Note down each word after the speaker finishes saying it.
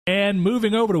And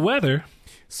moving over to weather,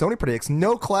 Sony predicts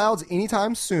no clouds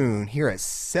anytime soon here at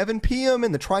 7 p.m.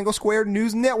 in the Triangle Square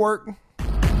News Network.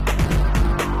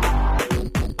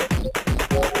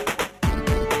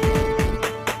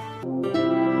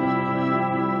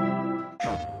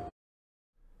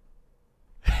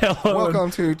 hello.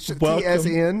 Welcome to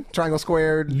TSN, Triangle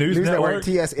Square News Network,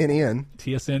 TSNN.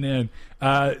 TSNN.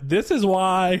 This is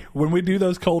why when we do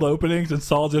those cold openings and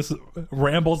Saul just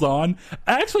rambles on,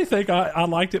 I actually think I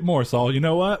liked it more, Saul. You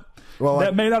know what? Well,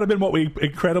 that may not have been what we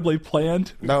incredibly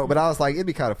planned. No, but I was like, it'd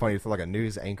be kind of funny for like a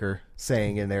news anchor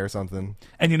saying in there or something.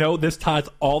 And you know, this ties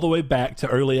all the way back to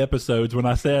early episodes when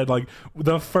I said, like,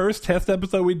 the first test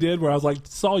episode we did where I was like,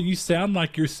 Saul, you sound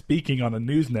like you're speaking on a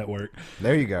news network.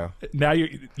 There you go. Now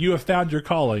you have found your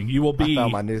calling. You will be... I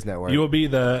found my news network. You will be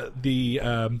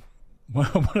the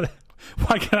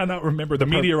why can I not remember? The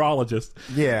meteorologist.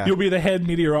 Yeah. You'll be the head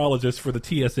meteorologist for the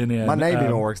TSNN. My name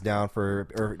even works for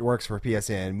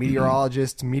PSN.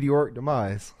 Meteorologist, meteoric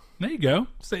demise. There you go.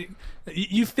 See,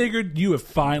 you figured you have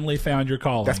finally found your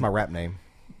calling. That's my rap name.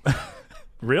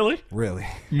 Really? Really.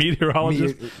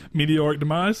 Meteorologist, meteoric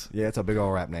demise? Yeah, it's a big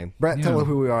old rap name. Brett, tell them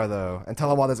who we are, though, and tell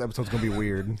them why this episode's going to be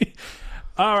weird.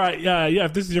 All right. Yeah.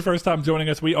 If this is your first time joining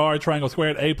us, we are Triangle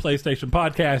Squared, a PlayStation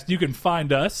podcast. You can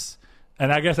find us.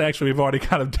 And I guess actually we've already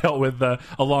kind of dealt with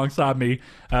alongside me,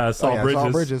 Saul Bridges.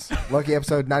 Saul Bridges. Lucky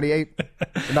episode 98,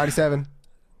 97.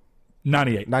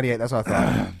 98. 98, that's what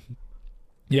I thought.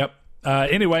 Yep.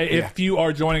 Anyway, if you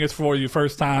are joining us for your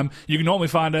first time, you can normally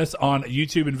find us on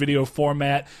YouTube in video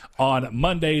format on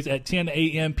Mondays at 10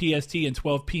 a.m. PST and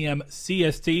 12 p.m.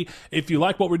 CST. If you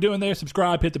like what we're doing there,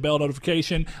 subscribe, hit the bell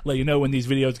notification, let you know when these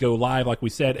videos go live, like we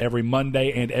said, every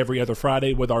Monday and every other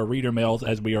Friday with our reader mails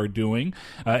as we are doing.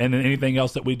 And then anything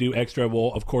else that we do extra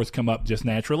will, of course, come up just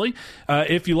naturally.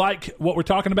 If you like what we're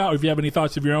talking about, or if you have any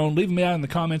thoughts of your own, leave them out in the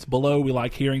comments below. We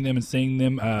like hearing them and seeing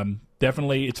them.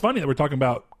 Definitely. It's funny that we're talking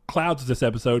about clouds this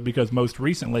episode because most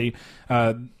recently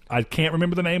I can't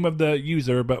remember the name of the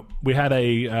user, but we had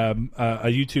a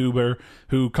YouTuber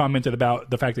who commented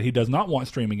about the fact that he does not want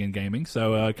streaming in gaming,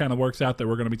 so it kind of works out that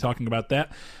we're going to be talking about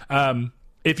that.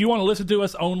 If you want to listen to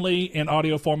us only in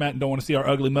audio format and don't want to see our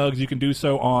ugly mugs, you can do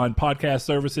so on podcast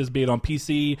services, be it on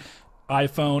PC,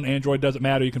 iPhone, Android, doesn't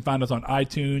matter. You can find us on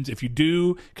iTunes. If you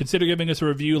do, consider giving us a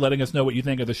review, letting us know what you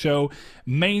think of the show.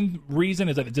 Main reason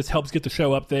is that it just helps get the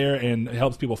show up there and it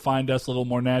helps people find us a little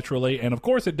more naturally. And of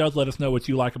course, it does let us know what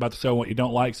you like about the show and what you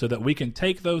don't like so that we can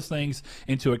take those things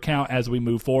into account as we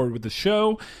move forward with the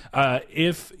show.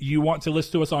 If you want to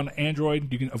listen to us on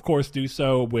Android, you can, of course, do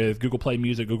so with Google Play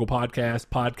Music, Google Podcast,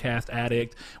 Podcast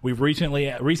Addict. We've recently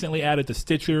added to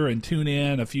Stitcher and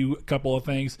TuneIn, a couple of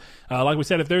things. Like we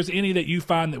said, if there's any that you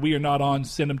find that we are not on,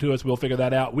 send them to us. We'll figure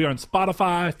that out. We are on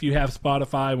Spotify. If you have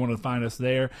Spotify, want to find us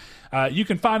there. You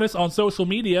can find us on social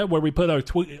media where we put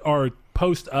our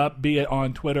post up, be it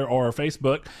on Twitter or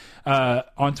Facebook.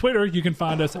 On Twitter, you can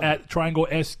find us at Triangle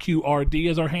SQRD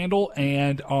as our handle,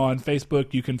 and on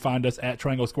Facebook, you can find us at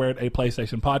Triangle Squared, a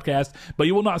PlayStation podcast. But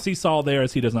you will not see Saul there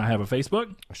as he does not have a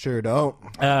Facebook. Sure don't.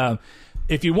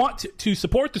 If you want to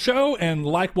support the show and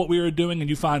like what we are doing and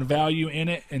you find value in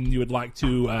it and you would like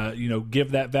to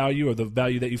give that value or the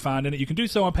value that you find in it, you can do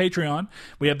so on Patreon.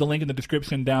 We have the link in the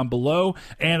description down below.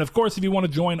 And of course, if you want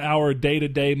to join our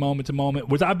day-to-day, moment-to-moment,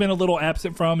 which I've been a little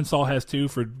absent from and Saul has too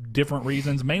for different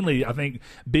reasons, mainly I think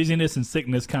busyness and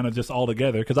sickness kind of just all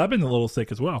together because I've been a little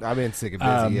sick as well. I've been sick and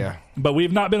busy, yeah. But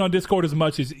we've not been on Discord as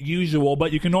much as usual,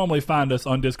 but you can normally find us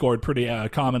on Discord pretty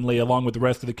commonly along with the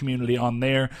rest of the community on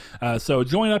there. So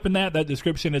join up in that. That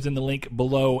description is in the link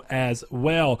below as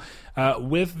well.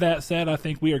 With that said, I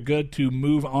think we are good to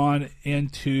move on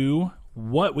into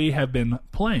what we have been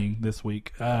playing this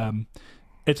week.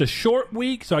 It's a short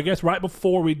week, so I guess right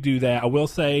before we do that, I will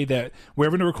say that we're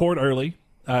going to record early.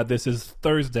 This is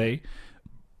Thursday.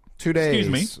 2 days.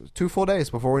 Excuse me. 2 full days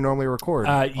before we normally record,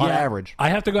 on average. I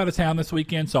have to go out of town this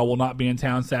weekend, so I will not be in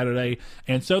town Saturday.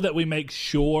 And so that we make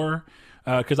sure...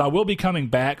 because I will be coming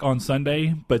back on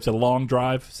Sunday, but it's a long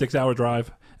drive, 6-hour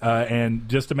drive. And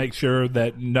just to make sure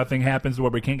that nothing happens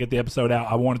where we can't get the episode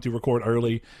out, I wanted to record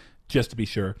early just to be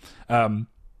sure.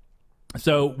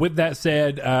 So with that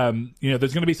said,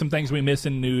 there's going to be some things we miss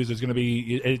in news. There's going to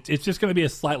be, it's just going to be a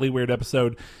slightly weird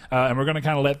episode. And we're going to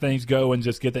kind of let things go and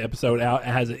just get the episode out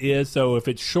as it is. So if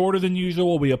it's shorter than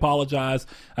usual, we apologize.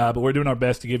 But we're doing our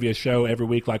best to give you a show every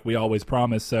week like we always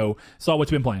promise. So Saul, what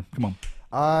you been playing? Come on.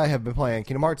 I have been playing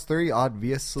Kingdom Hearts 3,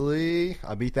 obviously.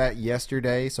 I beat that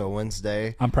yesterday, so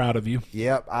Wednesday. I'm proud of you.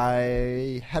 Yep,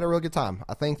 I had a real good time.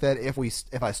 I think that if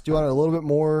I stew on it a little bit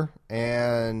more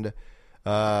and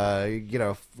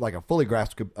like a fully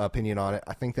grasped opinion on it,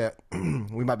 I think that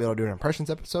we might be able to do an impressions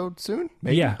episode soon.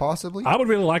 Maybe, possibly. I would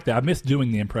really like that. I miss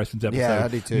doing the impressions episode. Yeah, I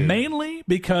do too. Mainly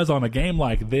because on a game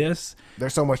like this,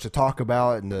 there's so much to talk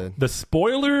about, and the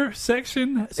spoiler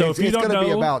section. So if you don't know, it's going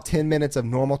to be about 10 minutes of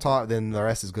normal talk, then the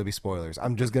rest is going to be spoilers.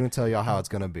 I'm just going to tell y'all how it's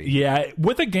going to be. Yeah,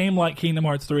 with a game like Kingdom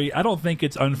Hearts 3, I don't think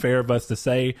it's unfair of us to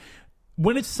say,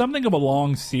 when it's something of a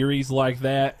long series like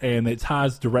that and it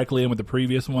ties directly in with the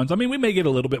previous ones, I mean, we may get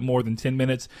a little bit more than 10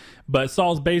 minutes, but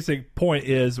Saul's basic point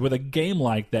is with a game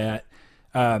like that,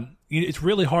 it's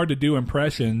really hard to do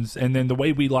impressions. And then the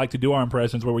way we like to do our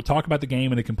impressions, where we talk about the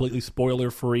game in a completely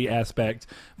spoiler-free aspect,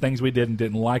 things we did and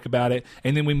didn't like about it,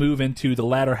 and then we move into the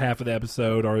latter half of the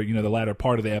episode, or the latter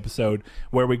part of the episode,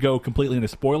 where we go completely into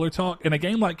spoiler talk. In a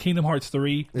game like Kingdom Hearts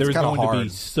 3, there's going to be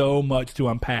so much to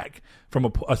unpack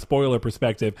from a spoiler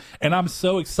perspective, and I'm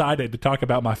so excited to talk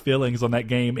about my feelings on that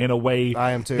game in a way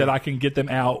I am too. that I can get them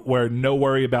out where no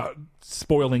worry about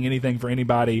spoiling anything for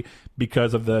anybody,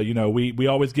 because of the we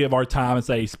always give our time and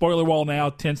say spoiler wall now,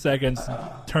 10 seconds,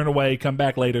 turn away, come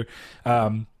back later.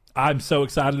 I'm so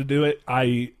excited to do it.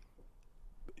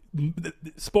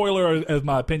 Spoiler as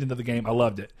my opinion of the game, I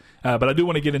loved it, but I do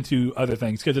want to get into other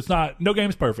things because no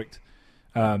game's perfect.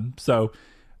 So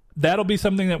that'll be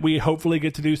something that we hopefully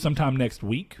get to do sometime next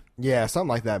week. Yeah, something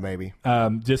like that maybe.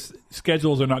 Just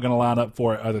schedules are not going to line up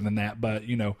for it other than that. But,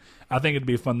 I think it'd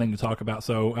be a fun thing to talk about.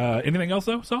 So anything else,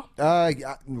 though, Saul?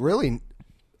 Really,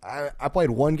 I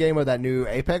played one game of that new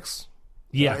Apex.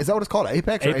 Yeah. Is that what it's called?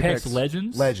 Apex? Or Apex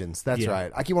Legends? Legends, that's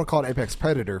right. I keep on calling it Apex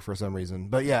Predator for some reason.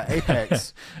 But yeah,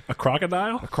 Apex. A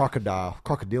crocodile? A crocodile.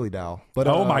 Crocodile. But,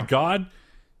 oh, my God.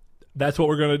 That's what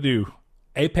we're going to do.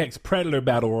 Apex Predator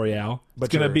Battle Royale.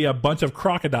 It's going to be a bunch of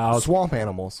crocodiles. Swamp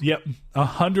animals. Yep.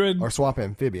 100. Or swamp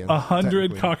amphibians.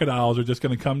 100 crocodiles are just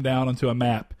going to come down onto a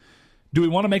map. Do we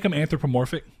want to make them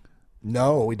anthropomorphic?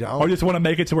 No, we don't. Or just want to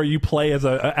make it to where you play as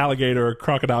an alligator or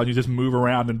crocodile and you just move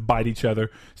around and bite each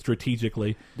other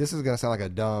strategically? This is going to sound like a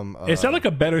dumb... it sounds like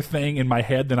a better thing in my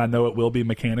head than I know it will be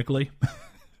mechanically.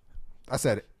 I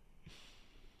said it.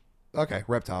 Okay,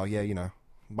 reptile. Yeah,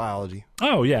 biology.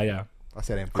 Oh, yeah. I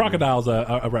said amphibian. Crocodile's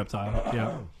a reptile,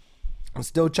 yeah. I'm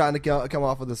still trying to come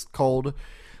off of this cold. It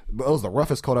was the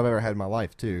roughest cold I've ever had in my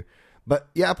life, too. But,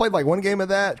 yeah, I played like one game of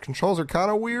that. Controls are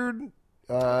kind of weird.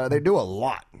 They do a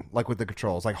lot, like with the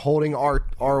controls, like holding R1,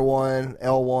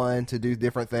 L1 to do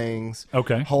different things.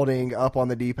 Okay. Holding up on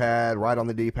the D-pad, right on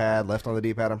the D-pad, left on the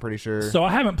D-pad, I'm pretty sure. So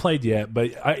I haven't played yet,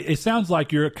 but it sounds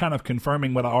like you're kind of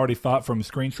confirming what I already thought from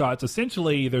screenshots.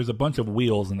 Essentially, there's a bunch of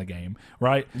wheels in the game,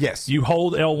 right? Yes. You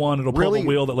hold L1, it'll pull a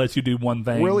wheel that lets you do one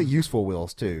thing. Really useful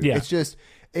wheels, too. Yeah. It's just...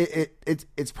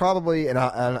 It's probably, and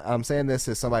I'm saying this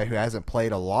as somebody who hasn't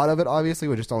played a lot of it, obviously,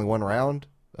 with just only one round.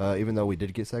 Even though we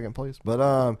did get second place, but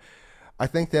I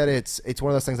think that it's one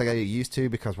of those things I got to get used to,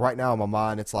 because right now in my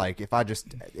mind it's like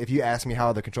if you ask me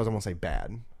how the controls, I'm gonna say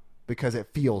bad, because it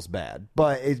feels bad,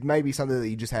 but it may be something that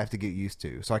you just have to get used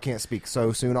to. So I can't speak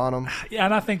so soon on them. Yeah,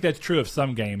 and I think that's true of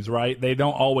some games, right? They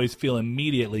don't always feel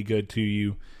immediately good to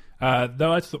you.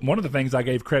 Though that's one of the things I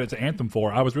gave credit to Anthem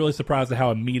for. I was really surprised at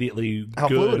how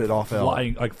fluid it all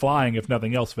felt. Flying, if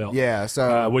nothing else, felt. Yeah,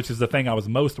 so which is the thing I was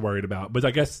most worried about. But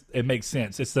I guess it makes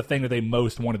sense. It's the thing that they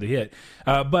most wanted to hit.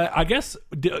 But I guess,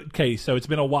 okay, so it's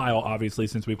been a while, obviously,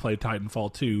 since we played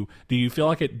Titanfall 2. Do you feel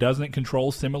like it doesn't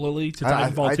control similarly to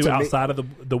Titanfall 2 outside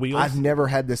of the wheels? I've never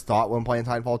had this thought when playing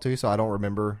Titanfall 2, so I don't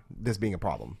remember this being a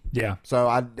problem. Yeah. So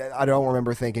I don't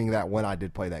remember thinking that when I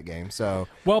did play that game. So,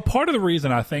 well, part of the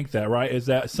reason I think that, right, is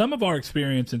that some of our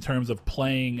experience in terms of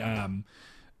playing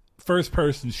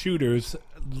first-person shooters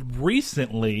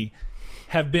recently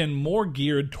have been more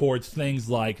geared towards things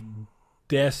like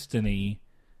Destiny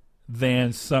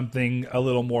than something a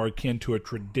little more akin to a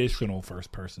traditional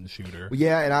first-person shooter.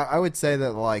 Yeah, and I would say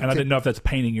that, like... And I didn't know if that's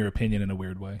painting your opinion in a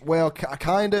weird way. Well,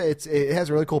 kind of. It has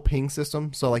a really cool ping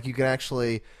system, so, like, you can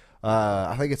actually...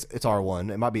 I think it's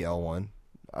R1. It might be L1.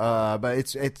 But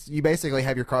it's you basically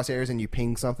have your crosshairs and you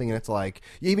ping something, and it's like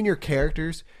even your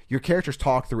characters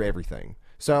talk through everything.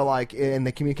 So like, and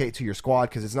they communicate to your squad,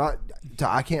 because it's not.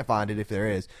 I can't find it if there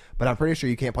is, but I'm pretty sure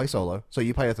you can't play solo. So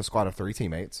you play with a squad of 3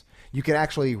 teammates. You can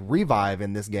actually revive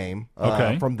in this game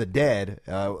from the dead,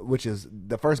 which is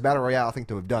the first battle royale I think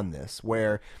to have done this,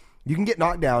 where you can get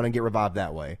knocked down and get revived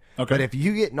that way. Okay. But if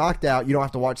you get knocked out, you don't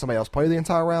have to watch somebody else play the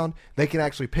entire round. They can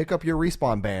actually pick up your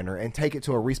respawn banner and take it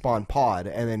to a respawn pod,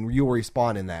 and then you'll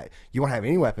respawn in that. You won't have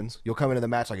any weapons. You'll come into the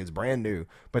match like it's brand new.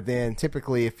 But then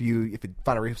typically if you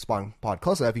find a respawn pod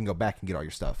close enough, you can go back and get all your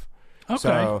stuff. Okay.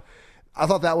 So I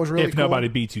thought that was really if cool. nobody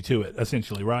beats you to it,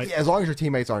 essentially, right? Yeah, as long as your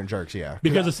teammates aren't jerks, yeah.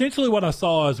 Because essentially what I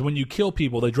saw is when you kill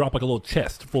people, they drop like a little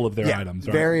chest full of their items.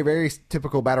 Right? Very, very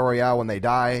typical battle royale. When they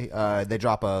die, they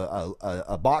drop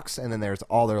a box, and then there's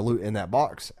all their loot in that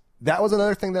box. That was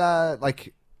another thing that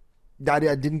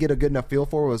I didn't get a good enough feel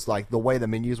for, was like the way the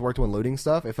menus worked when looting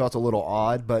stuff. It felt a little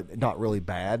odd, but not really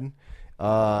bad.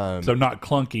 So not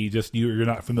clunky, just you're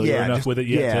not familiar enough with it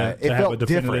yet to have a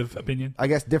definitive opinion? I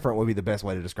guess different would be the best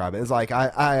way to describe it. It's like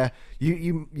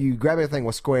you grab everything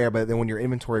with square, but then when your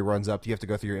inventory runs up, you have to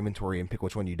go through your inventory and pick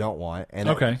which one you don't want. And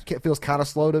it feels kind of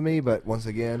slow to me, but once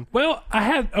again... Well,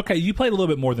 you played a little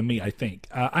bit more than me, I think.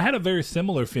 I had a very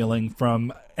similar feeling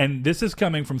from... And this is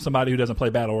coming from somebody who doesn't play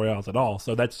Battle Royales at all,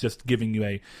 so that's just giving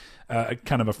you a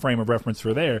kind of a frame of reference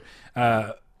for there.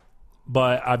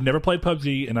 But I've never played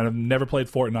PUBG, and I've never played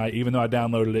Fortnite, even though I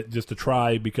downloaded it just to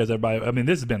try, because everybody... I mean,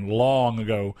 this has been long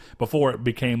ago, before it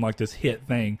became like this hit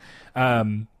thing.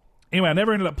 Anyway, I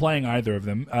never ended up playing either of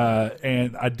them,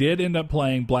 and I did end up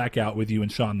playing Blackout with you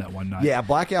and Sean that one night. Yeah,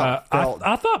 Blackout felt...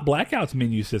 I thought Blackout's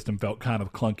menu system felt kind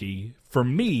of clunky for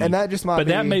me. And that just might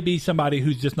be... that may be somebody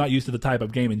who's just not used to the type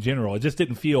of game in general. It just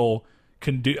didn't feel...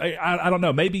 I don't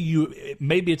know. Maybe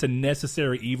it's a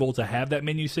necessary evil to have that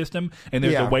menu system, and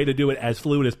there's a way to do it as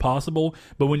fluid as possible.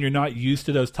 But when you're not used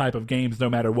to those type of games,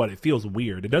 no matter what, it feels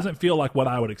weird. It doesn't feel like what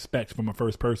I would expect from a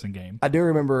first-person game. I do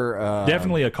remember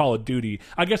definitely a Call of Duty.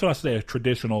 I guess when I say a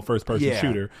traditional first-person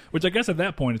shooter, which I guess at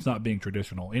that point it's not being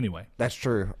traditional anyway. That's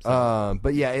true.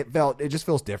 But yeah, it just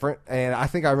feels different, and I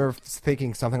think I remember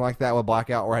thinking something like that with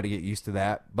Blackout, where I had to get used to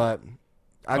that, but.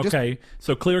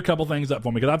 So clear a couple things up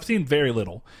for me, because I've seen very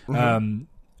little. Mm-hmm.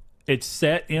 It's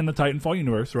set in the Titanfall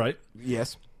universe, right?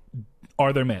 Yes.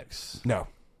 Are there mechs? No.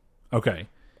 Okay.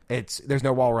 There's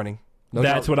no wall running.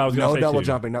 That's what I was going to say. No double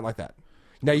jumping, nothing like that.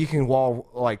 Now you can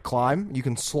climb. You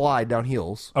can slide down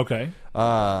hills. Okay.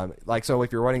 So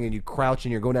if you're running and you crouch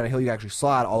and you're going down a hill, you can actually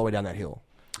slide all the way down that hill.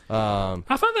 I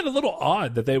find that a little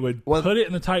odd that they would put it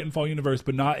in the Titanfall universe,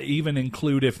 but not even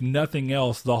include, if nothing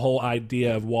else, the whole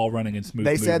idea of wall running and smooth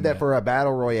movement. They said that for a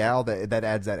battle royale, that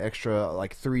adds that extra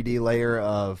 3D layer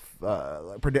of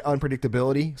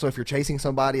unpredictability. So if you're chasing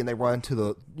somebody and they run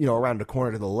to around the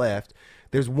corner to the left,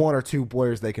 there's one or two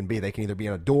wheres they can be. They can either be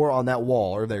in a door on that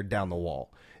wall, or they're down the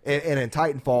wall. And in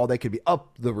Titanfall, they could be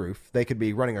up the roof. They could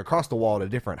be running across the wall at a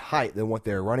different height than what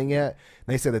they're running at. And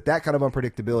they said that kind of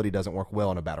unpredictability doesn't work well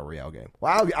in a battle royale game.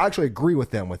 Well, I actually agree with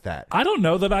them with that. I don't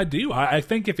know that I do. I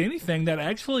think, if anything, that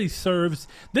actually serves...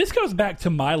 This goes back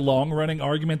to my long-running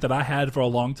argument that I had for a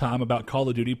long time about Call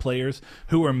of Duty players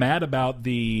who were mad about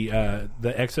the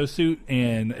exosuit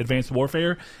in Advanced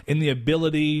Warfare and the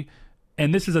ability...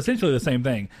 And this is essentially the same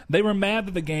thing. They were mad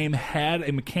that the game had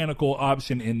a mechanical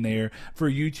option in there for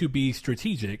you to be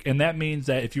strategic. And that means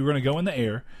that if you were going to go in the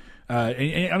air,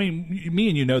 and I mean, me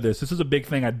and you know this. This is a big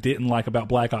thing I didn't like about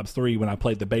Black Ops 3 when I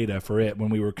played the beta for it, when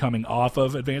we were coming off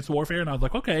of Advanced Warfare. And I was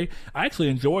like, okay, I actually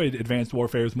enjoyed Advanced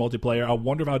Warfare's multiplayer. I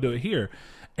wonder if I'll do it here.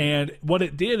 And what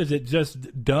it did is it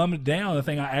just dumbed down the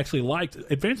thing I actually liked.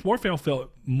 Advanced Warfare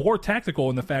felt more tactical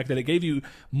in the fact that it gave you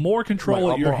more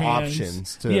control at your hands.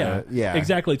 Options. Yeah,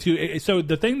 exactly. So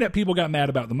the thing that people got mad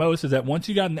about the most is that once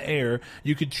you got in the air,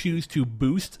 you could choose to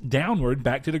boost downward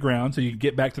back to the ground, so you could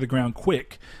get back to the ground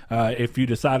quick. If you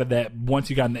decided that once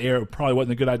you got in the air, it probably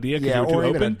wasn't a good idea because you were too or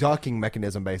even open. A ducking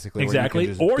mechanism, basically. Exactly.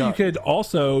 You could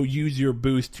also use your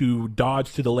boost to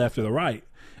dodge to the left or the right.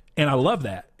 And I love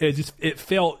that. It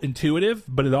felt intuitive,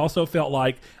 but it also felt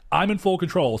like I'm in full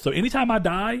control. So anytime I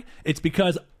die, it's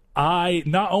because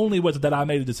not only was it that I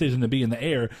made a decision to be in the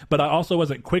air, but I also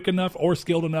wasn't quick enough or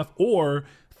skilled enough or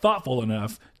thoughtful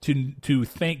enough to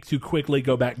think to quickly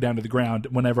go back down to the ground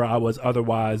whenever I was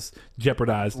otherwise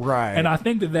jeopardized. Right. And I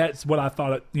think that's what I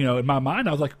thought, in my mind.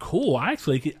 I was like, cool. I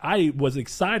was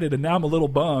excited, and now I'm a little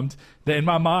bummed that in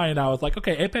my mind I was like,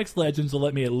 okay, Apex Legends will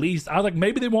let me at least... I was like,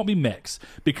 maybe they won't be mechs,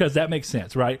 because that makes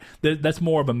sense, right? That's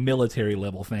more of a military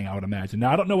level thing, I would imagine.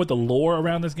 Now, I don't know what the lore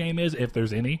around this game is, if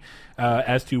there's any,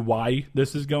 as to why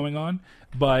this is going on.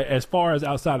 But as far as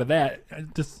outside of that,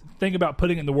 just think about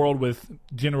putting it in the world with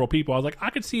general people. I was like, I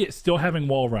could see it still having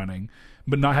wall running,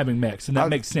 but not having mechs, and that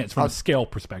makes sense from a scale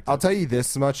perspective. I'll tell you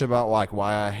this much about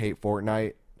why I hate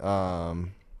Fortnite.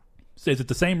 So is it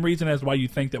the same reason as why you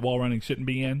think that wall running shouldn't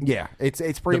be in? Yeah, it's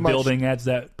pretty much... The building adds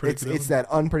that predictability? It's that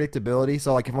unpredictability.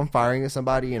 So, if I'm firing at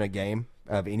somebody in a game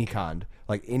of any kind,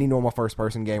 like any normal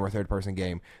first-person game or third-person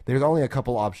game, there's only a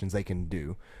couple options they can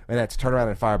do. And that's turn around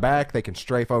and fire back. They can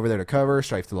strafe over there to cover,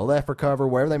 strafe to the left for cover,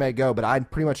 wherever they may go. But I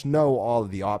pretty much know all of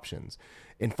the options.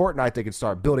 In Fortnite, they could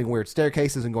start building weird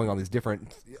staircases and going on these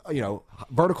different,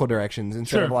 vertical directions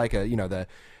instead of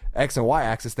X and Y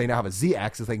axis, they now have a Z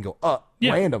axis. They can go up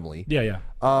randomly. Yeah.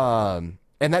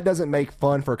 And that doesn't make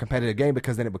fun for a competitive game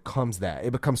because then it becomes that.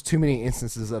 It becomes too many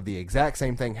instances of the exact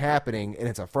same thing happening, and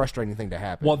it's a frustrating thing to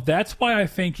happen. Well, that's why I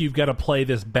think you've got to play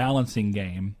this balancing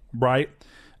game, right?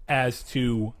 As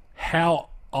to how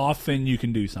often you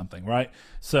can do something, right?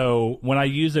 So when I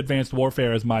use Advanced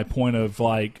Warfare as my point of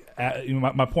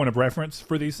my point of reference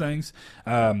for these things,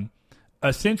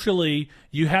 essentially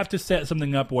you have to set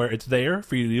something up where it's there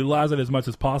for you to utilize it as much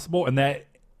as possible, and that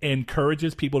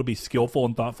encourages people to be skillful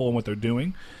and thoughtful in what they're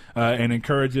doing, and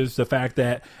encourages the fact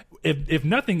that if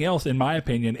nothing else, in my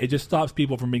opinion, it just stops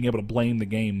people from being able to blame the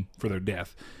game for their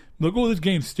death. Look, this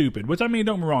game's stupid. Which, I mean,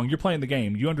 don't get me wrong, you're playing the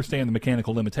game, you understand the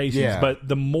mechanical limitations, but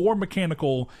the more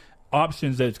mechanical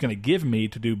options that it's going to give me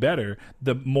to do better,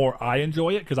 the more I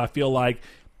enjoy it, because I feel like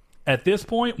at this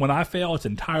point, when I fail, it's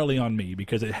entirely on me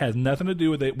because it has nothing to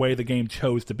do with the way the game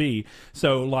chose to be.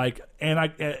 So,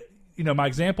 my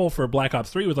example for Black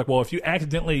Ops 3 was like, well, if you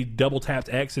accidentally double tapped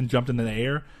X and jumped into the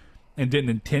air and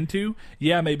didn't intend to,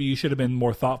 maybe you should have been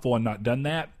more thoughtful and not done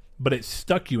that. But it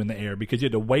stuck you in the air because you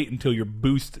had to wait until your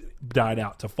boost died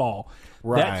out to fall.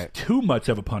 Right. That's too much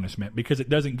of a punishment because it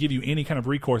doesn't give you any kind of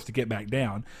recourse to get back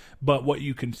down. But what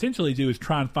you can essentially do is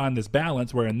try and find this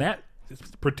balance where in that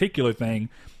particular thing,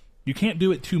 you can't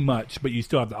do it too much, but you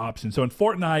still have the option. So in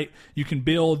Fortnite, you can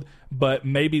build, but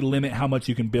maybe limit how much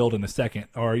you can build in a second,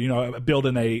 or build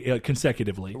in a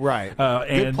consecutively. Right.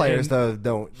 Good players though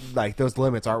don't like those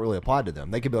limits aren't really applied to them.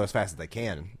 They can build as fast as they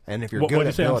can, and if you're good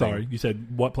at building, I'm sorry, you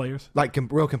said what players? Like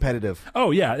real competitive.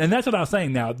 Oh yeah, and that's what I was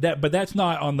saying. Now but that's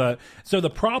not on the. So the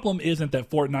problem isn't that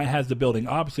Fortnite has the building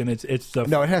option. It has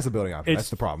the building option. That's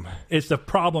the problem. It's the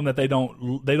problem that they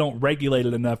don't regulate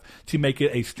it enough to make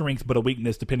it a strength but a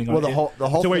weakness depending on the whole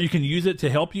so where you can use it to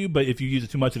help you, but if you use it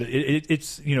too much,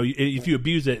 it's if you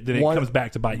abuse it, then it comes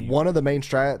back to bite you. One of the main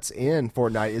strats in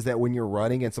Fortnite is that when you're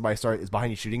running and somebody is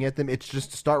behind you shooting at them, it's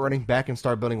just to start running back and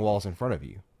start building walls in front of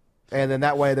you. And then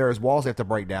that way there's walls they have to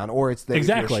break down, or it's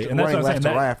exactly, and that's what I'm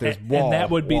saying. There's wall, and that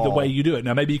would be the way you do it.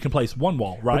 Now maybe you can place one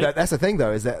wall, right? But that's the thing,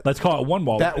 though, is that let's call it one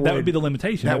wall. That would be the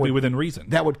limitation. That would be within reason.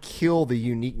 That would kill the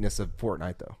uniqueness of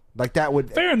Fortnite, though. Like that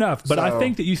would fair enough, but I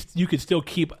think that you could still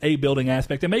keep a building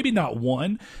aspect, and maybe not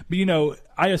one, but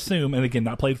I assume, and again,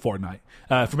 not played Fortnite.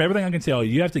 From everything I can tell,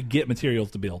 you have to get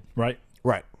materials to build, right?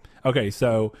 Right. Okay,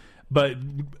 so. But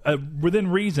within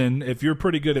reason, if you're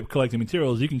pretty good at collecting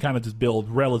materials, you can kind of just build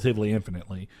relatively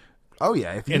infinitely. Oh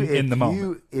yeah,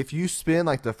 if you spend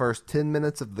like the first 10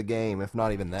 minutes of the game, if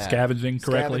not even that, scavenging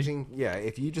correctly. Yeah,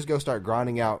 if you just go start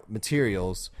grinding out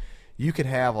materials, you could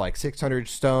have like 600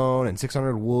 stone and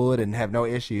 600 wood and have no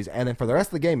issues. And then for the rest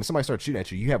of the game, if somebody starts shooting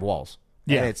at you, you have walls.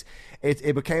 Yeah, and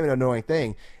it became an annoying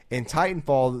thing. In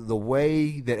Titanfall, the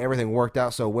way that everything worked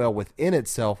out so well within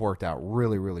itself worked out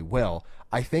really, really well.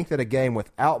 I think that a game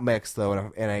without mechs,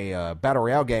 though, in a battle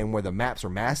royale game where the maps are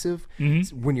massive,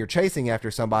 when you're chasing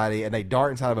after somebody and they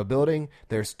dart inside of a building,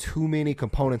 there's too many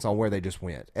components on where they just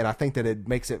went, and I think that it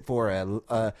makes it for an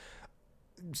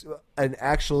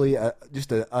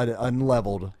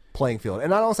unleveled playing field.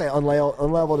 And I don't say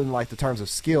unleveled in like the terms of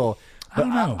skill. But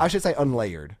I should say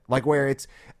unlayered, like where it's.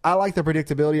 I like the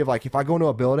predictability of like if I go into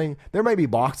a building, there may be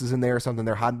boxes in there or something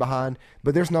they're hiding behind,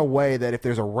 but there's no way that if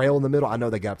there's a rail in the middle, I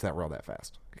know they got up to that rail that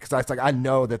fast because it's like I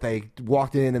know that they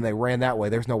walked in and they ran that way.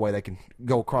 There's no way they can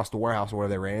go across the warehouse or where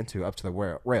they ran into up to the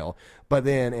rail. But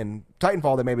then in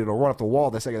Titanfall, they may be able to run up the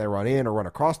wall the second they run in or run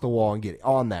across the wall and get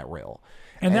on that rail.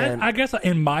 And that, I guess,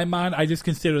 in my mind, I just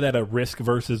consider that a risk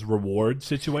versus reward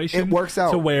situation. It works out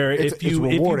to where if you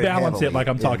balance it, like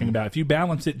I'm talking about, if you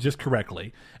balance it just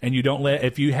correctly, and you don't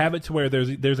if you have it to where there's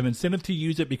an incentive to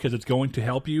use it because it's going to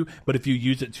help you, but if you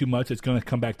use it too much, it's going to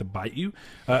come back to bite you.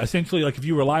 Essentially, like if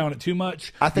you rely on it too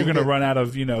much, you're going to run out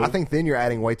of I think then you're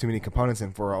adding way too many components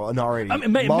in for an already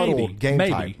modeled game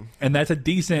type. And that's a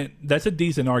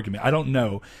decent argument. I don't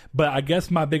know, but I guess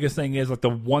my biggest thing is like the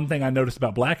one thing I noticed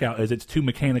about Blackout is it's too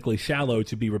mechanically shallow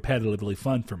to be repetitively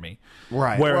fun for me.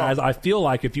 Right. Whereas I feel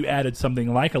like if you added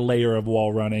something like a layer of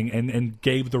wall running and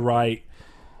gave the right,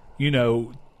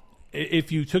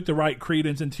 if you took the right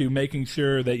credence into making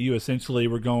sure that you essentially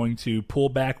were going to pull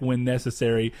back when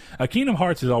necessary. Kingdom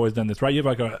Hearts has always done this, right? You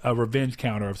have like a revenge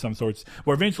counter of some sorts,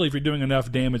 where eventually if you're doing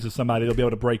enough damage to somebody, they'll be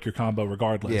able to break your combo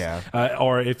regardless. Yeah.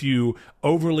 Or if you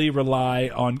overly rely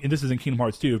on, and this is in Kingdom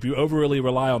Hearts 2, if you overly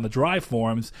rely on the drive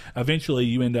forms, eventually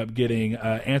you end up getting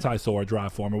anti-sword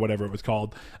drive form or whatever it was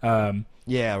called.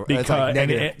 Yeah, because, it's like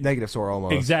negative sword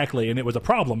almost. Exactly, and it was a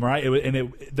problem, right?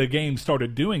 The game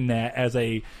started doing that as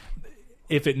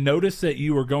if it noticed that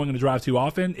you were going in a drive too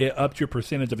often, it upped your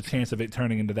percentage of a chance of it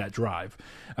turning into that drive.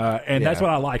 And that's what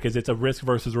I like, is it's a risk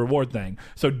versus reward thing.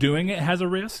 So doing it has a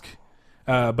risk,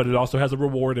 but it also has a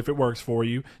reward if it works for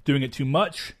you. Doing it too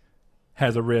much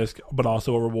has a risk, but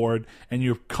also a reward, and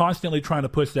you're constantly trying to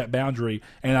push that boundary.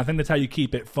 And I think that's how you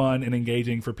keep it fun and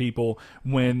engaging for people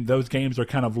when those games are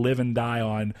kind of live and die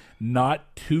on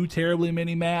not too terribly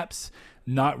many maps,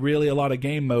 not really a lot of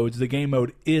game modes. The game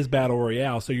mode is Battle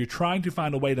Royale, so you're trying to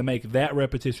find a way to make that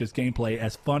repetitious gameplay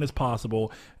as fun as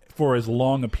possible for as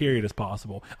long a period as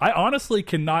possible. I honestly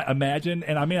cannot imagine,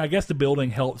 and I mean, I guess the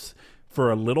building helps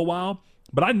for a little while,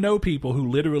 but I know people who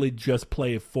literally just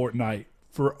play Fortnite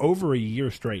for over a year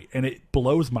straight, and it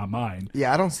blows my mind.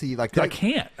 Yeah, I don't see like I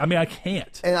can't. I mean, I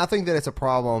can't. And I think that it's a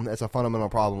problem. It's a fundamental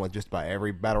problem with just about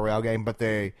every battle royale game. But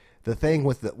the thing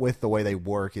with the way they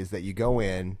work is that you go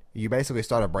in, you basically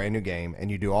start a brand new game,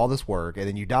 and you do all this work, and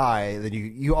then you die. Then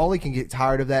you only can get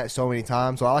tired of that so many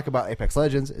times. So what I like about Apex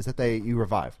Legends is that you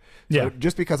revive. So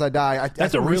just because I die, I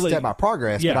have to reset my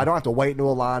progress, but I don't have to wait into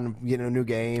a line and get in a new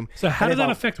game. So how does that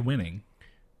affect winning?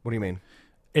 What do you mean?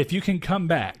 If you can come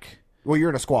back. Well,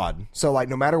 you're in a squad. So, like,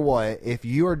 no matter what, if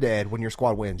you are dead when your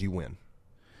squad wins, you win.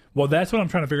 Well, that's what I'm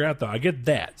trying to figure out, though. I get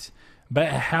that. But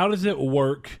how does it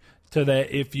work to that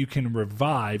if you can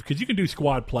revive? Because you can do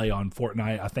squad play on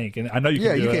Fortnite, I think. And I know you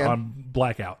can do it on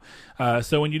Blackout.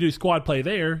 So when you do squad play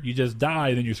there, you just die,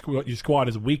 and then your squad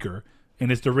is weaker.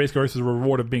 And it's the risk versus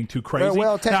reward of being too crazy.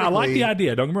 Well, now, I like the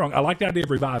idea. Don't get me wrong. I like the idea of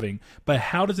reviving. But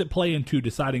how does it play into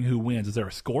deciding who wins? Is there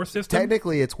a score system?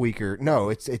 Technically, it's weaker. No,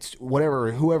 it's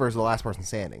whoever is the last person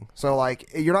standing. So, like,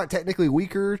 you're not technically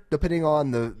weaker depending on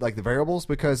the variables,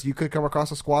 because you could come across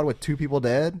a squad with 2 people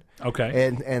dead,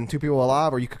 okay, and 2 people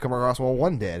alive, or you could come across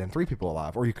one dead and 3 people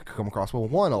alive, or you could come across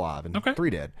 1 alive and 3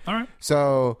 dead. All right.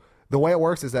 So the way it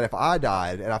works is that if I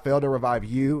died and I failed to revive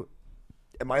you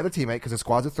and my other teammate, because the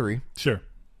squad's of 3. Sure.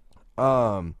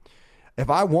 If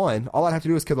I won, all I'd have to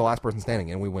do is kill the last person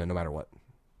standing, and we win no matter what.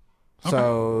 Okay.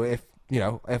 So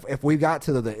if we got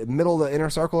to the middle of the inner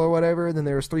circle or whatever, then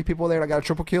there's 3 people there, and I got a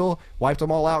triple kill, wiped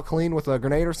them all out clean with a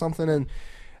grenade or something, and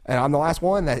I'm the last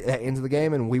one, that ends the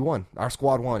game, and we won. Our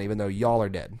squad won, even though y'all are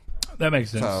dead. That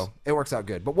makes sense. So it works out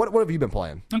good. But what have you been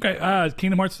playing? Okay,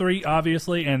 Kingdom Hearts 3,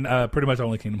 obviously, and pretty much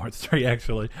only Kingdom Hearts 3,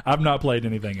 actually. I've not played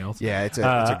anything else. Yeah, it's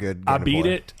a good game I beat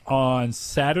it on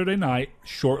Saturday night,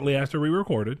 shortly after we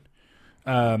recorded.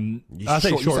 I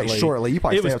say shortly. You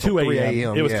probably it was 2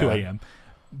 a.m. It was 2 a.m.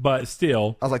 But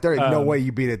still. I was like, there ain't no way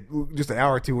you beat it just an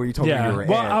hour or two where you told me you were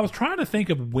Well, I was trying to think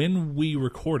of when we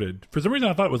recorded. For some reason,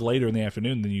 I thought it was later in the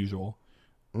afternoon than usual.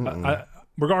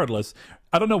 Regardless,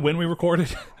 I don't know when we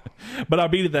recorded, but I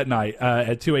beat it that night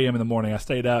at 2 a.m. in the morning. I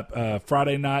stayed up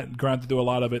Friday night, grinded through a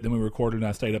lot of it. Then we recorded, and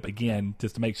I stayed up again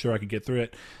just to make sure I could get through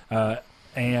it.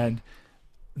 And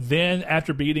then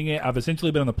after beating it, I've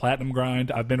essentially been on the platinum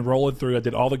grind. I've been rolling through. I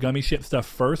did all the gummy ship stuff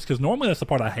first, because normally that's the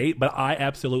part I hate, but I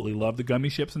absolutely love the gummy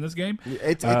ships in this game.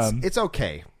 It's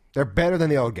okay. They're better than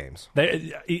the old games.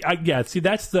 See,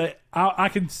 that's the... I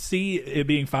can see it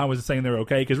being fine with saying they're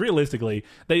okay, because realistically,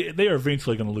 they are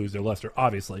eventually going to lose their luster,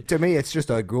 obviously. To me, it's just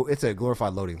a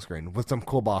glorified loading screen with some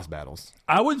cool boss battles.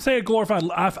 I wouldn't say a glorified...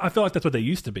 I feel like that's what they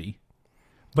used to be.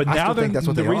 But now the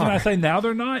reason I say now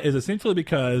they're not is essentially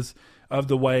because of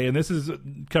the way, and this is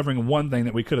covering one thing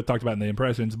that we could have talked about in the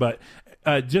impressions, but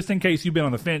just in case you've been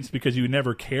on the fence because you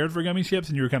never cared for gummy ships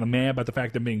and you were kind of mad about the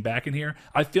fact of being back in here,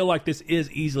 I feel like this is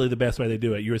easily the best way they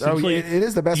do it. You're essentially it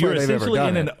is the best way they've ever done it. You're essentially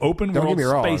in an open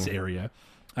world space area.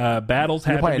 Battles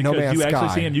happen because you actually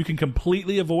see them. You can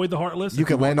completely avoid the Heartless. You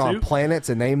can land on planets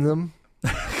and name them.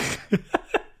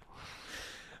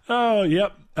 Oh,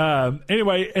 yep.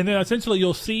 Anyway, and then essentially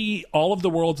you'll see all of the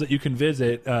worlds that you can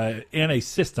visit in a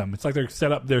system. It's like they're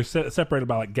set up. They're separated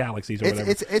by like galaxies or whatever.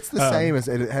 It's the same as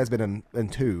it has been in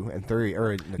 2 and 3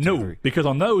 or in 2 no, and 3. Because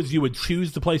on those you would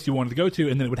choose the place you wanted to go to,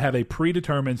 and then it would have a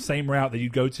predetermined same route that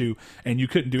you'd go to, and you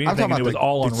couldn't do anything, and it was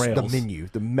all on rails.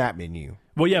 The map menu.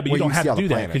 Well, yeah, but you don't have to do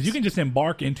that because you can just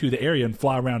embark into the area and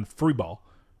fly around free ball.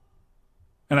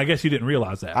 And I guess you didn't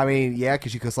realize that. I mean, yeah,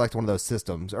 because you could select one of those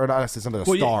systems, or not a system, but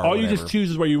a star. All you just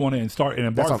choose is where you want to start and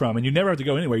embark from, and you never have to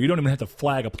go anywhere. You don't even have to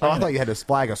flag a planet. Oh, I thought you had to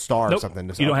flag a star or something.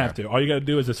 You don't have to. All you got to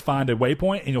do is just find a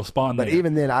waypoint, and you'll spawn there. But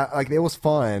even then, it was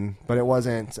fun, but it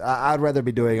wasn't. I'd rather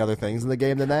be doing other things in the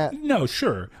game than that. No,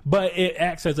 sure, but it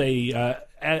acts as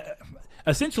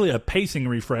essentially a pacing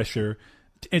refresher.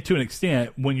 To an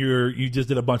extent, when you just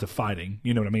did a bunch of fighting,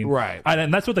 you know what I mean, right?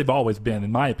 And that's what they've always been,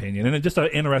 in my opinion, and it's just an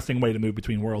interesting way to move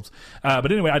between worlds.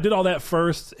 But anyway, I did all that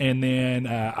first, and then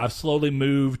I've slowly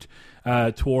moved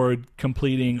toward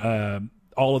completing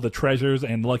all of the treasures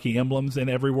and lucky emblems in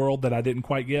every world that I didn't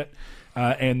quite get.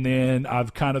 And then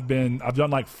I've done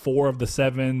like 4 of the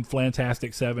 7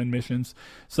 Fantastic 7 missions.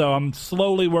 So I'm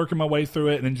slowly working my way through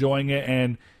it and enjoying it.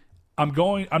 And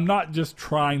I'm not just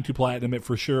trying to platinum it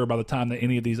for sure by the time that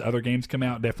any of these other games come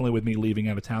out, definitely with me leaving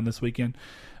out of town this weekend.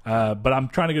 But I'm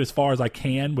trying to get as far as I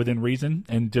can within reason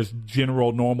and just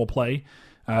general normal play.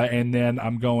 And then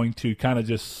I'm going to kind of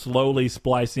just slowly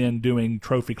splice in doing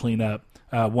trophy cleanup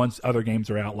once other games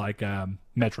are out, like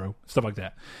Metro, stuff like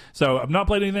that. So I've not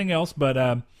played anything else,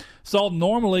 but Saul,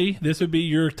 normally this would be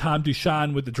your time to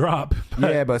shine with the drop.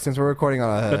 But since we're recording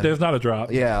on but there's not a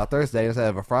drop. Yeah, Thursday instead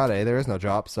of a Friday, there is no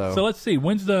drop. So let's see.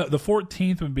 When's the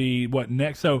 14th would be what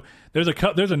next? So there's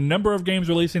a number of games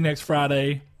releasing next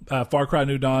Friday. Far Cry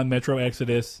New Dawn, Metro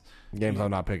Exodus. Games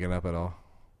I'm not picking up at all.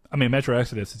 I mean, Metro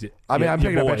Exodus is I'm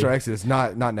picking up Metro Exodus,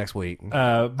 not next week.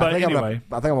 But anyway.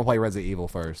 I think I'm going to play Resident Evil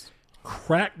first.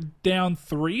 Crackdown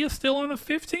 3 is still on the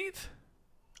 15th?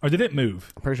 Or did it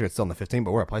move? I'm pretty sure it's still on the 15th,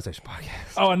 but we're a PlayStation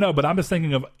podcast. Oh, I know, but I'm just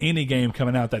thinking of any game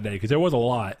coming out that day, because there was a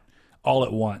lot all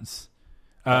at once.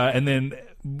 And then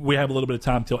we have a little bit of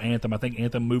time till Anthem. I think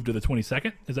Anthem moved to the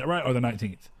 22nd. Is that right? Or the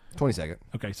 19th? 22nd.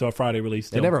 Okay, so a Friday release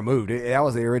still. It never moved. That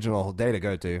was the original day to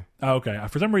go to. Oh, okay.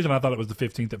 For some reason, I thought it was the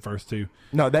 15th at first, too.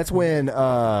 No, that's when...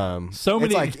 so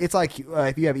many... It's like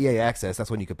if you have EA Access, that's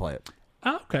when you can play it.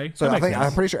 Oh, okay. So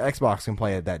I'm pretty sure Xbox can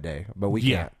play it that day, but we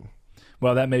can't.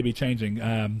 Well, that may be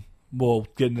changing. We'll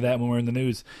get into that when we're in the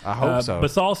news. I hope so. But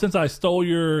Saul, since I stole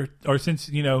your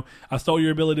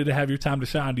ability to have your time to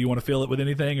shine, do you want to fill it with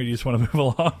anything, or do you just want to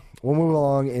move along? We'll move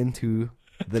along into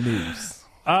the news.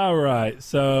 All right.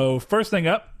 So first thing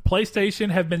up, PlayStation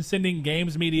have been sending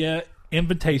games media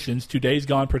invitations to Days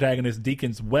Gone protagonist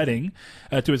Deacon's wedding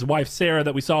to his wife Sarah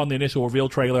that we saw in the initial reveal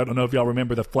trailer. I don't know if y'all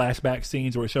remember the flashback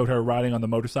scenes where it showed her riding on the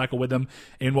motorcycle with him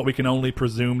in what we can only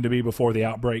presume to be before the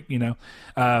outbreak,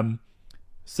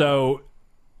 So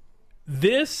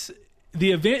the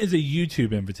event is a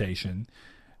YouTube invitation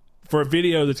for a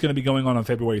video that's going to be going on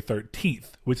February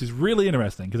 13th, which is really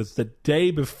interesting because it's the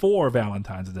day before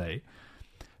Valentine's Day.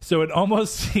 So it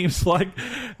almost seems like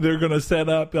they're going to set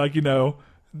up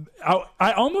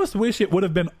I almost wish it would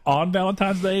have been on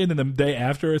Valentine's Day and then the day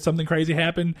after something crazy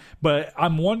happened. But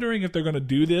I'm wondering if they're going to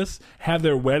do this, have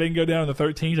their wedding go down on the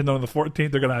 13th, and then on the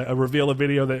 14th they're going to reveal a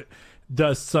video that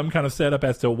does some kind of setup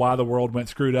as to why the world went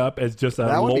screwed up as just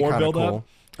a lore build-up.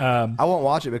 Cool. I won't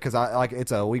watch it because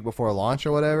it's a week before launch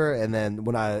or whatever, and then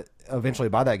when I eventually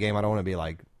buy that game, I don't want to be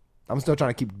like, I'm still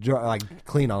trying to keep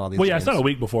clean on all these. Well, yeah, games. It's not a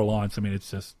week before launch. I mean, it's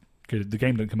just because the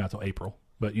game didn't come out till April.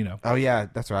 But Oh yeah,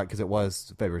 that's right, because it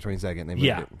was February 22nd. They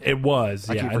moved it was.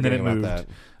 And then it moved,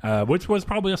 which was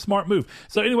probably a smart move.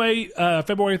 So anyway,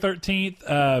 February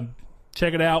 13th.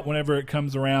 Check it out whenever it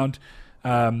comes around.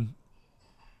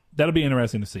 That'll be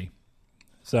interesting to see.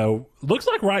 So looks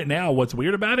like right now, what's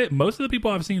weird about it? Most of the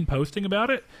people I've seen posting about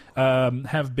it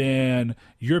have been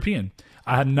European.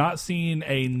 I had not seen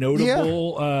a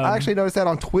notable. I actually noticed that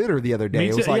on Twitter the other day.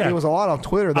 It was it was a lot on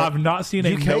Twitter. I've not seen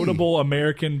a notable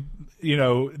American.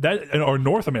 Or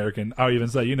North American, I'll even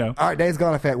say, All right, Days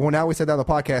Gone effect. Well, now we said that on the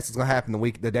podcast, it's going to happen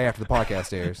the day after the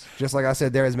podcast airs. Just like I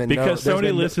said, there has been because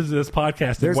Sony listens to this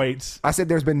podcast and waits. I said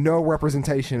there's been no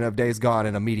representation of Days Gone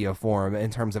in a media form in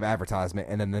terms of advertisement,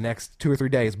 and then the next 2 or 3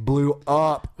 days blew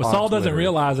up. What Saul doesn't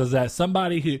realize is that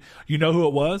somebody who, who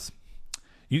it was?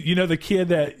 You know the kid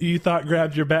that you thought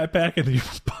grabbed your backpack and you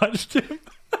punched him?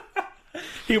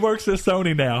 He works at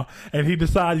Sony now, and he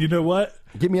decided, you know what?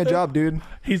 Give me a job, dude.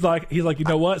 He's like, you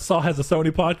know what? Saul has a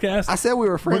Sony podcast. I said we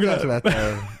were friends after that,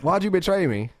 though. Why'd you betray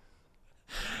me?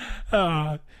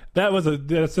 That's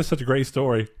just such a great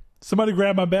story. Somebody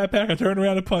grabbed my backpack, I turned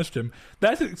around and punched him.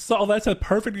 That's a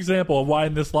perfect example of why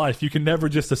in this life you can never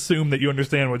just assume that you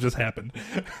understand what just happened.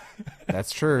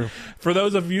 That's true. For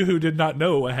those of you who did not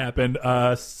know what happened,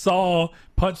 Saul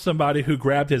punched somebody who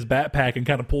grabbed his backpack and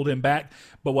kind of pulled him back.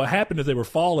 But what happened is they were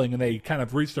falling and they kind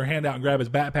of reached their hand out and grabbed his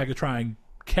backpack to try and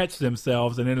catch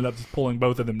themselves and ended up just pulling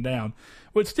both of them down.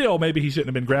 Which still, maybe he shouldn't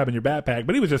have been grabbing your backpack,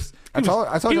 but he was just. I told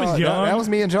you that was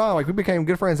me and John. Like, we became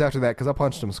good friends after that because I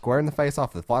punched him square in the face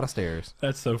off the flight of stairs.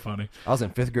 That's so funny. I was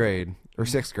in 5th grade or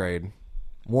 6th grade.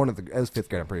 It was 5th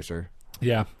grade, I'm pretty sure.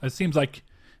 Yeah, it seems like.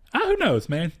 Who knows,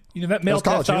 man? That male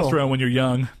testosterone when you're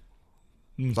young.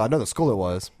 So I know the school it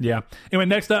was. Yeah. Anyway,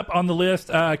 next up on the list,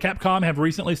 Capcom have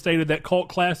recently stated that cult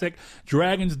classic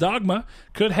Dragon's Dogma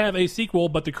could have a sequel,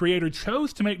 but the creator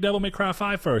chose to make Devil May Cry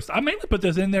 5 first. I mainly put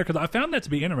this in there because I found that to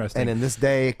be interesting. And in this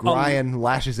day, Ryan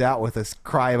lashes out with a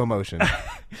cry of emotion.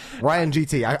 Ryan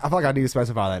GT. I feel like I need to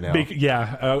specify that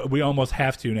now. We almost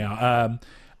have to now.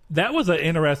 that was an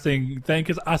interesting thing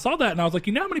because I saw that and I was like,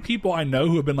 you know how many people I know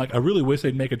who have been like, I really wish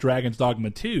they'd make a Dragon's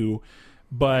Dogma 2,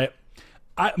 but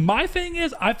my thing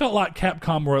is, I felt like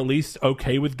Capcom were at least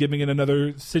okay with giving it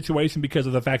another situation because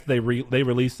of the fact that they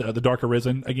released The Dark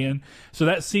Arisen again. So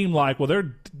that seemed like, well,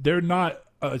 they're not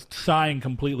shying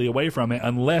completely away from it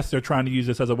unless they're trying to use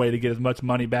this as a way to get as much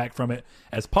money back from it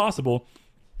as possible.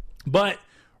 But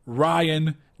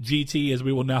Ryan GT, as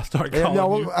we will now start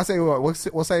calling you. I say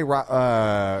we'll say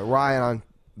Ryan on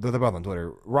they're both on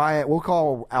Twitter. Ryan, we'll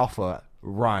call Alpha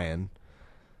Ryan,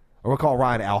 or we'll call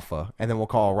Ryan Alpha, and then we'll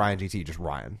call Ryan GT just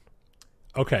Ryan.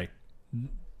 Okay.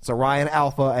 So Ryan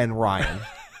Alpha and Ryan.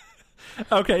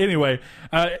 Okay. Anyway,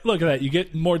 look at that. You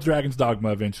get more Dragon's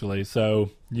Dogma eventually,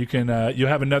 so you can you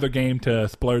have another game to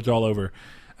splurge all over.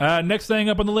 Next thing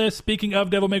up on the list, speaking of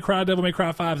Devil May Cry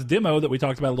 5's demo that we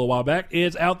talked about a little while back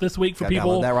is out this week for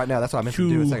people. That right now. That's what I meant to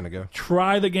do a second ago.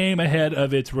 Try the game ahead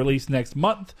of its release next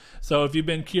month. So if you've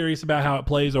been curious about how it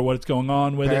plays or what's going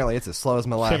on with apparently it's as slow as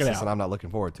molasses, and I'm not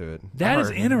looking forward to it. That is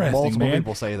interesting, multiple man.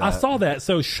 People say that. I saw that.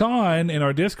 So Sean in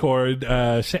our Discord,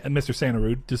 Mr.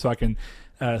 Santarud, just so I can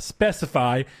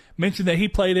specify, mentioned that he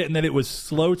played it and that it was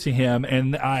slow to him,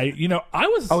 and I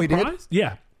was surprised. He did?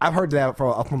 Yeah. I've heard that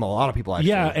from a lot of people, actually.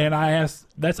 Yeah, and I asked,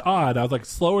 that's odd. I was like,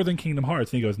 slower than Kingdom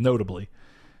Hearts? And he goes, notably.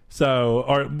 So,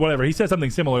 or whatever. He said something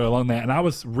similar along that, and I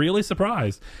was really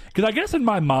surprised. Because I guess in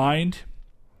my mind,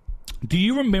 do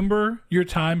you remember your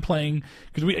time playing?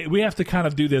 Because we have to kind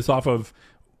of do this off of,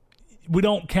 we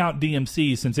don't count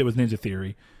DMC since it was Ninja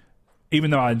Theory,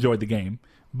 even though I enjoyed the game.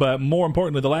 But more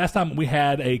importantly, the last time we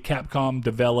had a Capcom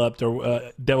developed or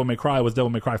Devil May Cry was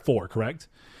Devil May Cry 4, correct?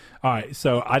 All right,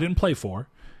 so I didn't play 4.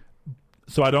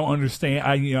 So I don't understand.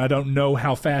 I don't know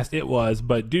how fast it was,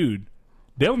 but dude,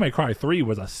 Devil May Cry 3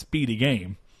 was a speedy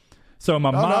game. So in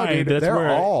my mind, that's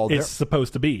where it's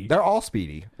supposed to be. They're all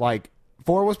speedy. Like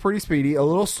 4 was pretty speedy, a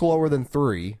little slower than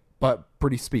 3, but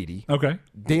pretty speedy. Okay.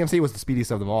 DMC was the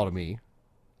speediest of them all to me.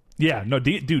 Yeah, no,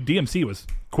 dude, DMC was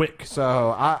quick.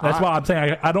 So that's why I'm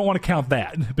saying I don't want to count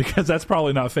that because that's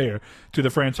probably not fair to the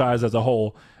franchise as a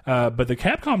whole. But the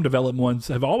Capcom developed ones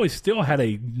have always still had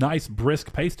a nice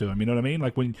brisk pace to them. You know what I mean?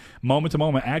 Like when moment to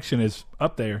moment action is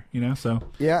up there. So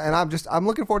yeah, and I'm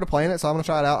looking forward to playing it. So I'm gonna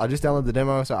try it out. I just downloaded the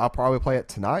demo, so I'll probably play it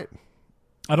tonight.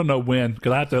 I don't know when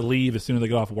because I have to leave as soon as I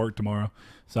get off work tomorrow.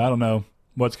 So I don't know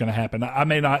what's going to happen. I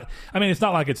may not. I mean, it's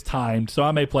not like it's timed, so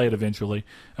I may play it eventually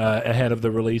ahead of the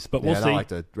release. But we'll see. I like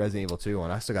the Resident Evil 2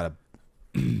 one. I still got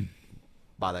to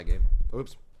buy that game.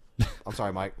 Oops. I'm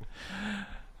sorry, Mike.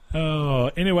 Oh,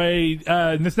 anyway,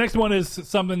 this next one is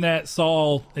something that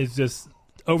Saul is just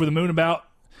over the moon about.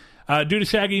 Due to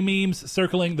Shaggy memes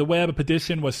circling the web, a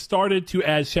petition was started to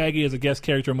add Shaggy as a guest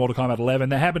character in Mortal Kombat 11.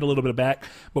 That happened a little bit back,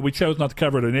 but we chose not to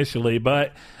cover it initially.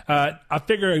 But I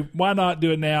figure why not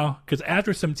do it now? Because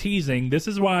after some teasing, this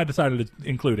is why I decided to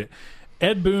include it.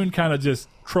 Ed Boon kind of just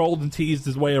trolled and teased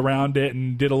his way around it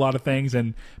and did a lot of things,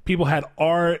 and people had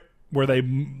art where they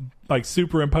like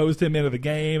superimposed him into the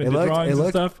game and did drawings and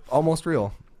stuff. Almost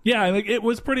real. Yeah, it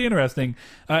was pretty interesting.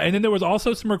 And then there was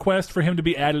also some requests for him to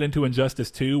be added into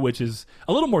Injustice 2, which is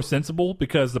a little more sensible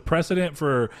because the precedent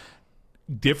for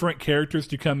different characters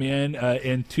to come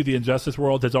into the Injustice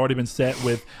world has already been set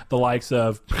with the likes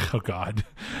of,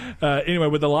 anyway,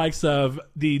 with the likes of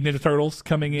the Ninja Turtles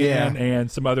coming in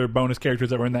and some other bonus characters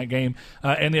that were in that game.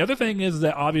 And the other thing is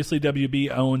that obviously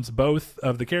WB owns both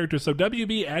of the characters, so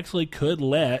WB actually could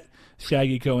let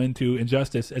Shaggy go into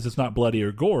Injustice as it's not bloody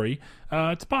or gory.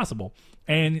 It's possible.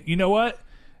 And you know what?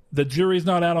 The jury's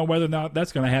not out on whether or not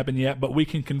that's going to happen yet, but we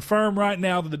can confirm right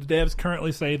now that the devs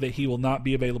currently say that he will not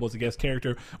be available as a guest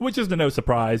character, which is to no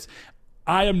surprise.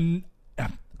 I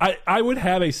would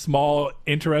have a small,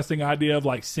 interesting idea of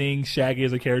like seeing Shaggy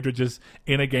as a character just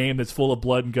in a game that's full of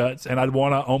blood and guts, and I'd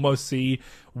want to almost see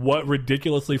what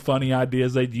ridiculously funny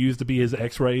ideas they'd use to be his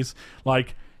X-rays.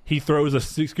 Like, he throws a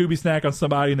Scooby snack on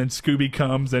somebody and then Scooby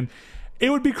comes, and it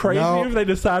would be crazy if they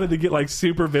decided to get like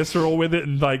super visceral with it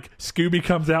and like Scooby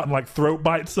comes out and like throat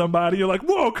bites somebody. You're like,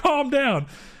 whoa, calm down.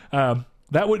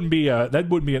 That wouldn't be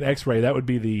an X-ray. That would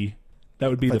be the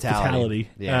fatality.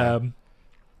 Yeah.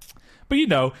 But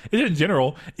in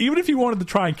general, even if you wanted to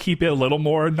try and keep it a little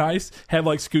more nice, have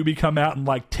like Scooby come out and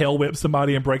like tail whip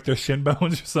somebody and break their shin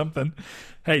bones or something.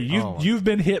 Hey, you've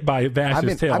been hit by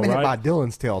Vash's tail, right? I've been hit by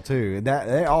Dylan's tail too, and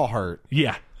they all hurt.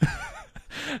 Yeah.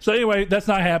 So anyway, that's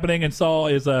not happening, and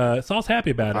Saul's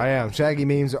happy about it. I am. Shaggy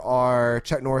memes are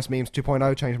Chuck Norris memes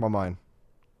 2.0. Changed my mind.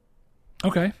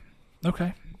 Okay.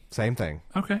 Same thing.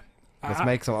 Okay. Let's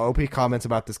make some OP comments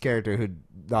about this character who's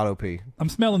not OP. I'm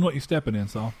smelling what you're stepping in,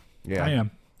 Saul. Yeah. I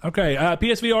am. Okay,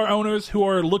 PSVR owners who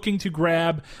are looking to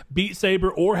grab Beat Saber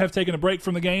or have taken a break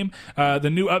from the game, the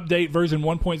new update version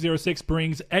 1.06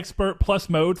 brings Expert Plus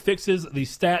mode, fixes the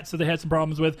stats that they had some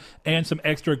problems with, and some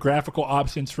extra graphical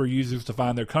options for users to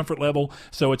find their comfort level.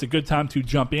 So it's a good time to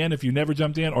jump in if you never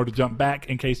jumped in, or to jump back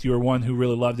in case you were one who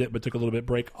really loved it but took a little bit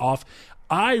break off.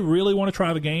 I really want to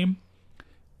try the game.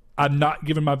 I'm not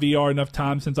giving my VR enough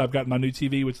time since I've gotten my new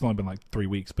TV, which has only been like 3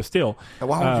 weeks, but still.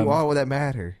 Why would that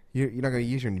matter? You're not going to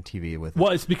use your new TV with it.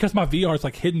 Well, it's because my VR is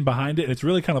like hidden behind it, and it's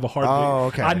really kind of a hard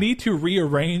thing. Okay. I need to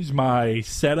rearrange my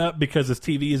setup because this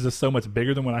TV is just so much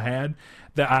bigger than what I had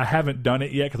that I haven't done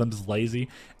it yet because I'm just lazy.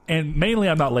 And mainly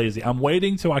I'm not lazy. I'm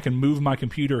waiting so I can move my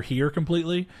computer here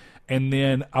completely, and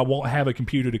then I won't have a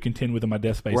computer to contend with in my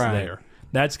desk space there.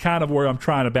 That's kind of where I'm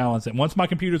trying to balance it. Once my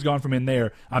computer's gone from in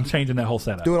there, I'm changing that whole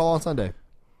setup. Do it all on Sunday.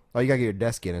 Oh, you got to get your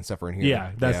desk in and stuff in here.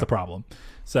 Yeah, that's the problem.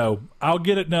 So I'll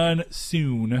get it done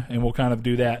soon, and we'll kind of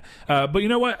do that. But you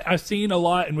know what? I've seen a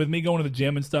lot, and with me going to the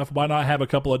gym and stuff, why not have a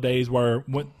couple of days where...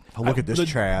 Look at this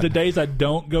Chad. The days I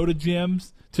don't go to the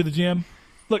gym...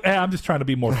 Look, hey, I'm just trying to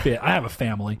be more fit. I have a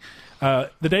family. The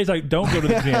days I don't go to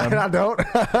the gym... I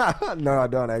don't? No, I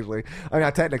don't, actually. I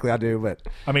mean, technically I do, but...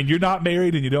 I mean, you're not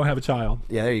married and you don't have a child.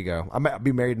 Yeah, there you go. I might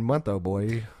be married in a month, though,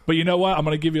 boy. But you know what? I'm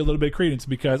going to give you a little bit of credence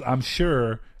because I'm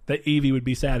sure that Evie would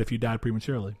be sad if you died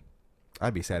prematurely.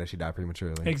 I'd be sad if she died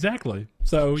prematurely. Exactly.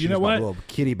 So, She's you know what? My little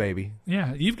kitty baby.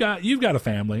 Yeah, you've got a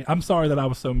family. I'm sorry that I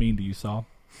was so mean to you, Saul.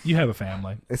 You have a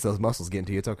family. It's those muscles getting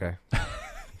to you. It's okay.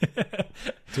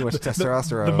 Too much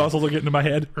testosterone. The muscles are getting to my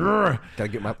head.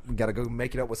 Gotta go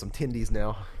make it up with some tendies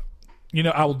now. You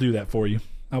know, I will do that for you.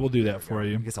 I will do that for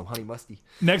you. Get some honey musty.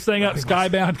 Next thing up,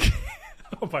 Skybound.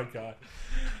 Oh my god.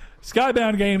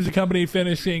 Skybound Games, the company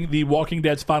finishing The Walking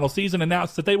Dead's final season,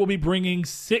 announced that they will be bringing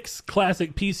 6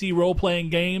 classic PC role-playing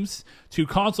games to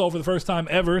console for the first time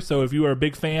ever. So if you are a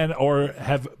big fan or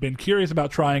have been curious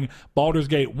about trying Baldur's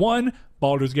Gate 1,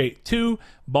 Baldur's Gate 2,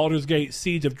 Baldur's Gate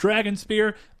Siege of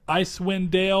Dragonspear,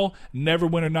 Icewind Dale,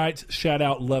 Neverwinter Nights, shout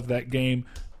out, love that game,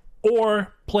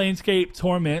 or Planescape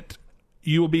Torment,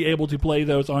 you will be able to play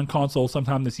those on console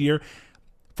sometime this year.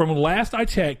 From last I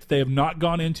checked, they have not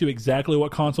gone into exactly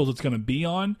what consoles it's going to be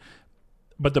on,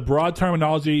 but the broad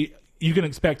terminology, you can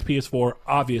expect PS4,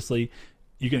 obviously.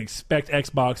 You can expect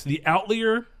Xbox. The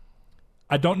Outlier,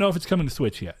 I don't know if it's coming to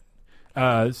Switch yet.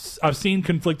 I've seen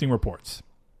conflicting reports.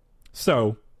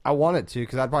 So I want it to,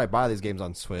 because I'd probably buy these games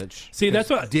on Switch. See, that's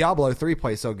what... Diablo 3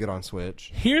 plays so good on Switch.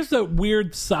 Here's the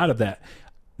weird side of that.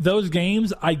 Those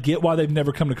games, I get why they've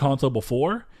never come to console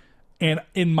before. And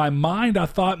in my mind, I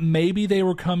thought maybe they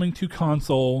were coming to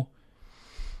console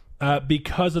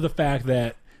because of the fact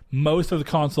that most of the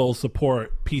consoles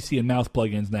support PC and mouse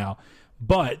plugins now.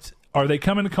 But are they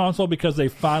coming to console because they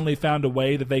finally found a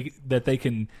way that they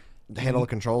can handle the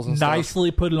controls and nicely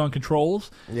stuff? Put it on controls?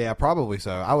 Yeah, probably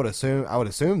so. I would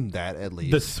assume that at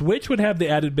least. The Switch would have the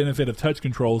added benefit of touch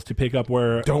controls to pick up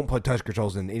where... Don't put touch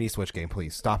controls in any Switch game,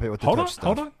 please. Stop it with the touch stuff.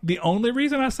 Hold on. The only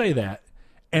reason I say that,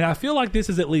 and I feel like this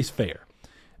is at least fair,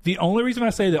 the only reason I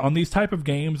say that on these type of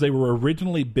games, they were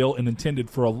originally built and intended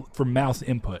for mouse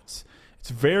inputs.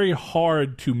 It's very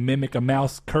hard to mimic a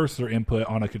mouse cursor input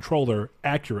on a controller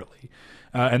accurately.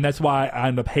 And that's why I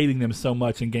end up hating them so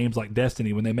much in games like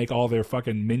Destiny when they make all their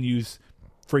fucking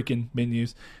freaking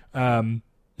menus.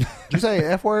 Did you say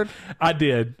an F word? I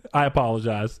did. I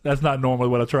apologize. That's not normally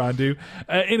what I try and do.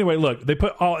 Anyway, look, they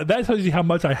put all that tells you how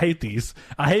much I hate these.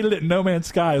 I hated it in No Man's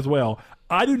Sky as well.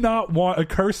 I do not want a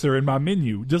cursor in my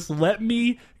menu. Just let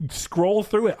me scroll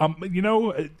through it.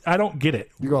 I don't get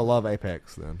it. You're gonna love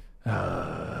Apex then.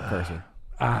 Cursor.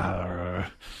 I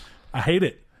hate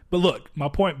it. But look, my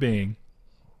point being,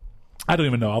 I don't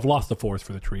even know. I've lost the forest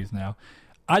for the trees now.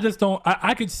 I just don't.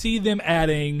 I could see them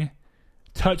adding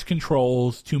touch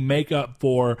controls to make up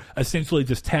for essentially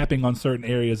just tapping on certain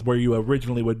areas where you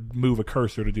originally would move a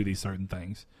cursor to do these certain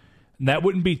things. And that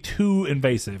wouldn't be too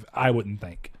invasive, I wouldn't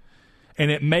think. And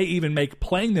it may even make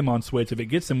playing them on Switch, if it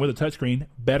gets them with a touchscreen,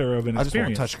 better of an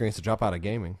experience. I just want touchscreens to drop out of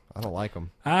gaming. I don't like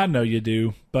them. I know you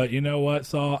do. But you know what,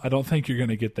 Saul? I don't think you're going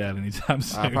to get that anytime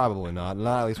soon. Probably not.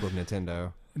 Not at least with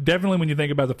Nintendo. Definitely when you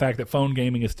think about the fact that phone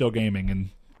gaming is still gaming and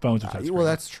phones are touchscreen. Well,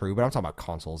 that's true, but I'm talking about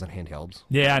consoles and handhelds.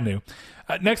 Yeah, I knew.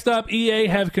 Next up, EA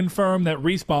have confirmed that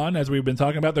Respawn, as we've been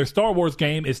talking about, their Star Wars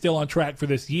game is still on track for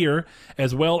this year,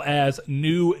 as well as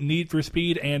new Need for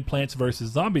Speed and Plants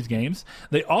vs. Zombies games.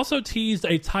 They also teased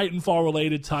a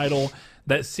Titanfall-related title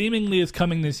that seemingly is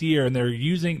coming this year, and they're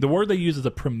using the word they use is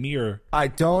a premiere. I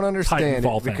don't understand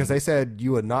Titanfall it because they said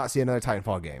you would not see another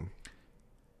Titanfall game.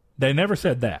 They never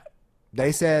said that.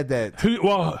 They said that...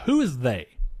 Who is they?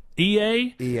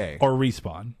 EA? EA. Or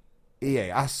Respawn?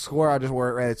 EA. I swear I just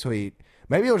read a tweet.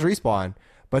 Maybe it was Respawn.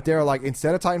 But they're like,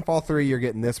 instead of Titanfall 3, you're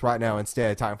getting this right now.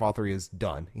 Instead, Titanfall 3 is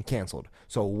done and canceled.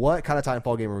 So what kind of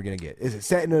Titanfall game are we going to get? Is it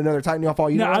set in another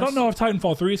Titanfall universe? Now, I don't know if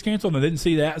Titanfall 3 is canceled. I didn't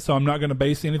see that, so I'm not going to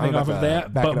base anything off of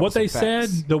that. But what they said,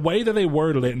 the way that they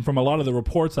worded it, and from a lot of the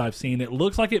reports I've seen, it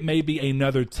looks like it may be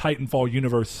another Titanfall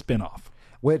universe spinoff.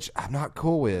 Which I'm not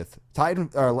cool with.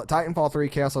 Titanfall 3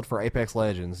 canceled for Apex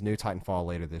Legends. New Titanfall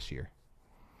later this year.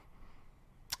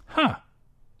 Huh.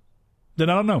 Then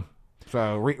I don't know.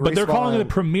 So but they're calling it a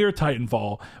Premier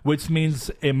Titanfall, which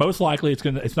means most likely it's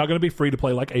not going to be free to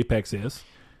play like Apex is.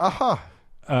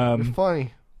 It's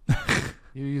funny.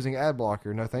 You're using ad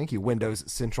blocker. No, thank you.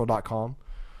 WindowsCentral.com.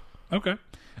 Okay.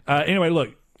 Anyway,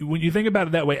 look, when you think about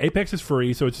it that way, Apex is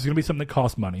free, so it's just going to be something that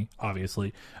costs money,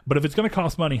 obviously. But if it's going to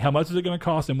cost money, how much is it going to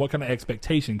cost, and what kind of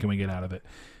expectation can we get out of it?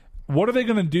 What are they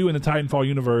going to do in the Titanfall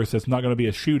universe that's not going to be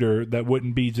a shooter that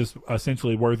wouldn't be just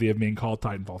essentially worthy of being called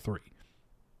Titanfall 3?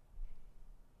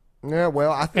 Yeah,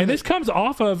 well, I think... And this comes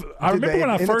off of... I remember when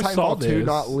I first saw this... Did Titanfall 2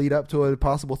 not lead up to a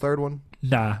possible third one?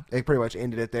 Nah. They pretty much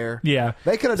ended it there. Yeah.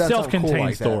 They could have done self-contained something cool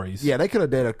like stories. That. Yeah, they could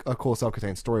have done a cool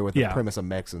self-contained story with the premise of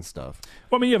mechs and stuff.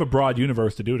 Well, I mean, you have a broad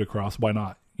universe to do it across. Why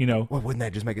not? You know? Well, wouldn't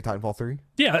that just make it Titanfall 3?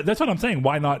 Yeah, that's what I'm saying.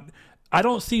 Why not? I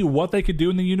don't see what they could do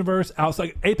in the universe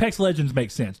outside. Apex Legends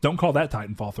makes sense. Don't call that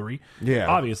Titanfall 3. Yeah.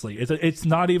 Obviously. It's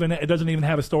not even... It doesn't even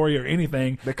have a story or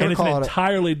anything. And it's an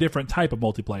entirely different type of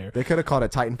multiplayer. They could have called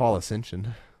it Titanfall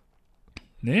Ascension.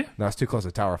 Yeah. No, it's too close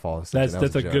to Towerfall. That's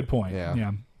a good point.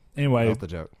 Yeah. Anyway. That's the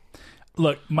joke.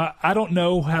 Look, I don't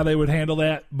know how they would handle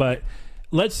that, but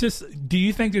let's just... Do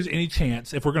you think there's any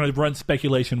chance, if we're going to run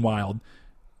speculation wild,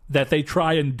 that they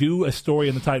try and do a story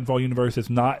in the Titanfall universe that's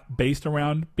not based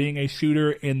around being a shooter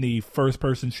in the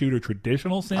first-person shooter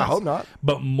traditional sense? I hope not.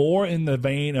 But more in the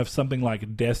vein of something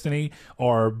like Destiny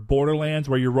or Borderlands,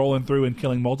 where you're rolling through and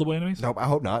killing multiple enemies? Nope, I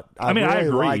hope not. I mean, I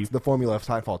agree. Liked the formula of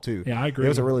Titanfall 2. Yeah, I agree. It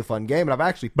was a really fun game, and I've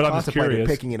actually contemplated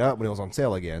picking it up when it was on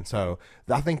sale again. So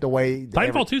I think the way...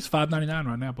 Titanfall 2 is $5.99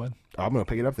 right now, bud. I'm going to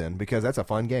pick it up then, because that's a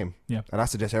fun game. Yeah. And I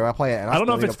suggest everybody play it. And I don't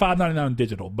know if it's $5.99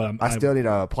 digital, but... I still need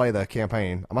to play the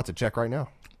campaign. I'm about to check right now.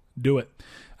 Do it.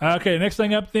 Okay, next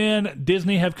thing up then,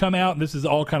 Disney have come out, and this is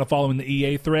all kind of following the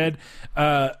EA thread,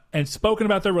 and spoken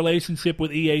about their relationship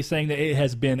with EA, saying that it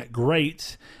has been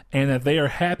great and that they are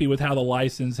happy with how the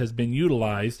license has been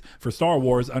utilized for Star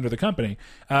Wars under the company.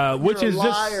 Which is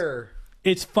liar. Just...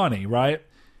 It's funny, right?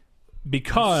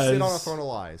 Because sit on a throne of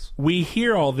lies. We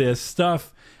hear all this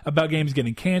stuff about games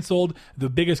getting canceled. The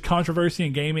biggest controversy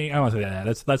in gaming, I don't want to say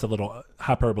that. That's a little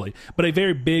hyperbole, but a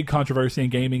very big controversy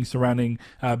in gaming surrounding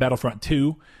Battlefront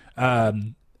 2.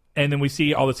 And then we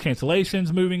see all these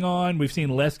cancellations moving on. We've seen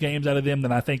less games out of them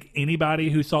than I think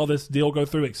anybody who saw this deal go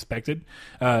through expected.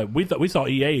 We saw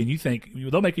EA, and you think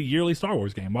they'll make a yearly Star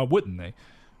Wars game. Why wouldn't they?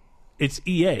 It's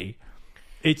EA.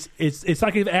 It's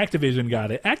like if Activision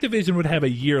got it. Activision would have a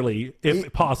yearly,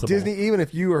 if possible. Disney, even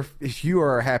if you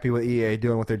are happy with EA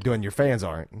doing what they're doing, your fans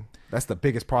aren't. That's the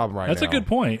biggest problem right now. That's a good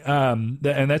point. And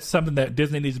that's something that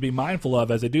Disney needs to be mindful of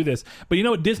as they do this. But you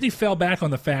know what? Disney fell back on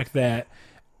the fact that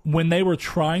when they were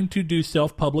trying to do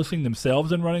self-publishing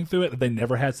themselves and running through it, they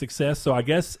never had success. So I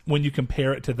guess when you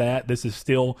compare it to that, this is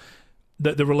still...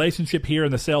 The relationship here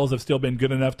and the sales have still been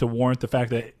good enough to warrant the fact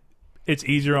that it's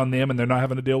easier on them and they're not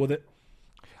having to deal with it.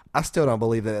 I still don't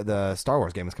believe that the Star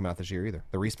Wars game is coming out this year either.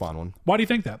 The Respawn one. Why do you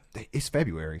think that? It's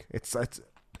February. It's.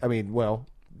 I mean, well,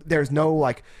 there's no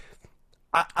like.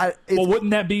 Well,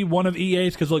 wouldn't that be one of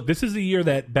EA's? Because look, this is the year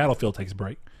that Battlefield takes a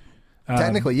break.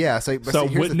 Technically, yeah. So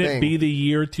wouldn't it be the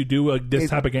year to do this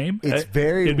type of game? It's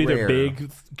very It'd be rare. their big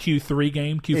Q3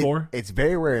 game, Q4. It's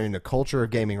very rare in the culture of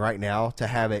gaming right now to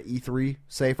have an E3,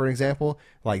 say for an example,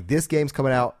 like this game's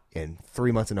coming out in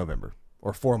 3 months in November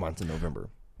or 4 months in November.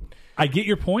 I get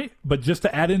your point, but just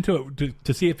to add into it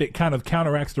to see if it kind of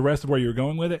counteracts the rest of where you're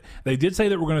going with it, they did say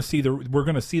that we're going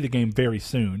to see the game very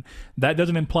soon. That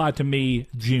doesn't imply to me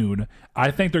June.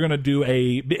 I think they're going to do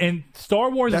and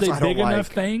Star Wars is a big enough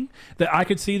thing that I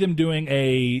could see them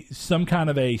doing some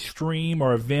kind of a stream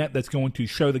or event that's going to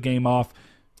show the game off.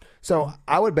 So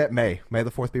I would bet May the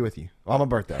 4th be with you on my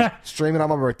birthday. Streaming on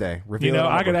my birthday.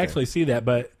 I could actually see that,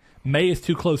 but May is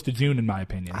too close to June, in my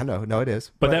opinion. I know, no, it is,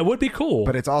 but that would be cool.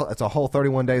 But it's a whole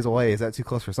 31 days away. Is that too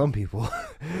close for some people?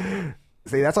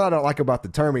 See, that's what I don't like about the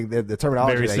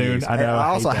terminology. Very they soon, use. I know. I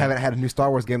also haven't had a new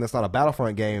Star Wars game that's not a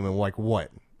Battlefront game in like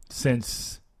what?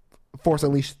 Since Force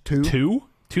Unleashed 2?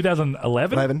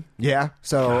 2011? Yeah.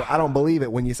 So I don't believe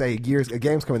it when you say a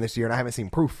game's coming this year, and I haven't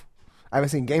seen proof. I haven't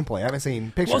seen gameplay. I haven't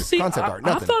seen pictures, concept art,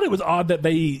 nothing. I thought it was odd that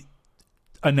they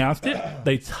announced it,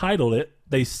 they titled it,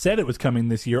 they said it was coming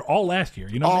this year, all last year.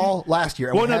 You know, all last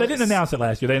year. Well, no, they didn't announce it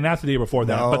last year. They announced it the year before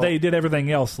that, but they did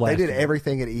everything else last year. They did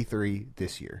everything at E3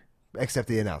 this year, except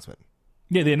the announcement.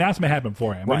 Yeah, the announcement happened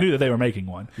beforehand. Right. We knew that they were making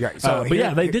one. Right. So but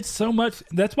yeah, they did so much.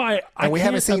 That's why we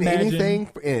haven't seen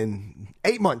anything in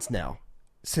 8 months now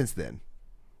since then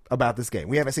about this game.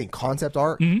 We haven't seen concept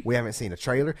art. Mm-hmm. We haven't seen a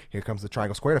trailer. Here comes the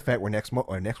Triangle Squared effect where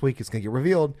next week it's going to get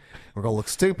revealed. We're going to look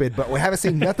stupid, but we haven't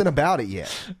seen nothing about it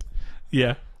yet.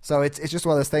 Yeah. So it's just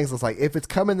one of those things that's like, if it's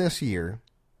coming this year,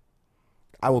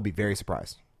 I will be very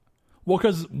surprised. Well,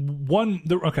 because one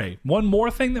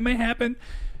more thing that may happen,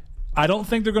 I don't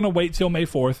think they're going to wait till May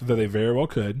 4th, though they very well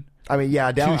could. I mean, yeah,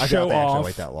 I doubt they actually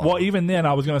wait that long. Well, even then,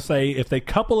 I was going to say, if they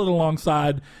couple it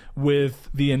alongside with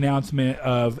the announcement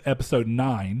of Episode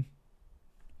 9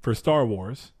 for Star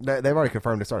Wars. They've already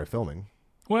confirmed they started filming.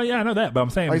 Well, yeah, I know that, but I'm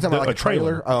saying you talking about like a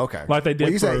trailer? Oh, okay. Like they did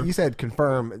you said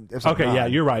confirm. Okay, 9. Yeah,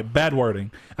 you're right. Bad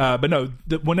wording. But no,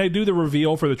 when they do the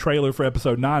reveal for the trailer for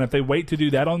Episode 9, if they wait to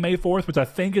do that on May 4th, which I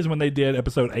think is when they did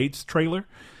Episode 8's trailer,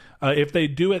 if they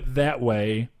do it that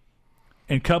way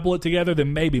and couple it together,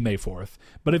 then maybe May 4th.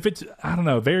 But if it's, I don't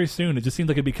know, very soon, it just seems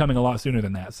like it'd be coming a lot sooner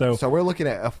than that. So we're looking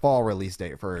at a fall release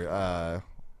date for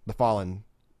the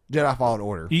Jedi Fallen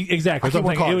Order. Exactly. I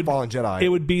keep calling it Fallen Jedi. It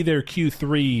would be their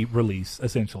Q3 release,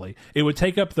 essentially. It would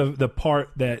take up the part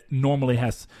that normally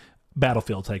has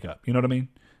Battlefield take up. You know what I mean?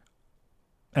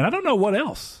 And I don't know what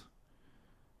else.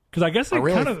 Because I guess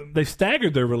they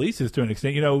staggered their releases to an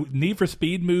extent. You know, Need for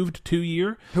Speed moved 2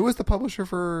 year. Who was the publisher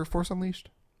for Force Unleashed?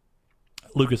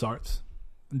 LucasArts,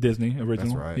 Disney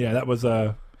original. That's right. Yeah, that was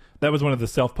one of the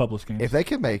self-published games. If they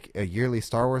could make a yearly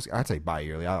Star Wars, I'd say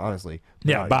bi-yearly, honestly.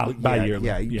 Yeah, bi-yearly.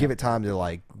 Yeah, give it time to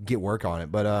like get work on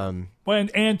it. But well,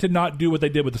 and to not do what they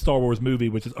did with the Star Wars movie,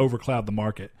 which is overcloud the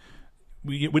market.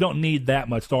 We don't need that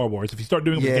much Star Wars. If you start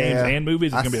doing it with games and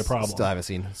movies, it's going to be a problem. Still haven't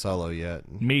seen Solo yet.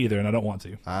 Me either, and I don't want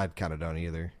to. I kind of don't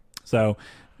either. So,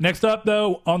 next up,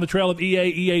 though, on the trail of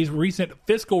EA's recent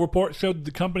fiscal report showed that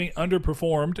the company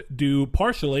underperformed due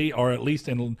partially, or at least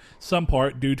in some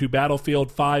part, due to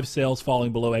Battlefield 5 sales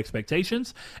falling below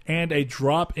expectations and a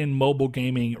drop in mobile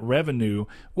gaming revenue,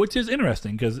 which is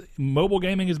interesting because mobile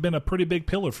gaming has been a pretty big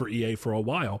pillar for EA for a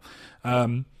while.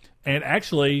 And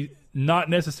actually, not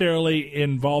necessarily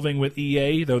involving with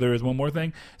EA, though there is one more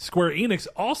thing. Square Enix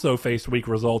also faced weak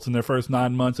results in their first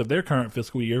 9 months of their current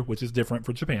fiscal year, which is different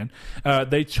for Japan.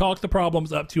 They chalked the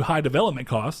problems up to high development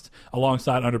costs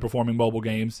alongside underperforming mobile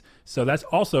games. So that's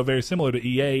also very similar to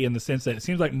EA in the sense that it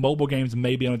seems like mobile games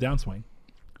may be on a downswing.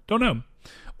 Don't know.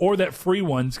 Or that free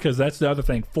ones, because that's the other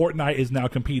thing. Fortnite is now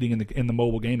competing in the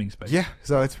mobile gaming space. Yeah,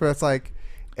 so it's like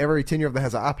every 10-year-old that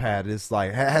has an iPad is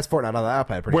like has Fortnite on the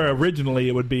iPad. Pretty Where much. Originally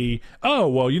it would be, oh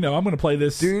well, I'm going to play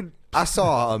this. Dude, I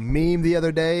saw a meme the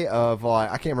other day of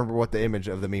like I can't remember what the image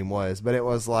of the meme was, but it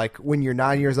was like when you're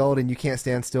 9 years old and you can't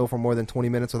stand still for more than 20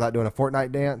 minutes without doing a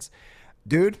Fortnite dance.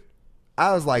 Dude,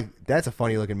 I was like, that's a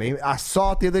funny looking meme. I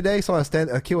saw it the other day. Saw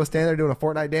a kid was standing there doing a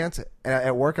Fortnite dance, and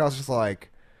at work I was just like,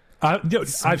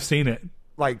 I've seen it.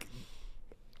 Like,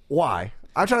 why?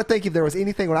 I'm trying to think if there was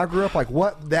anything when I grew up like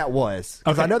what that was,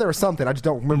 because I know there was something, I just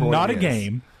don't remember what Not it a is.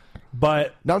 game,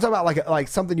 but no, I'm talking about like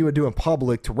something you would do in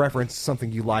public to reference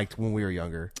something you liked when we were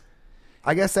younger.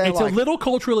 I guess that, it's a little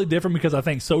culturally different because I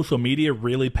think social media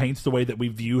really paints the way that we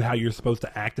view how you're supposed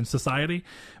to act in society.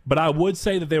 But I would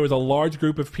say that there was a large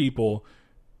group of people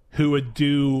who would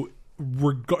do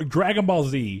Dragon Ball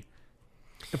Z.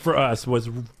 For us, was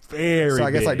very. So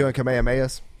I guess big. like doing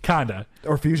Kamehamehas, kinda,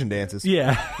 or fusion dances.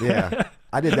 Yeah, yeah.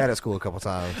 I did that at school a couple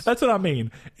times. That's what I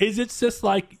mean. Is it's just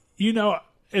like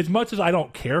as much as I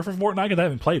don't care for Fortnite because I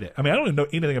haven't played it. I mean, I don't even know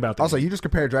anything about that. Also, you just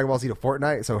compared Dragon Ball Z to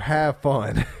Fortnite, so have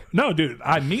fun. No, dude,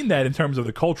 I mean that in terms of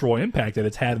the cultural impact that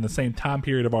it's had in the same time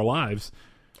period of our lives.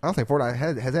 I don't think Fortnite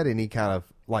has had any kind of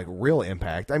like real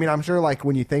impact. I mean, I'm sure like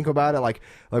when you think about it, like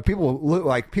people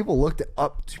looked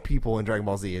up to people in Dragon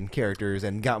Ball Z and characters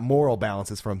and got moral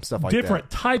balances from stuff like Different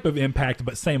that. type of impact,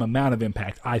 but same amount of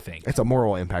impact. I think it's a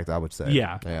moral impact. I would say.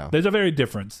 Yeah. There's a very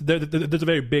difference. There's a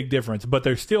very big difference, but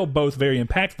they're still both very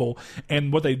impactful.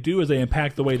 And what they do is they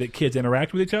impact the way that kids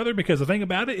interact with each other. Because the thing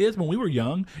about it is, when we were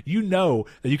young,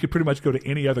 that you could pretty much go to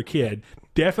any other kid.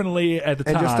 Definitely at the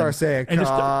time, and just start saying, and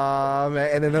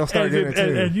then they'll start doing it too.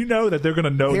 And you know that they're going to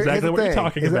know exactly what you're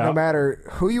talking about. No matter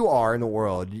who you are in the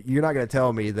world, you're not going to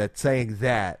tell me that saying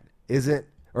that isn't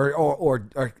or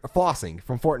flossing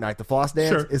from Fortnite. The floss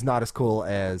dance is not as cool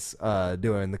as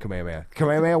doing the Kamehameha.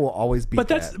 Kamehameha will always be. But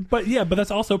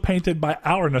that's also painted by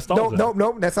our nostalgia.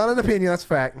 Nope. That's not an opinion. That's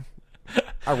fact.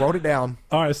 I wrote it down.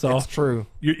 All right, Saul. It's true.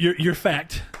 Your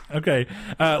fact. Okay.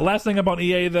 Last thing about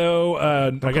EA though,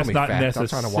 I guess not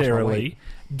necessarily.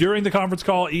 During the conference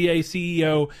call, EA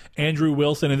CEO Andrew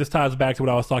Wilson, and this ties back to what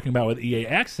I was talking about with EA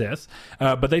Access,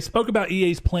 but they spoke about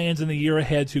EA's plans in the year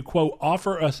ahead to, quote,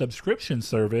 offer a subscription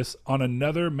service on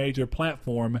another major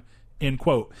platform, end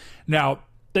quote. Now,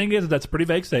 thing is, that's a pretty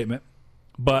vague statement,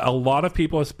 but a lot of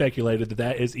people have speculated that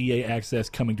that is EA Access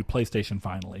coming to PlayStation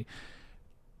finally.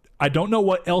 I don't know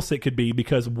what else it could be,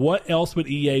 because what else would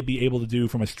EA be able to do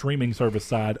from a streaming service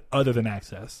side other than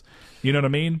Access? You know what I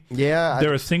mean? Yeah.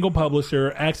 They're a single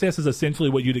publisher. Access is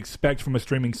essentially what you'd expect from a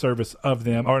streaming service of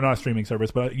them, or not a streaming service,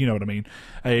 but you know what I mean,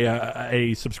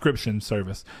 a subscription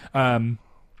service.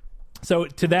 So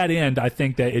to that end, I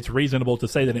think that it's reasonable to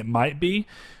say that it might be.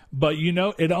 But, you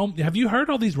know, have you heard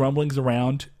all these rumblings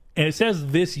around? And it says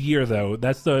this year, though.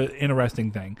 That's the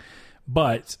interesting thing.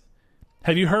 But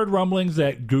have you heard rumblings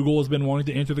that Google has been wanting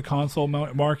to enter the console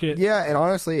market? Yeah, and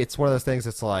honestly, it's one of those things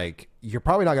that's like, you're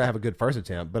probably not going to have a good first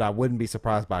attempt, but I wouldn't be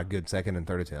surprised by a good second and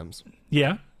third attempts.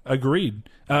 Yeah, agreed.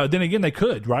 Then again, they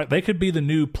could, right? They could be the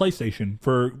new PlayStation.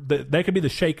 They could be the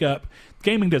shake-up.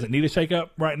 Gaming doesn't need a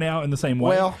shake-up right now in the same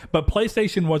way. Well, but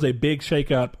PlayStation was a big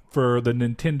shake-up for the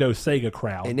Nintendo Sega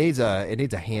crowd. It needs a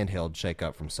handheld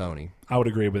shake-up from Sony. I would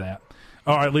agree with that.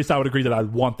 Or at least I would agree that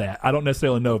I'd want that. I don't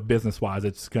necessarily know if business-wise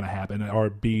it's going to happen or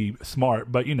be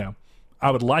smart, but, you know, I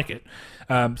would like it.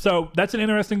 So that's an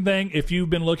interesting thing. If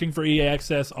you've been looking for EA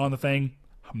Access on the thing,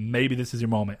 maybe this is your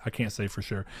moment. I can't say for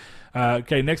sure.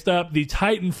 Okay, next up, the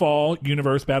Titanfall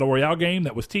Universe Battle Royale game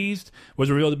that was teased was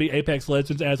revealed to be Apex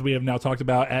Legends, as we have now talked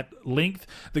about at length.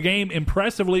 The game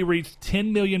impressively reached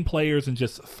 10 million players in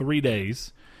just 3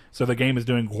 days. So the game is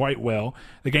doing quite well.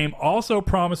 The game also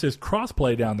promises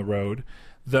crossplay down the road,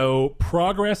 though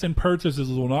progress and purchases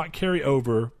will not carry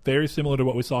over, very similar to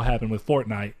what we saw happen with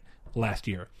Fortnite last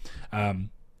year,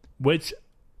 which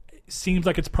seems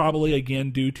like it's probably,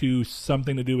 again, due to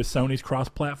something to do with Sony's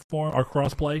cross-platform or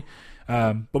crossplay,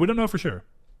 but we don't know for sure.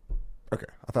 Okay,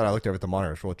 I thought I looked over at the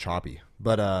monitor. It's real choppy.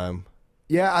 But,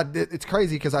 yeah, it's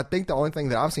crazy because I think the only thing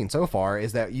that I've seen so far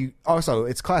is that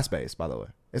it's class-based, by the way.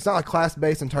 It's not like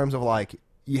class-based in terms of, like,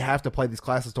 you have to play these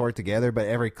classes to work together, but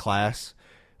every class,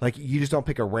 like, you just don't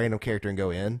pick a random character and go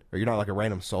in, or you're not like a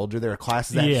random soldier. There are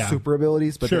classes that have super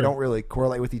abilities, but they don't really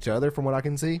correlate with each other from what I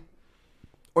can see.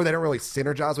 Or they don't really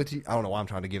synergize with you. I don't know why I'm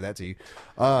trying to give that to you.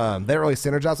 They don't really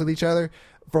synergize with each other.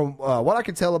 From what I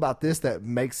can tell about this that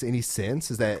makes any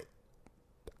sense is that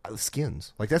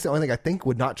skins. Like, that's the only thing I think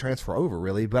would not transfer over,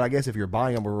 really. But I guess if you're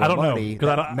buying them with real money,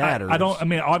 that matters. I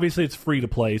mean, obviously it's free to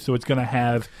play, so it's going to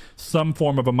have some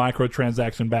form of a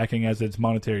microtransaction backing as its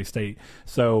monetary state.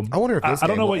 So I wonder if this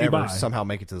game will ever buy. somehow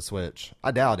make it to the Switch.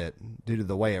 I doubt it due to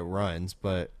the way it runs.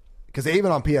 But because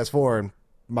even on PS4,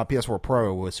 my PS4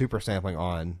 Pro with super sampling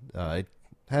on, it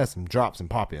has some drops and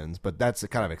pop-ins, but that's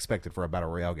kind of expected for a Battle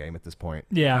Royale game at this point.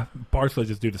 Yeah, partially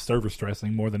just due to server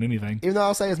stressing more than anything. Even though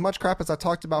I'll say as much crap as I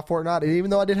talked about Fortnite, and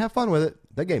even though I did have fun with it,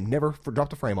 that game never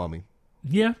dropped a frame on me.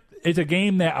 Yeah, it's a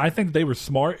game that I think they were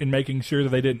smart in making sure that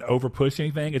they didn't over-push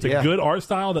anything. It's a good art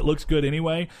style that looks good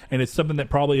anyway, and it's something that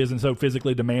probably isn't so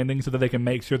physically demanding so that they can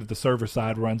make sure that the server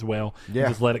side runs well and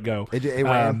just let it go. It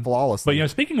ran flawlessly. But, you know,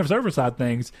 speaking of server side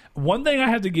things, one thing I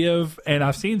have to give, and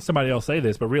I've seen somebody else say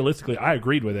this, but realistically I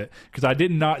agreed with it, because I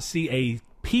did not see a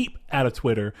peep out of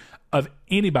Twitter of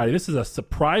anybody. This is a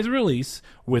surprise release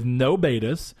with no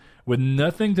betas, with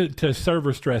nothing to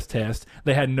server stress test.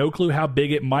 They had no clue how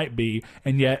big it might be,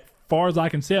 and yet, far as I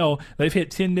can tell, they've hit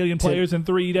 10 million players in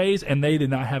 3 days, and they did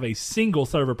not have a single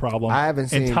server problem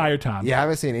entire time. Yeah, I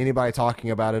haven't seen anybody talking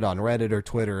about it on Reddit or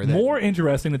Twitter. More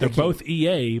interesting that they're both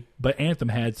EA, but Anthem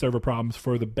had server problems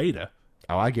for the beta.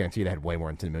 Oh, I guarantee it had way more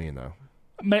than 10 million, though.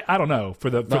 I don't know. For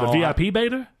the VIP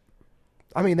beta?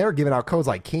 I mean, they were giving out codes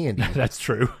like candy. That's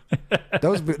true.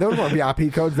 those weren't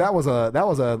VIP codes. That was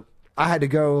a I had to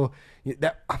go.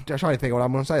 I'm just trying to think of what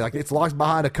I'm going to say. Like, it's locked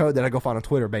behind a code that I go find on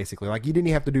Twitter, basically. Like, you didn't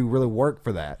even have to do really work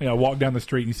for that. Yeah, walk down the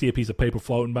street and you see a piece of paper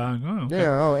floating by. Oh, okay.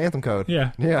 Yeah, Anthem code.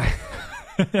 Yeah. Yeah.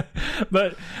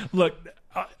 But, look,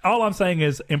 all I'm saying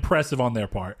is impressive on their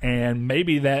part. And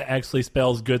maybe that actually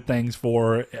spells good things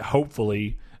for,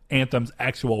 hopefully, Anthem's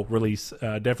actual release.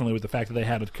 Definitely with the fact that they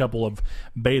had a couple of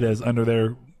betas under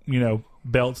their,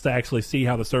 belts to actually see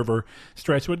how the server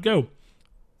stretch would go.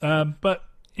 But...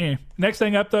 yeah. Next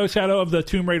thing up, though, Shadow of the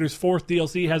Tomb Raider's 4th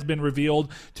DLC has been revealed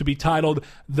to be titled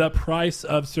The Price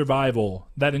of Survival.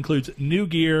 That includes new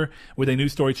gear with a new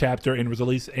story chapter and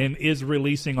is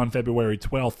releasing on February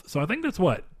 12th. So I think that's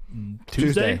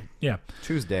Tuesday. Yeah.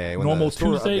 Tuesday. When Normal the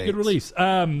store Tuesday, updates. good release.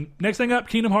 Next thing up,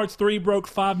 Kingdom Hearts 3 broke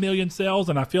 5 million sales,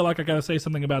 and I feel like I got to say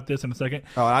something about this in a second.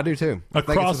 Oh, I do too. I think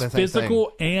it's Across the same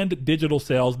physical and digital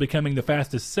sales, becoming the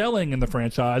fastest selling in the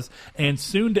franchise, and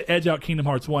soon to edge out Kingdom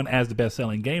Hearts 1 as the best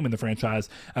selling game in the franchise,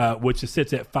 which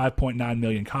sits at 5.9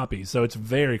 million copies. So it's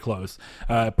very close.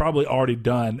 Probably already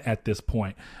done at this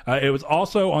point. It was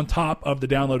also on top of the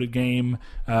downloaded game.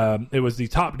 It was the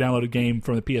top downloaded game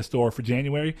from the PS Store for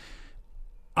January.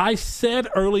 I said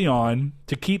early on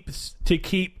to keep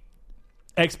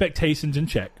expectations in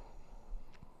check,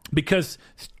 because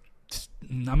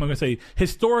I'm going to say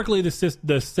historically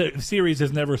the series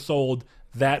has never sold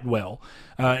that well.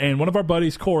 And one of our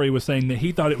buddies, Corey, was saying that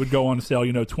he thought it would go on to sell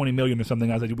 20 million or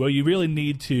something. I said, well, you really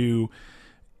need to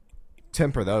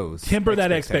temper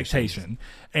that expectation.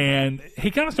 And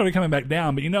he kind of started coming back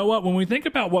down. But you know what? When we think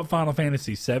about what Final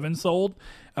Fantasy VII sold,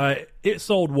 it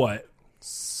sold what?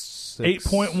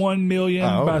 8.1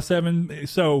 million by 7.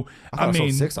 So I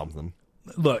mean, 6 something.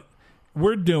 Look,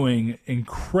 we're doing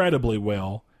incredibly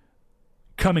well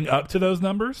coming up to those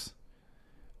numbers,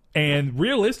 and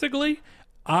realistically,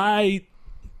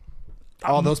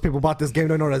 all those people bought this game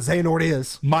don't know what a Xehanort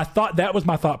is. That was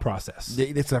my thought process.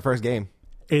 It's their first game.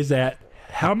 Is that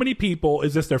how many people?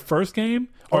 Is this their first game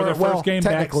or their first game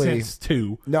back since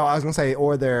 2? No, I was going to say,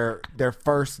 or their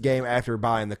first game after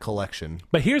buying the collection.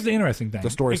 But here's the interesting thing. The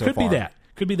story it could be that.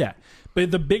 Could be that.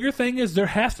 But the bigger thing is there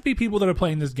has to be people that are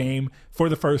playing this game for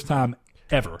the first time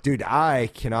ever. Dude, I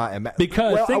cannot imagine.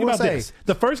 Because think about this.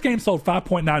 The first game sold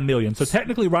 5.9 million. So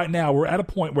technically right now we're at a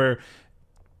point where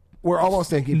we're almost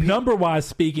thinking, number-wise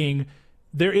speaking,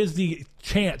 there is the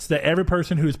chance that every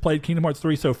person who's played Kingdom Hearts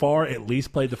 3 so far at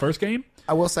least played the first game.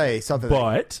 I will say something,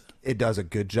 but it does a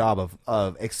good job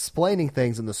of explaining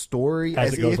things in the story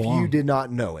as if you did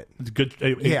not know it. It's good.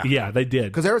 Yeah, they did.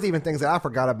 Because there was even things that I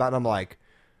forgot about, and I'm like,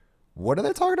 what are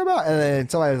they talking about? And then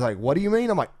somebody was like, what do you mean?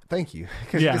 I'm like, thank you.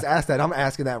 Because you just asked that. I'm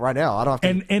asking that right now. I don't have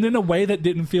to. And in a way that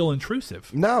didn't feel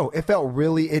intrusive. No, it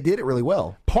did it really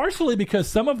well. Partially because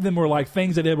some of them were like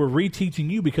things that they were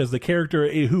reteaching you because the character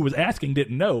who was asking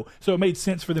didn't know. So it made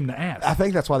sense for them to ask. I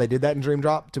think that's why they did that in Dream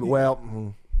Drop.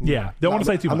 Yeah, don't want to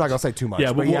say too much. I'm not going to say too much.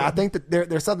 Yeah, but I think that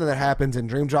there's something that happens in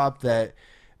Dream Drop that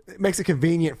makes it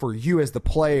convenient for you as the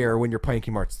player when you're playing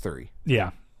Kingdom Hearts 3.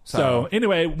 Yeah. So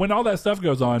anyway, when all that stuff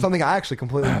goes on, something I actually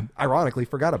completely ironically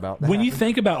forgot about. When you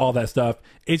think about all that stuff,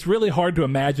 it's really hard to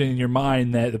imagine in your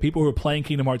mind that the people who are playing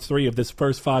Kingdom Hearts 3 of this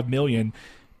first 5 million,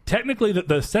 technically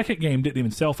the second game didn't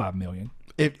even sell 5 million.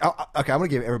 Okay, I'm going to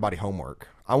give everybody homework.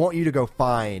 I want you to go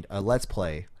find a Let's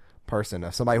Play person,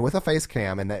 somebody with a face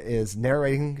cam, and that is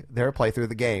narrating their playthrough of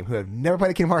the game, who have never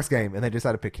played a Kingdom Hearts game, and they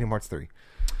decided to pick Kingdom Hearts 3.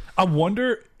 I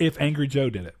wonder if Angry Joe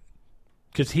did it.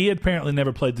 Because he had apparently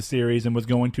never played the series and was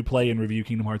going to play and review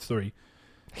Kingdom Hearts 3.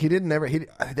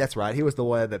 That's right. He was the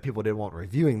one that people didn't want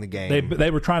reviewing the game.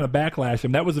 They were trying to backlash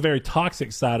him. That was a very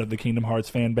toxic side of the Kingdom Hearts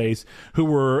fan base who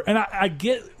were, and I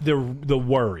get the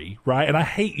worry, right? And I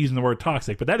hate using the word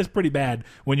toxic, but that is pretty bad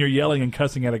when you're yelling and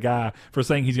cussing at a guy for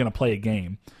saying he's going to play a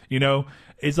game.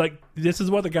 It's like, this is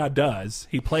what the guy does.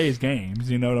 He plays games,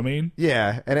 you know what I mean?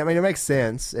 Yeah, and I mean, it makes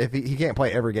sense if he can't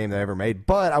play every game that I ever made.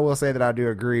 But I will say that I do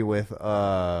agree with,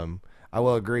 what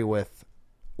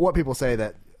people say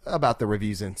that about the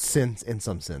reviews in some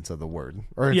sense of the word,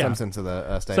 or in some sense of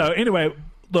the statement. So anyway,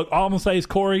 look, all I'm going to say is,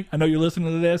 Corey, I know you're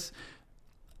listening to this.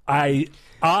 I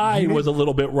was a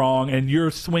little bit wrong, and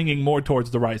you're swinging more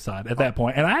towards the right side at that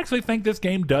point. And I actually think this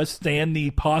game does stand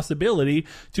the possibility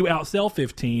to outsell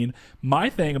 15. My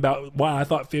thing about why I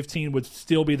thought 15 would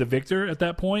still be the victor at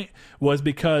that point was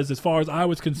because, as far as I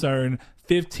was concerned,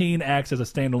 15 acts as a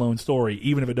standalone story,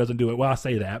 even if it doesn't do it. Well, I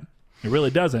say that. It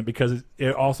really doesn't, because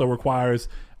it also requires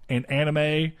an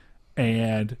anime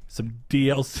and some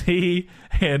DLC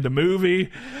and a movie,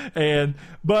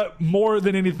 but more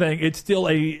than anything, it's still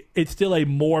a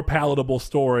more palatable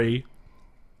story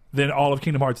than all of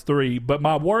Kingdom Hearts 3. But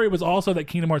my worry was also that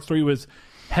Kingdom Hearts 3 was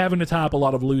having to tie up a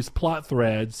lot of loose plot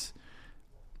threads,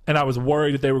 and I was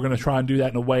worried that they were going to try and do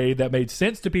that in a way that made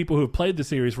sense to people who have played the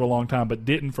series for a long time but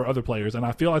didn't for other players. And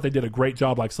I feel like they did a great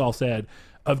job, like Saul said,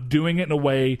 of doing it in a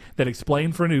way that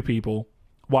explained for new people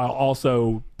while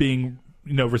also being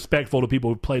respectful to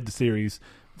people who played the series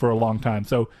for a long time.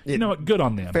 So, good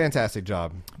on them. Fantastic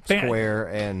job. Square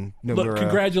and Nomura. Look,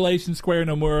 congratulations, Square,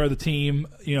 Nomura, the team.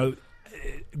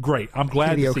 Great. I'm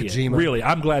glad to see it. Really,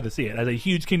 I'm glad to see it. As a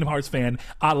huge Kingdom Hearts fan,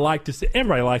 I like to see,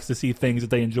 everybody likes to see things that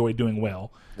they enjoy doing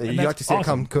well. You like to see it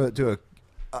come to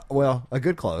a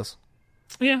good close.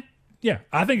 Yeah. Yeah.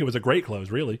 I think it was a great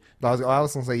close, really. I was going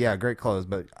to say, great close,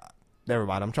 but never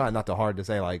mind. I'm trying not too hard to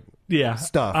say, like, Yeah.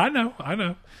 stuff. I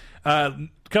know.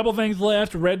 Couple things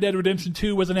left. Red Dead Redemption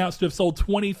 2 was announced to have sold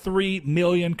 23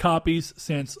 million copies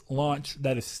since launch.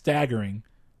 That is staggering.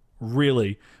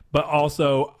 Really. But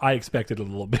also, I expected a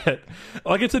little bit.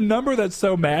 Like, it's a number that's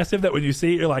so massive that when you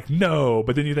see it, you're like, no.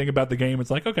 But then you think about the game,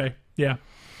 it's like, okay, yeah.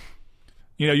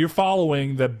 You know, you're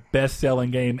following the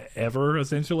best-selling game ever,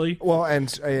 essentially. Well, and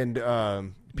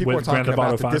people With are talking Grand Theft Auto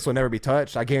about that 5. this will never be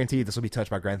touched. I guarantee this will be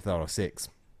touched by Grand Theft Auto 6.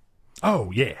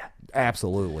 Oh, yeah.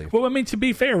 Absolutely. Well, I mean, to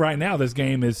be fair, right now, this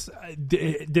game is...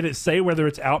 Did it say whether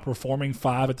it's outperforming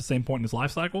 5 at the same point in its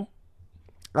life cycle?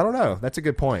 I don't know. That's a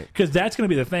good point. Because that's going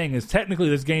to be the thing, is technically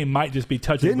this game might just be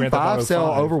touching Didn't Grand Theft Auto 5 sell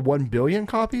 5. over 1 billion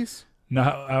copies? No,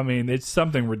 I mean, it's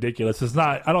something ridiculous. It's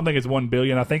not... I don't think it's 1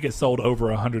 billion. I think it sold over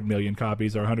 100 million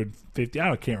copies or 150.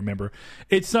 Can't remember.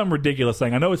 It's some ridiculous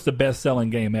thing. I know it's the best-selling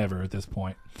game ever at this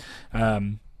point.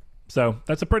 So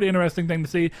that's a pretty interesting thing to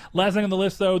see. Last thing on the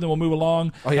list, though, then we'll move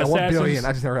along. Oh, yeah, 1 billion.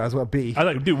 I just never realized what B. I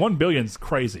think, dude, 1 billion's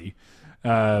crazy.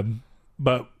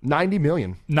 But 90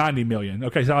 million. 90 million.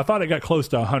 Okay, so I thought it got close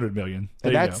to 100 million.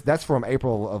 There And you go. that's from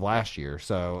April of last year,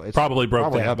 so it's Probably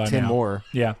broke that up by 10 now. more.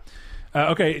 Yeah.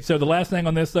 Okay, so the last thing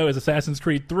on this, though, is Assassin's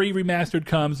Creed 3 Remastered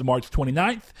comes March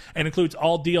 29th and includes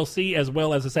all DLC as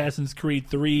well as Assassin's Creed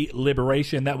 3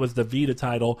 Liberation. That was the Vita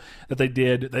title that they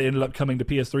did. They ended up coming to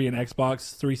PS3 and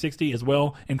Xbox 360 as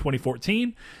well in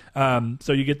 2014.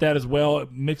 So you get that as well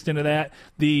mixed into that.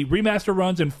 The remaster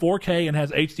runs in 4K and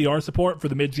has HDR support for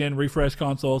the mid-gen refresh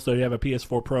console. So you have a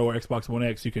PS4 Pro or Xbox One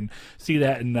X, you can see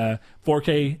that in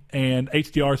 4K, and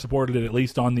HDR supported it at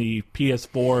least on the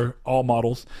PS4 all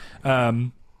models.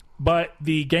 But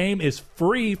the game is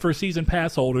free for Season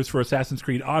Pass holders for Assassin's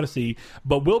Creed Odyssey,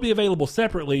 but will be available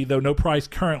separately, though no price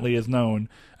currently is known.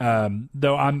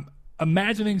 Though I'm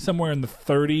imagining somewhere in the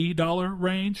 $30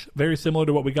 range, very similar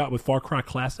to what we got with Far Cry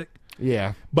Classic.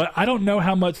 Yeah. But I don't know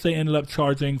how much they ended up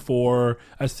charging for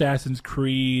Assassin's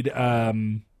Creed. I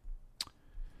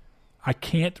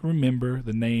can't remember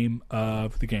the name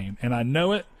of the game, and I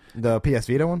know it. The PS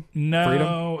Vita one?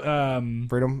 No,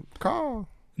 Freedom Call.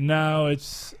 no,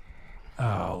 it's...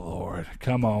 Oh, Lord.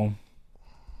 Come on.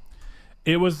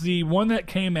 It was the one that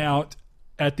came out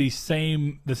at the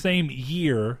same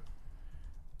year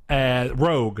as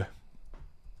Rogue.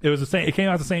 It was the same. It came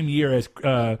out the same year as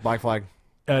Black Flag.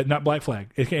 not Black Flag.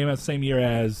 It came out the same year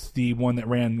as the one that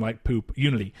ran like poop,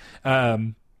 Unity.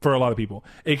 For a lot of people,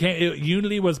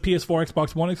 Unity was PS4,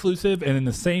 Xbox One exclusive, and in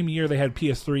the same year they had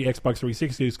PS3, Xbox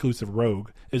 360 exclusive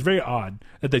Rogue. It's very odd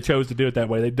that they chose to do it that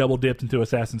way. They double dipped into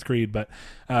Assassin's Creed, but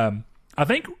I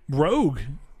think Rogue.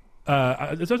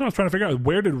 That's what I was trying to figure out.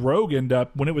 Where did Rogue end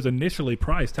up when it was initially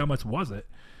priced? How much was it?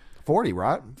 40,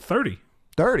 right? 30.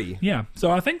 30. Yeah.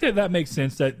 So I think that makes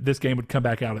sense that this game would come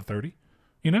back out at 30.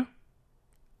 You know?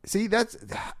 See,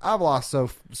 I've lost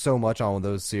so much on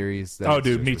those series. That Oh, it's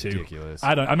dude, just me too. ridiculous.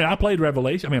 I played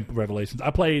Revelations.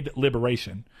 I played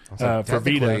Liberation for Vita,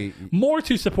 technically- more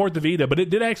to support the Vita, but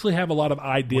it did actually have a lot of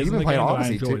ideas. You've in been the playing game that I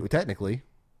Odyssey enjoyed. too, technically.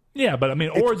 Yeah, but I mean,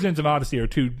 Origins and Odyssey are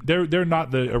two. They're not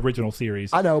the original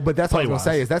series. I know, but that's what I was going Play-wise. to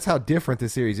say. Is that's how different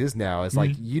this series is now. It's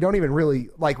like you don't even really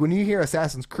like when you hear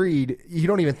Assassin's Creed, you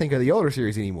don't even think of the older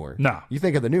series anymore. No. you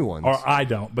think of the new ones. Or I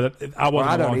don't, but I I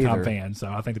wasn't a don't long time either. fan, so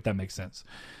I think that makes sense.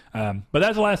 But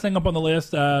that's the last thing up on the list.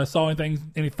 Saw anything?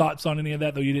 Any thoughts on any of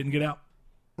that though you didn't get out?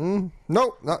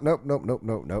 Nope,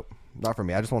 not for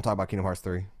me. I just want to talk about Kingdom Hearts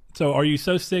 3. So, are you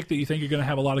so sick that you think you're going to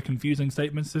have a lot of confusing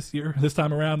statements this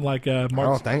time around, like Mark? I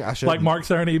don't think I should. Like Mark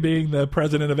Cerny being the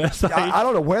president of SI. I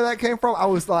don't know where that came from.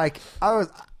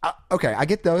 Okay. I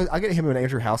get those. I get him and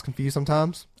Andrew House confused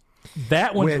sometimes.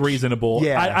 That one's Which- reasonable.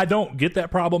 yeah. I don't get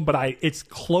that problem, but it's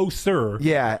closer.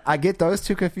 Yeah, I get those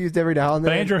two confused every now and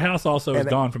then. But Andrew House also is And-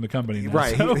 gone from the company now.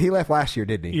 right? so- He left last year,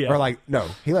 didn't he? Yeah. Or no,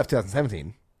 he left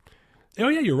 2017. Oh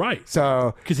yeah, you're right.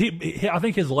 So Because I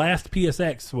think his last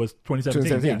PSX was 2017.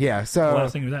 2017, yeah. So the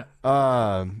last thing was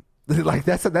that. like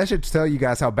that should tell you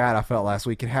guys how bad I felt last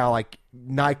week and how like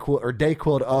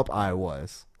Dayquil up I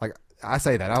was. Like I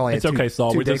say that I only It's had okay,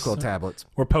 Saul. two We're just- Dayquil tablets.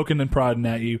 We're poking and prodding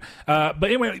at you. But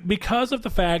anyway, because of the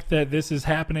fact that this is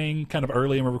happening kind of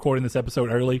early and we're recording this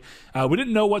episode early, we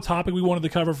didn't know what topic we wanted to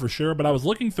cover for sure, but I was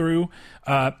looking through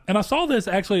and I saw this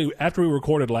actually after we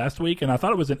recorded last week, and I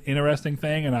thought it was an interesting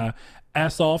thing, and I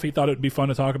asked Saul if he thought it would be fun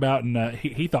to talk about, and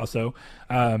he thought so.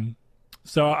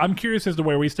 So I'm curious as to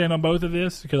where we stand on both of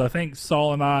this, because I think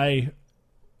Saul and I,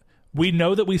 we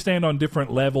know that we stand on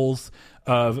different levels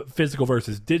of physical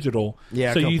versus digital.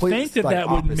 Yeah, so you complete, think that like, that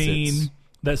would opposites. mean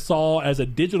that Saul, as a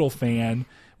digital fan,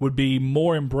 would be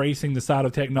more embracing the side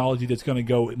of technology that's going to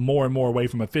go more and more away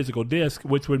from a physical disc,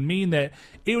 which would mean that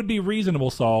it would be reasonable,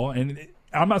 Saul, and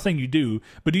I'm not saying you do,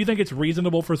 but do you think it's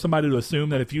reasonable for somebody to assume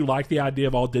that if you like the idea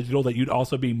of all digital, that you'd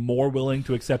also be more willing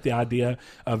to accept the idea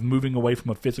of moving away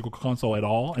from a physical console at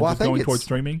all and just going towards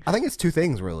streaming? I think it's two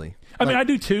things, really. I mean, I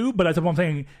do too, but that's what I'm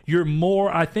saying.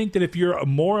 I think that if you're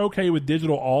more okay with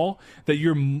digital all, that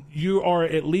you are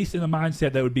at least in a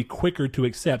mindset that would be quicker to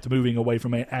accept moving away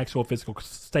from an actual physical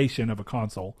station of a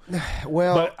console.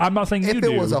 Well, but I'm not saying if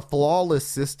it was a flawless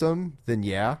system, then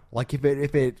yeah. Like if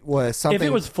it was something, if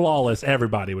it was flawless,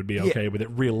 everybody would be okay with it.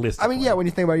 Realistically, I mean, yeah. When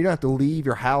you think about it, you don't have to leave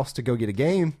your house to go get a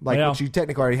game, like what you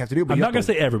technically already have to do. But I'm not going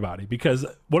to say everybody, because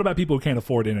what about people who can't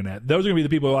afford internet? Those are going to be the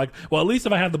people who are like, well, at least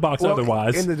if I have the box,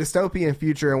 otherwise. In the dystopian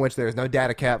future in which there's no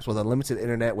data caps with unlimited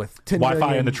internet with 10 Wi-Fi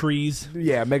million, in the trees,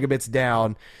 megabits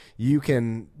down, you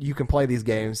can play these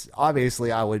games.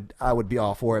 Obviously, I would be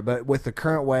all for it, but with the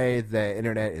current way the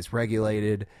internet is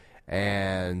regulated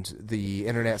and the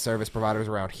internet service providers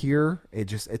around here,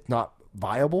 it's not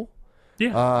viable.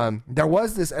 Yeah. There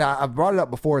was this, and I brought it up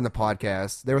before in the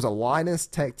podcast. There was a Linus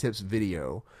Tech Tips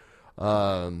video,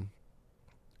 and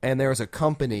there was a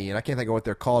company, and I can't think of what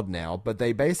they're called now, but they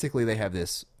have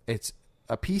this. It's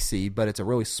a PC, but it's a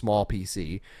really small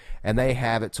PC, and they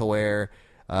have it to where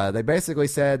they basically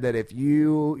said that if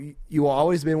you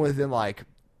always been within like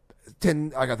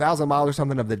 1,000 miles or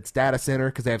something of the data center,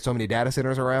 because they have so many data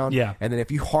centers around. Yeah. And then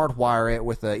if you hardwire it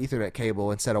with an Ethernet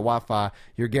cable instead of Wi-Fi,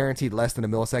 you're guaranteed less than a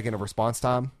millisecond of response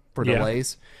time for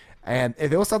delays. And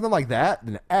if it was something like that,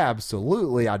 then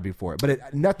absolutely I'd be for it.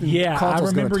 But nothing. Yeah, I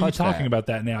remember you talking about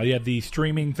that now. Yeah, the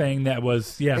streaming thing that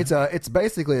was. Yeah, it's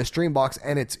basically a stream box,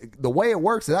 and it's the way it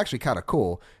works is actually kind of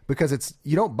cool because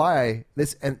you don't buy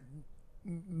this and.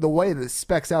 The way that it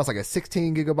specs out is like a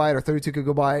 16 gigabyte or 32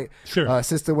 gigabyte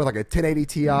system with like a 1080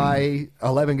 Ti,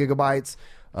 11 gigabytes,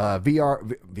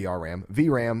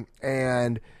 VRAM,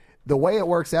 and the way it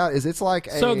works out is it's like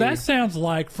so that sounds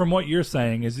like, from what you're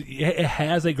saying, is it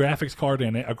has a graphics card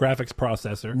in it, a graphics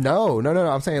processor. No.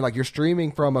 I'm saying like you're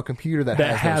streaming from a computer that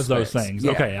has those things.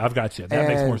 Yeah. Okay, I've got you. That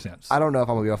makes more sense. I don't know if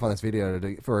I'm gonna be off on this video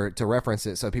to reference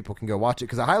it so people can go watch it,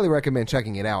 because I highly recommend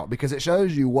checking it out because it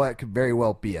shows you what could very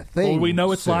well be a thing. Well, we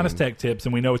know it's Linus Tech Tips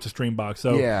and we know it's a stream box,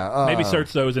 so maybe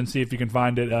search those and see if you can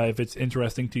find it if it's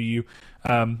interesting to you.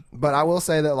 But I will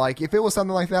say that like if it was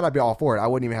something like that, I'd be all for it. I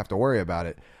wouldn't even have to worry about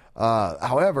it.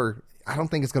 However, I don't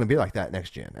think it's going to be like that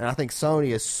next gen, and I think Sony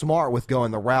is smart with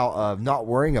going the route of not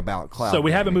worrying about cloud. So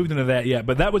we haven't moved into that yet,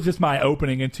 but that was just my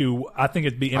opening into. I think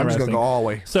it'd be interesting. I'm just going to go all the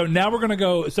way. So now we're going to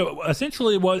go. So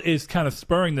essentially, what is kind of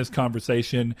spurring this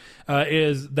conversation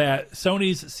is that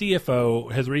Sony's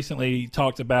CFO has recently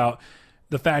talked about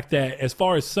the fact that as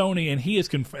far as Sony, and he is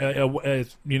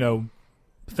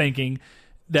thinking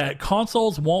that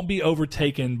consoles won't be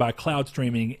overtaken by cloud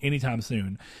streaming anytime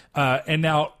soon. And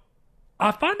now, I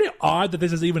find it odd that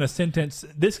this is even a sentence.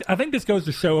 I think this goes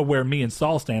to show where me and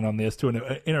Saul stand on this to an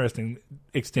interesting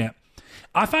extent.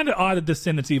 I find it odd that this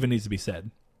sentence even needs to be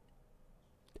said.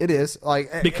 It is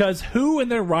because who in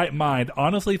their right mind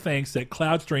honestly thinks that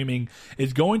cloud streaming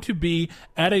is going to be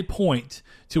at a point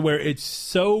to where it's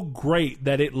so great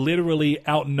that it literally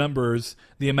outnumbers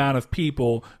the amount of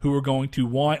people who are going to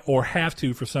want or have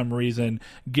to, for some reason,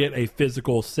 get a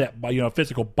physical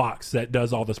physical box that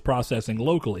does all this processing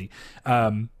locally,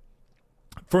 for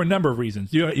a number of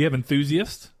reasons. You have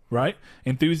enthusiasts, right?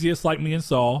 Enthusiasts like me and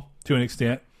Saul, to an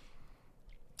extent.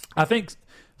 I think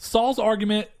Saul's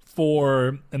argument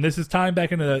and this is tying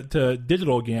back into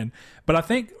digital again, but I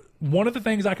think one of the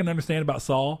things I can understand about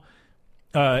Saul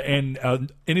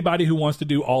and anybody who wants to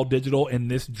do all digital in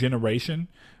this generation,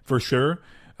 for sure,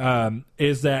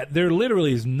 is that there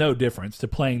literally is no difference to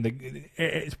playing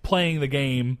the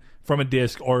game from a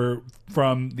disc or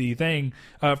from the thing,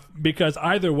 because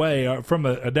either way, from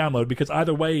a download, because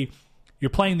either way,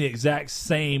 you're playing the exact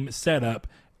same setup.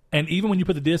 And even when you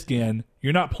put the disc in,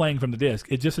 you're not playing from the disc.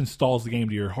 It just installs the game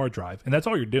to your hard drive, and that's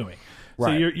all you're doing.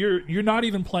 Right. So you're not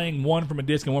even playing one from a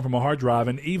disc and one from a hard drive.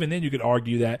 And even then, you could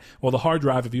argue that the hard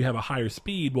drive, if you have a higher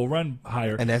speed, will run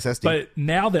higher. An SSD. But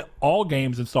now that all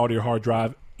games install to your hard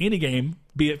drive, any game,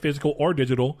 be it physical or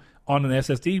digital, on an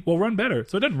SSD will run better.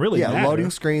 So it doesn't really matter.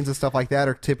 Loading screens and stuff like that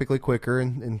are typically quicker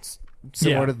and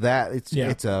similar to that.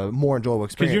 It's a more enjoyable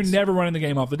experience. Because you're never running the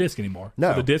game off the disc anymore.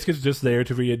 No. So the disc is just there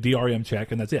to be a DRM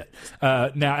check, and that's it.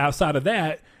 Now, outside of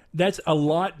that, that's a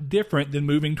lot different than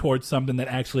moving towards something that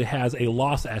actually has a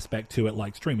loss aspect to it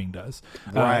like streaming does.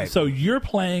 Right. So you're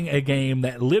playing a game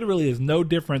that literally is no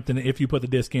different than if you put the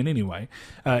disc in anyway.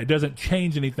 It doesn't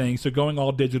change anything. So going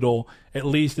all digital, at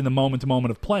least in the moment-to-moment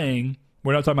of playing,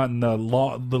 we're not talking about in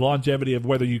the longevity of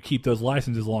whether you keep those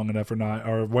licenses long enough or not,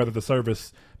 or whether the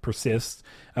service persists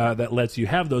that lets you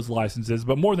have those licenses.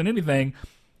 But more than anything,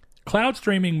 cloud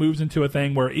streaming moves into a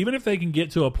thing where even if they can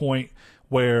get to a point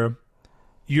where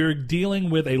you're dealing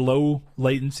with a low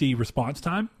latency response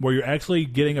time, where you're actually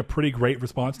getting a pretty great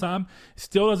response time,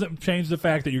 still doesn't change the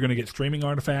fact that you're going to get streaming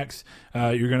artifacts.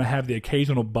 You're going to have the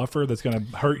occasional buffer that's going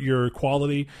to hurt your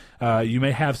quality. You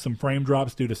may have some frame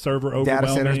drops due to server overwhelming.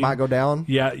 Data centers might go down.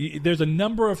 Yeah, there's a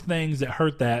number of things that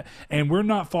hurt that, and we're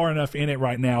not far enough in it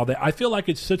right now that I feel like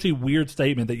it's such a weird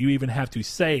statement that you even have to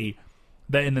say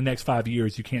that in the next 5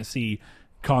 years you can't see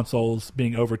consoles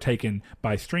being overtaken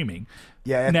by streaming.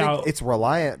 Yeah, I think it's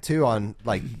reliant too on,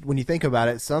 like, when you think about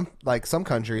it, some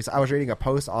countries. I was reading a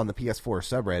post on the PS4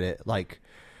 subreddit, like,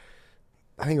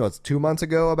 I think it was 2 months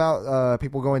ago, about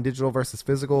people going digital versus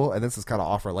physical, and this is kind of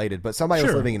off related, but somebody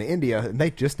was living in India and they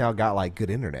just now got like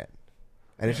good internet,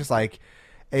 and it's just like,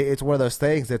 it's one of those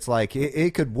things that's like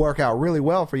it could work out really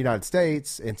well for the United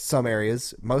States in some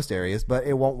areas, most areas, but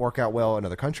it won't work out well in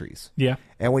other countries. Yeah.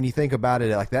 And when you think about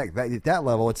it like that at that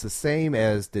level, it's the same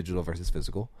as digital versus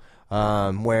physical,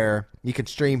 where you could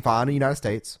stream fine in the United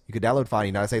States, you could download fine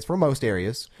in the United States for most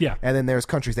areas. Yeah. And then there's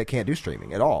countries that can't do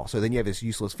streaming at all. So then you have this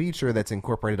useless feature that's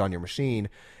incorporated on your machine.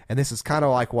 And this is kind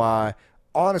of like why,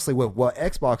 honestly, with what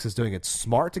Xbox is doing, it's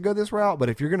smart to go this route. But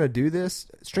if you're going to do this,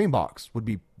 Streambox would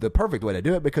be the perfect way to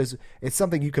do it, because it's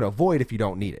something you can avoid if you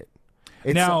don't need it.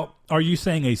 Now, are you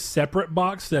saying a separate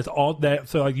box that's all that?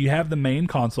 So, like, you have the main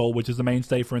console, which is the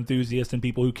mainstay for enthusiasts and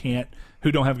people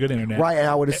who don't have good internet, right? And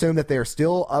I would assume that they're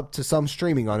still up to some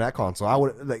streaming on that console. I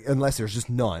would, unless there's just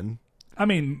none. I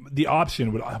mean, the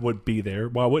option would be there.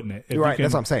 Why wouldn't it? Right,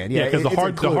 that's what I'm saying. Yeah, because the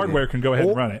hardware can go ahead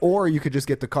and run it. Or you could just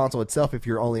get the console itself if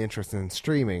you're only interested in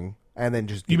streaming, and then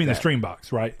just. You mean the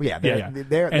Streambox, right? Yeah,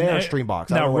 they're a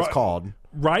Streambox. I don't know what it's called.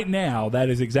 Right now, that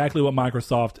is exactly what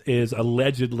Microsoft is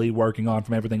allegedly working on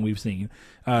from everything we've seen.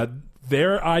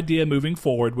 Their idea moving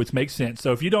forward, which makes sense.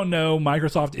 So if you don't know,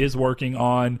 Microsoft is working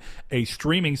on a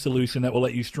streaming solution that will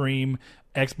let you stream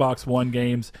Xbox One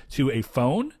games to a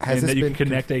phone, and that you can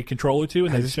connect a controller to.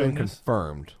 And has this been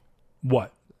confirmed?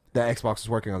 What? That Xbox is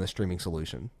working on this streaming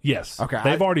solution. Yes. Okay.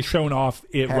 They've already shown off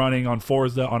it running on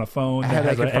Forza on a phone. Have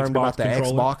they confirmed about the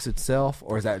controller. Xbox itself,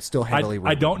 or is that still heavily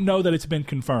rumored? I don't know that it's been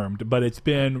confirmed, but it's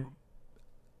been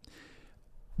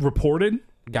reported.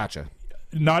 Gotcha.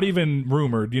 Not even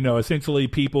rumored. Essentially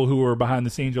people who are behind the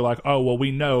scenes are like, oh, well, we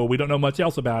don't know much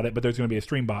else about it, but there's going to be a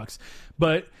Streambox.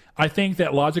 But I think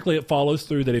that logically it follows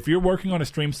through that if you're working on a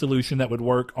stream solution that would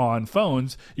work on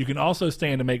phones, you can also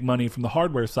stand to make money from the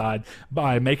hardware side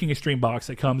by making a Streambox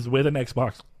that comes with an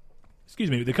Xbox.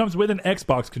 That comes with an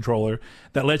Xbox controller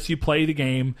that lets you play the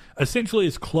game essentially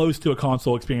as close to a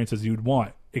console experience as you'd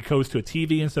want. It goes to a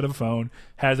TV instead of a phone,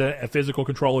 has a physical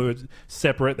controller that's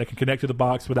separate that can connect to the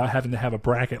box without having to have a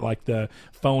bracket like the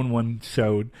phone one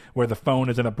showed, where the phone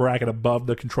is in a bracket above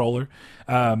the controller.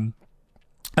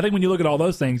 I think when you look at all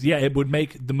those things, it would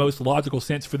make the most logical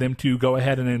sense for them to go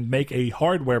ahead and then make a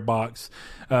hardware box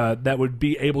that would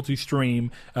be able to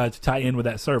stream to tie in with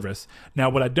that service. Now,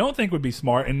 what I don't think would be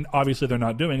smart, and obviously they're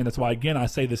not doing, and that's why, again, I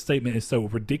say this statement is so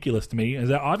ridiculous to me, is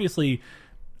that obviously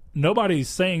nobody's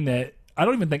saying that. I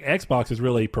don't even think Xbox is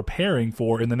really preparing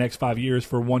for in the next 5 years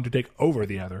for one to take over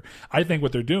the other. I think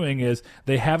what they're doing is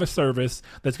they have a service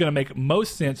that's going to make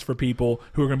most sense for people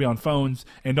who are going to be on phones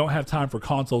and don't have time for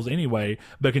consoles anyway,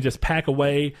 but can just pack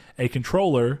away a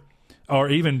controller, or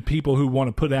even people who want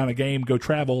to put down a game, go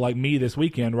travel like me this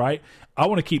weekend, right? I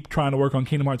want to keep trying to work on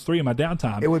Kingdom Hearts 3 in my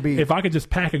downtime. It would be, if I could just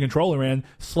pack a controller in,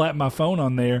 slap my phone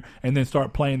on there, and then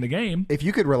start playing the game. If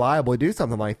you could reliably do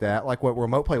something like that, like what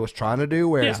Remote Play was trying to do,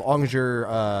 where as long as your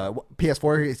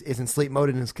PS4 is in sleep mode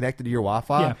and is connected to your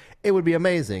Wi-Fi, it would be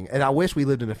amazing. And I wish we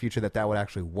lived in a future that would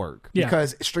actually work.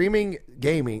 Because streaming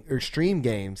gaming, or stream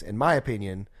games, in my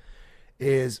opinion,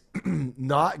 is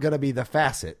not going to be the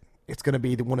facet. It's going to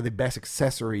be one of the best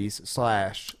accessories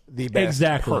 / the best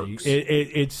perks.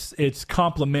 It's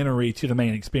complementary to the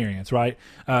main experience, right?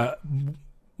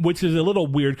 Which is a little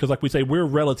weird because, like we say, we're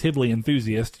relatively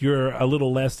enthusiasts. You're a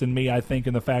little less than me, I think,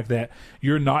 in the fact that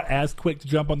you're not as quick to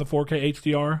jump on the 4K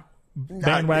HDR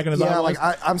bandwagon as I was.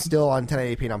 I'm still on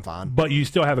 1080p and I'm fine. But you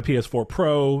still have a PS4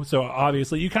 Pro, so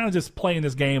obviously you kind of just playing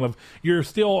this game of you're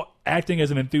still acting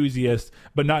as an enthusiast,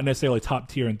 but not necessarily top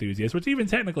tier enthusiast, which even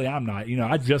technically I'm not.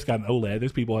 I just got an OLED.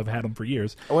 There's people who have had them for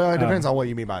years. Well, it depends on what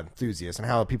you mean by enthusiast and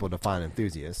how people define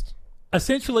enthusiast.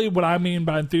 Essentially, what I mean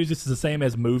by enthusiast is the same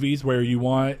as movies, where you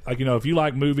want, if you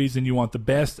like movies and you want the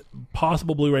best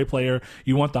possible Blu-ray player,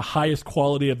 you want the highest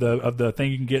quality of the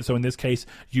thing you can get. So in this case,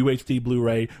 UHD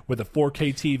Blu-ray with a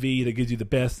 4K TV that gives you the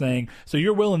best thing. So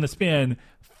you're willing to spend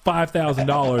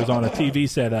 $5,000 on a TV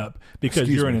setup because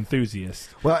you're an enthusiast.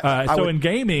 Well, in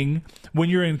gaming, when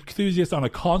you're an enthusiast on a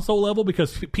console level,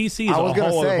 because PC is I was a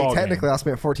whole other ballgame. technically, I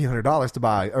spent $1,400 to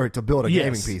buy or to build a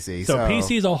gaming PC. So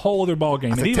PC is a whole other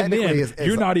ballgame, and even then,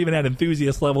 you're not even at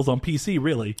enthusiast levels on PC,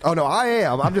 really. Oh no, I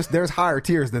am. I'm just there's higher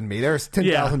tiers than me. There's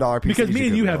 $10,000 PCs because me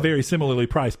and you have build. very similarly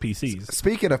priced PCs.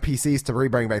 Speaking of PCs, to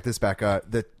bring this back up,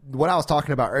 what I was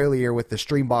talking about earlier with the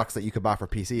Streambox that you could buy for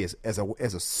PC is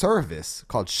as a service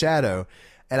called Shadow.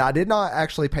 And I did not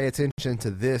actually pay attention to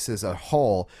this as a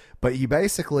whole, but you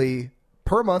basically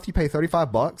per month you pay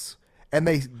 $35,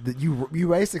 and you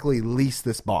basically lease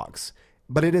this box.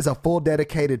 But it is a full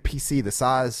dedicated PC, the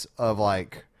size of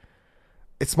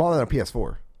it's smaller than a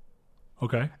PS4.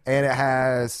 Okay. And it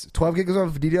has 12 gigs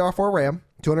of DDR4 RAM,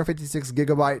 256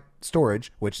 gigabyte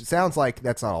storage, which sounds like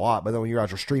that's not a lot, but then when you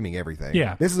guys are streaming everything,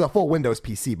 this is a full Windows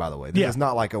PC, by the way. This is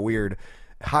not like a weird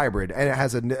hybrid, and it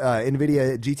has a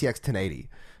NVIDIA GTX 1080.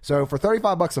 So for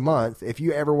 $35 a month, if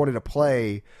you ever wanted to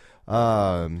play,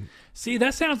 see,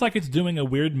 that sounds like it's doing a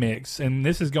weird mix, and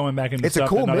this is going back into it's stuff a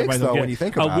cool that not mix everybody's though when you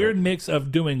think about a weird mix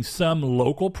of doing some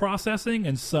local processing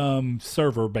and some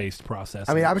server-based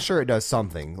processing. I mean, I'm sure it does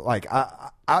something. Like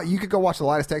you could go watch the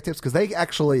Lightest Tech Tips because they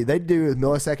do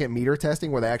millisecond meter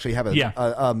testing where they actually have a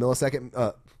millisecond.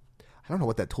 I don't know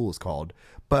what that tool is called,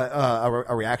 but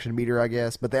a reaction meter, I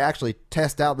guess. But they actually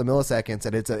test out the milliseconds,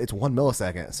 and it's 1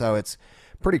 millisecond, so it's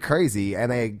pretty crazy,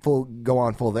 and they go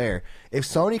on full there. If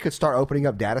Sony could start opening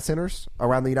up data centers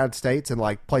around the United States and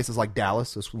like places like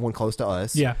Dallas, there's one close to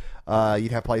us. Yeah.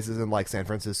 You'd have places in like San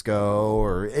Francisco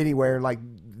or anywhere. Like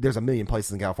there's a million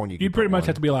places in California. You pretty much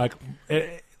have to be like,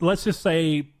 let's just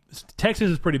say Texas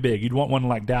is pretty big. You'd want one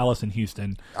like Dallas and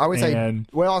Houston. I would say.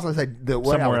 Well, I was going to say the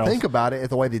way I would think about it is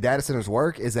the way the data centers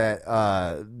work is that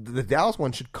the Dallas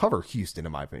one should cover Houston,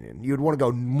 in my opinion. You'd want to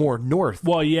go more north.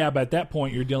 Well, yeah, but at that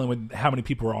point you're dealing with how many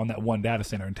people are on that one data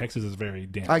center, and Texas is very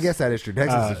dense. I guess that is true.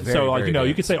 Texas is very, so, like very dense.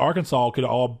 You could say Arkansas could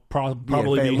all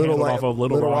probably be handled off of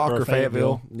Little Rock or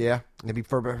Fayetteville. Yeah, it'd be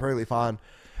perfectly fine.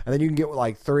 And then you can get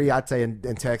like 3, I'd say,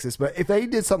 in Texas. But if they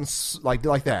did something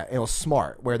like that, it was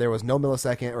smart, where there was no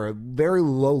millisecond or a very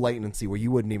low latency where you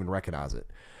wouldn't even recognize it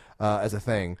as a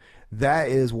thing, that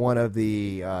is one of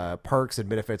the perks and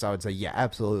benefits. I would say, yeah,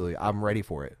 absolutely, I'm ready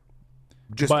for it.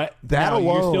 But that alone,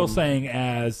 you're still saying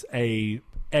as a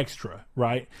extra,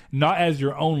 right? Not as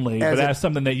your only, but as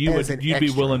something that you'd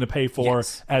be willing to pay for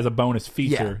as a bonus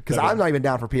feature. Yeah, because I'm not even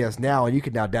down for PS Now, and you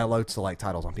can now download select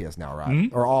titles on PS Now, right?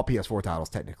 Mm-hmm. Or all PS4 titles,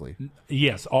 technically.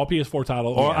 Yes, all PS4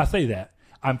 titles. Or I say that.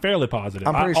 I'm fairly positive.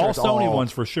 I'm pretty sure all Sony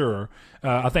ones for sure.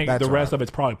 I think the rest of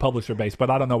it's probably publisher based, but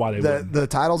I don't know why they wouldn't. The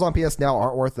titles on PS Now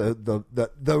aren't worth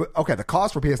the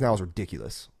cost for PS Now is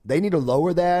ridiculous. They need to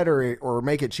lower that or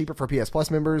make it cheaper for PS Plus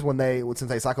members since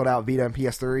they cycled out Vita and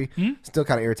PS3. Mm-hmm. Still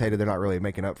kind of irritated they're not really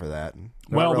making up for that.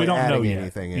 Well, we don't know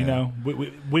yet.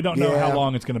 We don't know how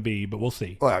long it's going to be, but we'll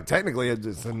see. Well, technically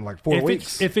it's in like 4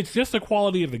 weeks. If it's just the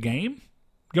quality of the game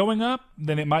going up,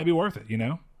 then it might be worth it,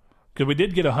 Because we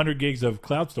did get 100 gigs of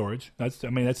cloud storage. That's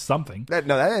something.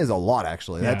 That is a lot,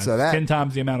 actually. Yeah, that's 10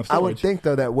 times the amount of storage. I would think,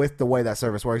 though, that with the way that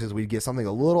service works is we'd get something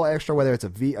a little extra, whether it's a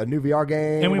new VR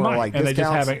game and we might. Like and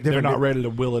discounts. They're not ready to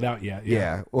will it out yet.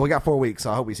 Yeah. Well, we got 4 weeks,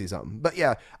 so I hope we see something. But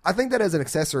yeah, I think that is an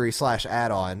accessory /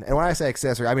 add-on. And when I say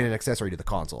accessory, I mean an accessory to the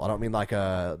console. I don't mean like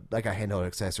a handheld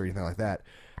accessory or anything like that.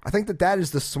 I think that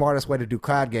is the smartest way to do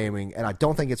cloud gaming, and I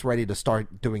don't think it's ready to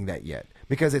start doing that yet.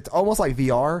 Because it's almost like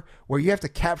VR, where you have to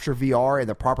capture VR in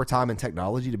the proper time and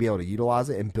technology to be able to utilize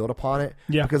it and build upon it,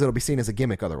 because it'll be seen as a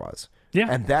gimmick otherwise. Yeah.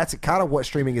 And that's kind of what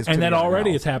streaming is. And that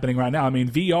already is happening right now. I mean,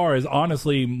 VR is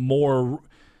honestly more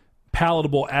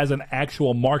palatable as an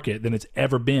actual market than it's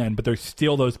ever been, but there's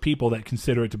still those people that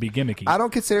consider it to be gimmicky. I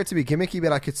don't consider it to be gimmicky,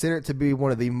 but I consider it to be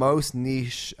one of the most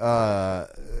niche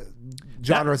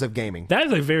genres of gaming. That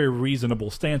is a very reasonable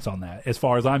stance on that, as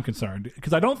far as I'm concerned,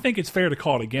 because I don't think it's fair to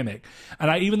call it a gimmick.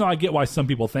 And even though I get why some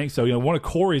people think so, one of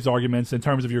Corey's arguments in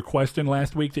terms of your question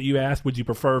last week that you asked, would you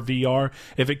prefer VR?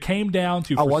 If it came down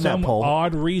to for some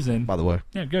odd reason, by the way,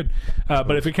 yeah, good.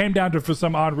 But if it came down to for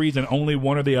some odd reason only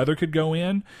one or the other could go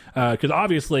in, because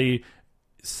obviously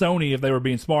Sony, if they were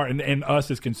being smart, and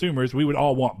us as consumers, we would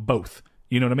all want both.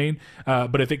 You know what I mean?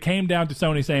 But if it came down to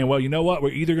Sony saying, well, you know what?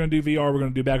 We're either going to do VR, we're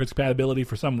going to do backwards compatibility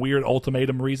for some weird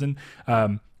ultimatum reason.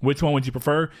 Which one would you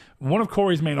prefer? One of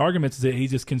Corey's main arguments is that he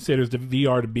just considers the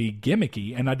VR to be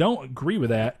gimmicky, and I don't agree with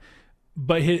that.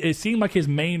 But it seemed like his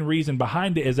main reason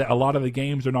behind it is that a lot of the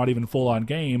games are not even full-on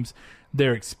games.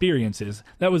 They're experiences.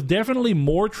 That was definitely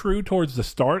more true towards the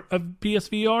start of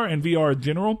PSVR and VR in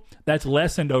general. That's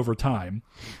lessened over time.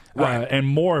 Right. And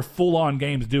more full-on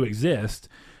games do exist.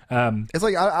 It's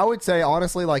like I would say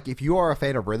honestly, like if you are a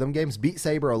fan of rhythm games, Beat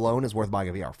Saber alone is worth buying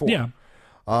a VR for. Yeah.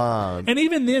 And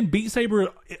even then, Beat Saber,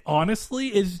 honestly,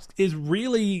 is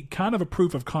really kind of a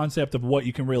proof of concept of what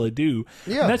you can really do.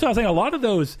 Yeah. And that's what I was saying. A lot of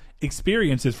those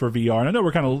experiences for VR, and I know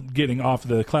we're kind of getting off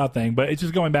the cloud thing, but it's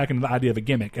just going back into the idea of a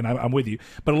gimmick, and I'm with you.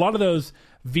 But a lot of those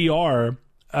VR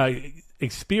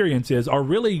experiences are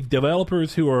really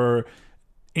developers who are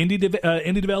indie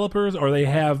developers, or they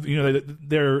have,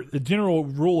 the general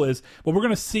rule is, well, we're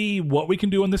going to see what we can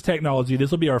do on this technology.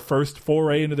 This will be our first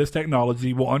foray into this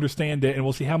technology. We'll understand it, and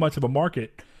we'll see how much of a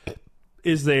market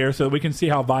is there, so that we can see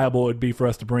how viable it would be for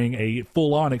us to bring a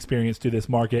full-on experience to this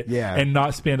market, and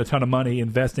not spend a ton of money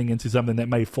investing into something that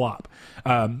may flop.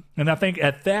 And I think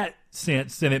at that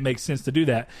sense, then it makes sense to do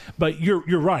that. But you're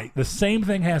right. The same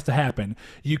thing has to happen.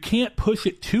 You can't push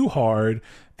it too hard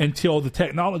until the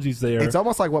technology's there. It's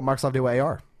almost like what Microsoft did with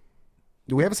AR.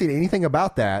 We haven't seen anything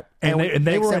about that, and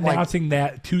they were announcing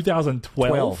that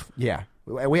 2012. Yeah,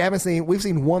 we've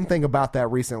seen one thing about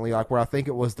that recently, like where I think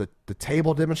it was the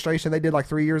table demonstration they did like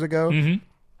 3 years ago.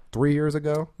 3 years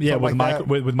ago, yeah, with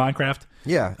Minecraft.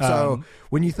 Yeah, so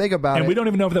when you think about it, and we don't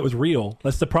even know if that was real.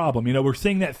 That's the problem. We're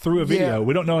seeing that through a video.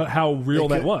 We don't know how real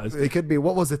that was. It could be.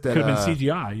 What was it that could have been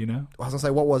CGI? I was gonna say,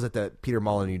 what was it that Peter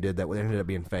Molyneux did that ended up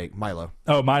being fake? Milo.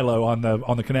 Oh, Milo on the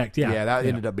Kinect. Yeah, that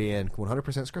ended up being 100%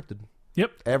 scripted.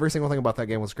 Yep, every single thing about that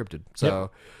game was scripted.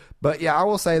 So, but yeah, I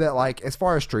will say that like as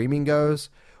far as streaming goes,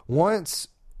 once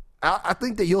I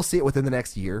think that you'll see it within the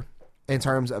next year in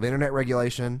terms of internet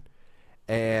regulation.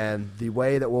 And the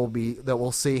way that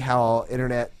we'll see how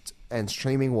internet and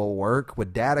streaming will work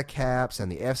with data caps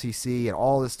and the FCC and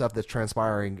all this stuff that's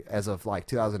transpiring as of like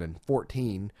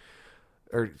 2014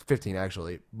 or 15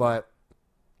 actually. But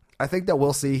I think that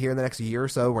we'll see here in the next year or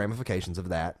so ramifications of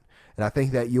that, and I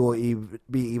think that you will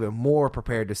be even more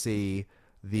prepared to see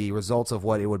the results of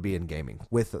what it would be in gaming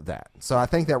with that. So I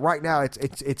think that right now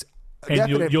it's.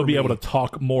 And you'll be able to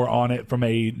talk more on it from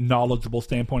a knowledgeable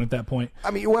standpoint at that point.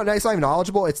 I mean, well, it's not even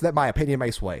knowledgeable. It's that my opinion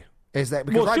may sway. Is that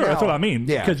because that's what I mean.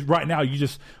 Yeah. Because right now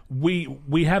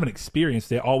we haven't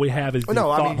experienced it. All we have is the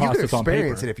thought process on paper. You can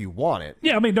experience it if you want it.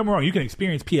 Yeah, I mean, don't get me wrong. You can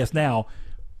experience PS Now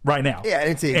right now. Yeah,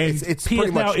 and it's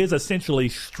PS Now is essentially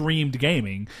streamed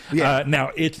gaming. Yeah.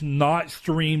 Now, it's not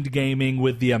streamed gaming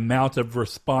with the amount of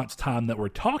response time that we're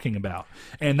talking about.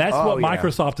 And that's what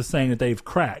Microsoft is saying that they've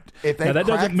cracked. Now, that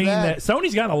doesn't mean that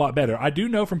Sony's gotten a lot better. I do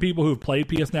know from people who've played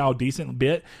PS Now a decent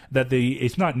bit that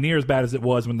it's not near as bad as it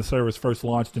was when the service first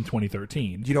launched in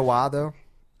 2013. Do you know why, though?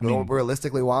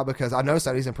 Realistically, why? Because I know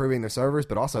Sony's improving their servers,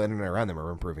 but also internet around them are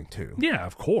improving too. Yeah,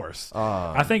 of course.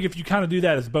 I think if you kind of do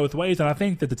that as both ways, and I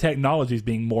think that the technology is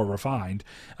being more refined.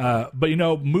 But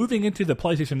moving into the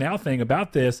PlayStation Now thing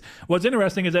about this, what's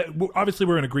interesting is that obviously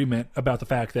we're in agreement about the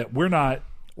fact that we're not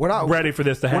ready for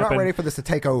this to happen. We're not ready for this to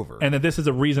take over, and that this is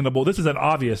an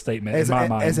obvious statement in my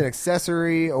mind as an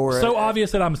accessory, or so obvious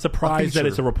that I'm surprised that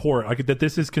it's a report, like that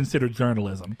this is considered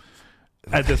journalism.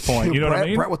 At this point, you know what I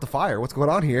mean? Brett with the fire. What's going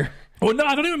on here? Well, no,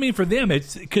 I don't even mean for them.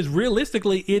 It's because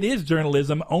realistically, it is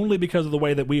journalism only because of the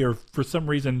way that we are, for some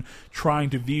reason,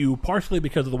 trying to view, partially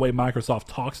because of the way Microsoft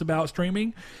talks about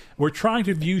streaming. We're trying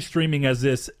to view streaming as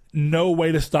this no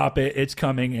way to stop it. It's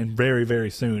coming and very,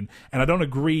 very soon. And I don't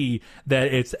agree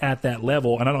that it's at that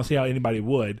level, and I don't see how anybody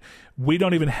would. We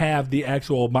don't even have the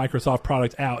actual Microsoft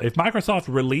product out. If Microsoft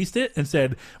released it and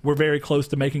said, we're very close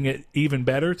to making it even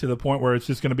better to the point where it's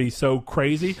just going to be so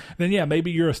crazy, then yeah,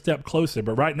 maybe you're a step closer.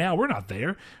 But right now, we're not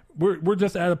there. We're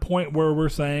just at a point where we're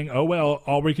saying, oh, well,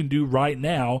 all we can do right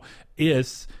now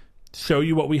is show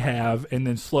you what we have and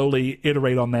then slowly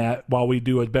iterate on that while we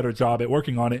do a better job at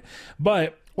working on it.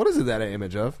 But what is it that an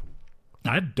image of?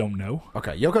 I don't know.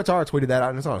 Okay, Yoko Taro tweeted that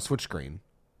out, and it's on a Switch screen.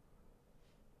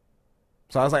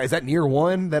 So I was like, is that Nier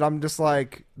 1 that I'm just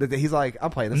like, that he's like,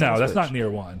 I'm playing this No, on that's Switch. not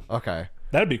Nier 1. Okay.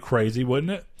 That'd be crazy,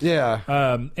 wouldn't it?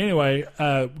 Yeah. Anyway,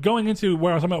 going into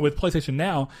where I was talking about with PlayStation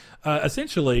Now,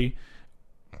 essentially,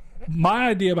 my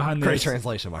idea behind this... Great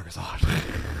translation, Microsoft.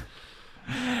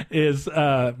 is,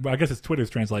 I guess it's Twitter's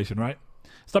translation, right?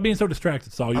 Stop being so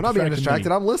distracted, Saul. I'm not being distracted.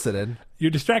 I'm listening.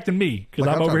 You're distracting me because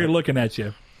I'm over here looking at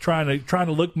you, trying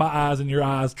to look my eyes in your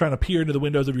eyes, trying to peer into the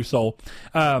windows of your soul.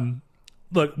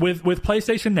 Look, with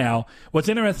PlayStation Now, what's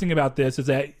interesting about this is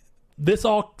that this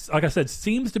all, like I said,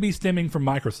 seems to be stemming from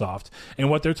Microsoft and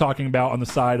what they're talking about on the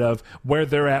side of where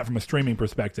they're at from a streaming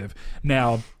perspective.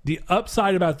 Now, the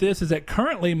upside about this is that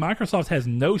currently Microsoft has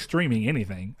no streaming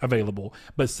anything available,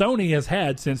 but Sony has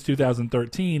had since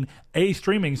 2013 a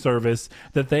streaming service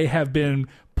that they have been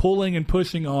pulling and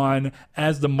pushing on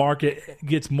as the market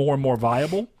gets more and more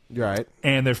viable. Right.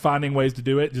 And they're finding ways to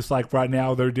do it. Just like right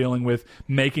now, they're dealing with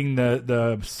making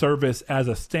the service as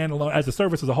a standalone, as a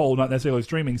service as a whole, not necessarily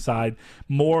streaming side,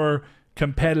 more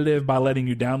competitive by letting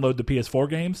you download the PS4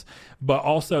 games, but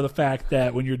also the fact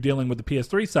that when you're dealing with the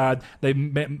PS3 side,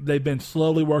 they've been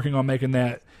slowly working on making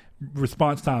that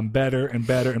response time better and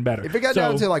better and better. If it got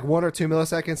down to like 1 or 2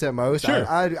 milliseconds at most, sure.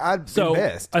 I'd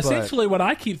invest. Essentially, what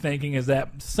I keep thinking is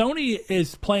that Sony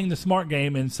is playing the smart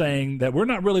game and saying that we're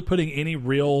not really putting any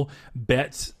real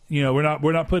bets. You know,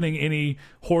 we're not putting any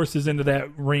horses into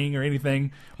that ring or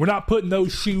anything. We're not putting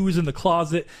those shoes in the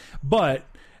closet, but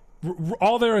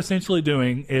all they're essentially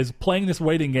doing is playing this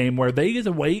waiting game where they get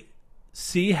to wait,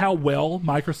 see how well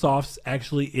Microsoft's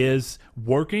actually is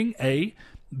working, A,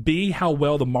 B, how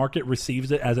well the market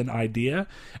receives it as an idea,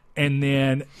 and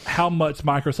then how much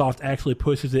Microsoft actually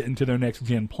pushes it into their next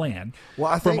gen plan.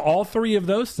 Well, I think from all three of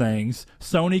those things,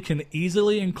 Sony can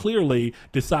easily and clearly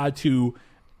decide to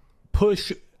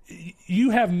push.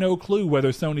 You have no clue whether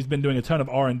Sony's been doing a ton of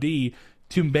R&D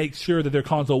to make sure that their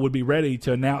console would be ready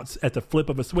to announce at the flip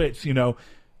of a switch. You know,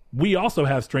 we also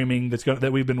have streaming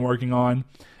that we've been working on,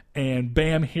 and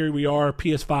bam, here we are.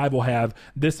 PS5 will have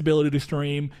this ability to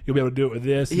stream. You'll be able to do it with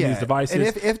this, these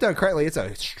devices. And if done correctly, it's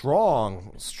a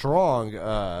strong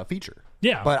feature.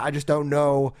 Yeah, but I just don't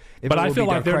know if but it I will feel be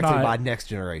like done they're correctly not by next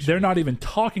generation. They're not even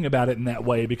talking about it in that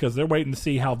way because they're waiting to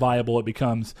see how viable it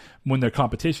becomes when their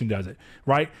competition does it.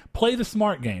 Right? Play the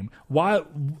smart game. Why?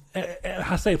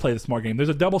 I say play the smart game. There's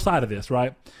a double side of this,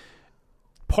 right?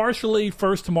 Partially,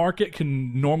 first to market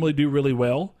can normally do really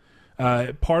well.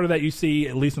 Part of that you see,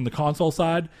 at least on the console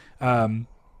side.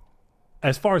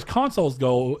 As far as consoles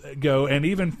go, and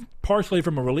even partially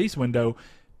from a release window,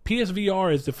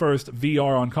 PSVR is the first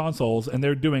VR on consoles, and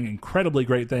they're doing incredibly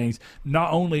great things.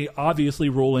 Not only obviously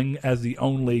ruling as the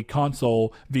only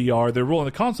console VR, they're ruling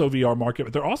the console VR market,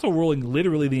 but they're also ruling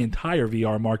literally the entire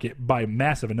VR market by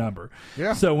massive a number.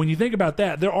 Yeah. So when you think about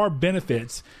that, there are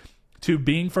benefits to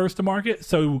being first to market.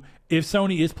 So if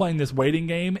Sony is playing this waiting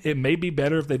game, it may be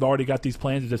better if they've already got these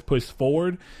plans to just push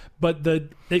forward. But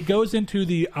it goes into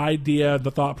the idea, the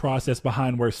thought process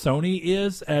behind where Sony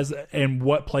is and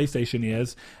what PlayStation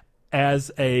is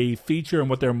as a feature and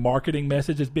what their marketing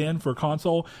message has been for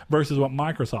console versus what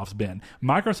Microsoft's been.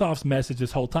 Microsoft's message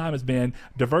this whole time has been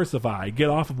diversify, get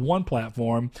off of one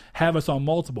platform, have us on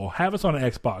multiple, have us on an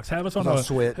Xbox, have us on a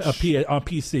Switch, on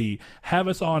PC, have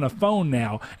us on a phone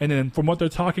now. And then from what they're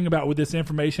talking about with this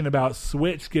information about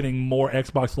Switch getting more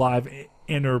Xbox Live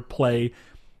interplay,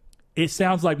 it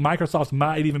sounds like Microsoft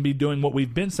might even be doing what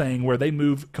we've been saying, where they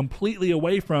move completely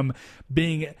away from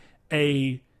being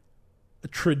a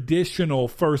traditional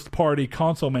first-party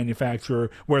console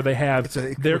manufacturer where they have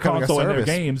their console and their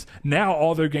games. Now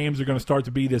all their games are going to start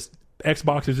to be this.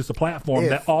 Xbox is just a platform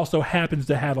that also happens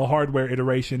to have a hardware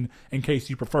iteration in case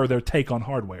you prefer their take on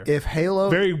hardware. If Halo,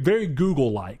 very, very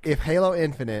Google-like. If Halo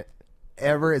Infinite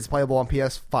ever is playable on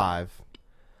PS5,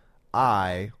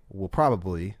 I will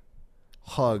probably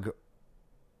hug.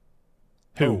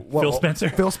 Who? Phil Spencer?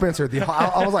 Phil Spencer.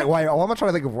 I was like, why am I trying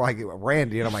to think of like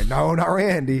Randy? And I'm like, no, not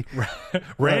Randy.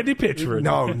 Randy Pitchford.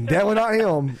 No, definitely not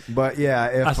him. But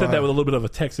yeah. I said that with a little bit of a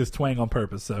Texas twang on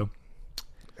purpose. So,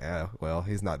 yeah, well,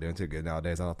 he's not doing too good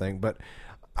nowadays, I don't think. But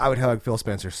I would hug Phil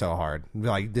Spencer so hard. Be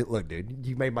like, look, dude,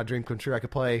 you made my dream come true. I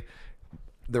could play.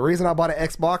 The reason I bought an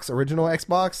Xbox, original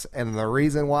Xbox, and the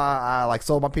reason why I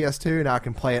sold my PS2, now I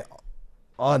can play it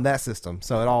on that system,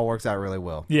 so it all works out really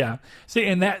well. Yeah. See,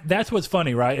 and that's what's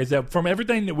funny, right? Is that from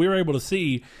everything that we were able to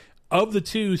see, of the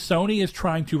two, Sony is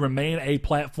trying to remain a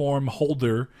platform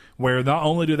holder where not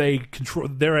only do they control,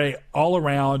 they're a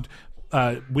all-around.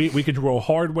 We control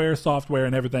hardware, software,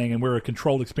 and everything, and we're a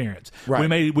controlled experience.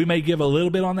 Right. We may give a little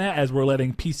bit on that as we're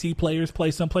letting PC players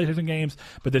play some PlayStation games,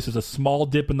 but this is a small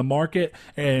dip in the market,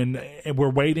 and we're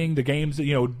waiting. The games,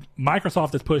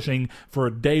 Microsoft is pushing for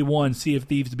day one Sea of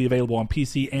Thieves to be available on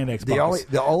PC and Xbox.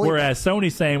 The only whereas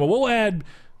Sony's saying, well, we'll add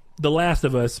The Last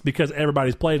of Us because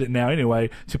everybody's played it now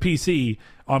anyway to PC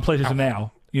on PlayStation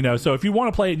Now. So if you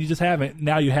want to play it and you just haven't,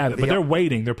 now you have it. But they're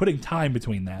waiting. They're putting time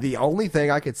between that. The only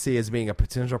thing I could see as being a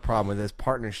potential problem with this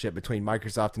partnership between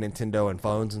Microsoft and Nintendo and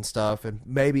phones and stuff, and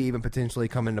maybe even potentially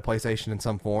coming to PlayStation in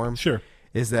some form, sure,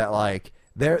 is that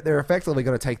they're effectively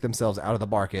going to take themselves out of the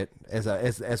market as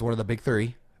one of the big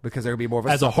three because they're going to be more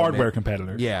of a hardware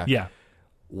competitor. Yeah.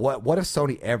 What if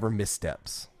Sony ever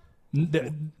missteps?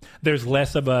 There's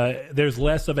less of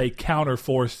a counter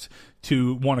force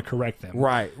to want to correct them,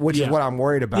 right? Which is what I'm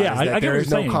worried about. Yeah, is that I there is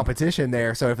no competition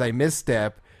there. So if they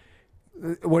misstep,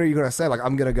 what are you going to say? Like,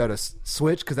 I'm going to go to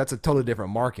Switch because that's a totally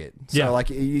different market. So, like,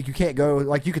 you can't go.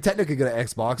 Like, you could technically go to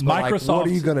Xbox, but like, what are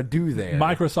you going to do there?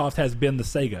 Microsoft has been the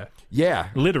Sega. Yeah,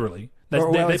 literally. They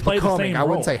play becoming. the same role. I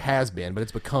wouldn't say has been, but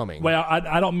it's becoming. Well,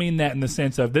 I don't mean that in the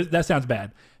sense of that sounds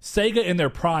bad. Sega in their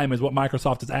prime is what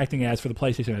Microsoft is acting as for the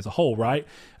PlayStation as a whole, right?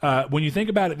 When you think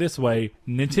about it this way,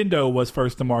 Nintendo was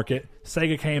first to market.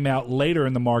 Sega came out later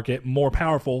in the market, more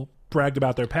powerful, bragged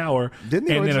about their power, and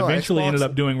then eventually Xbox ended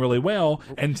up doing really well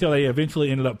until they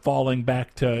eventually ended up falling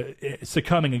back to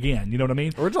succumbing again. You know what I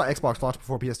mean? Original Xbox launched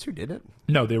before PS2, didn't it?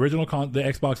 No, the original the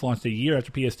Xbox launched a year after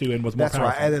PS2 and was more powerful.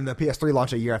 That's right, and then the PS3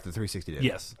 launched a year after the 360 did.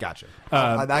 Yes. Gotcha.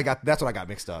 That's what I got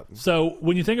mixed up. So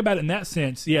when you think about it in that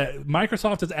sense, yeah,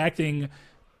 Microsoft is acting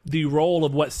the role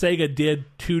of what Sega did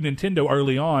to Nintendo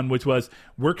early on, which was,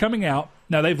 we're coming out.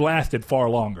 Now, they've lasted far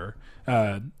longer,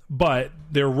 but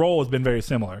their role has been very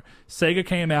similar. Sega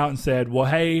came out and said, well,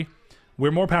 hey,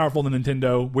 we're more powerful than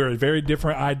Nintendo. We're a very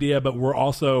different idea, but we're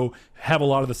also have a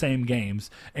lot of the same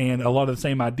games and a lot of the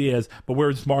same ideas, but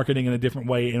we're just marketing in a different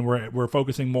way, and we're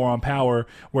focusing more on power,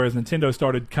 whereas Nintendo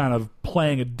started kind of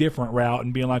playing a different route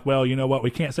and being like, well, you know what, we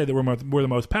can't say that we're the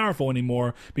most powerful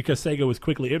anymore because Sega was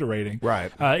quickly iterating.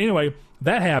 Right. Anyway,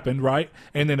 that happened, right?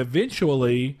 And then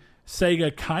eventually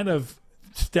Sega kind of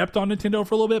stepped on Nintendo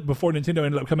for a little bit before Nintendo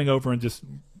ended up coming over and just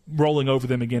rolling over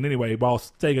them again anyway, while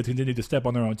Sega continued to step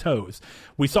on their own toes.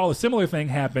 We saw a similar thing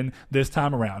happen this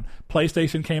time around.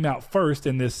 PlayStation came out first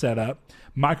in this setup.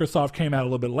 Microsoft came out a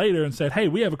little bit later and said, hey,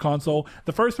 we have a console.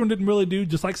 The first one didn't really do,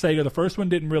 just like Sega, the first one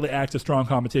didn't really act as strong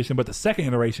competition, but the second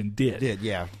iteration did.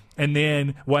 Yeah. And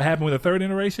then what happened with the third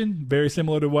iteration, very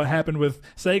similar to what happened with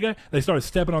Sega, they started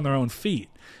stepping on their own feet.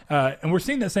 And we're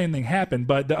seeing that same thing happen,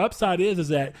 but the upside is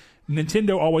that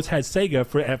Nintendo always had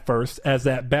Sega at first as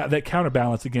that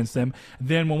counterbalance against them.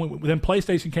 Then then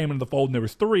PlayStation came into the fold and there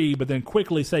was three, but then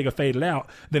quickly Sega faded out.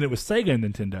 Then it was Sega and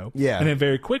Nintendo. Yeah. And then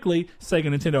very quickly Sega,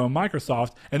 Nintendo, and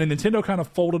Microsoft. And then Nintendo kind of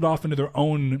folded off into their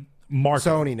own market.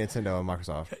 Sony, Nintendo, and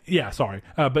Microsoft. Yeah, sorry.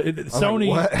 Sony.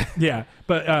 Like, what? Yeah.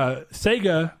 But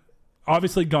Sega,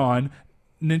 obviously gone.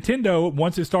 Nintendo,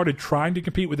 once it started trying to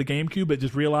compete with the GameCube, but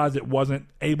just realized it wasn't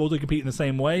able to compete in the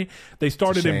same way, they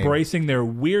started embracing their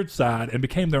weird side and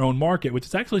became their own market, which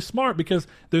is actually smart because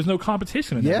there's no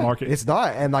competition in that market. It's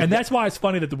not. And that's why it's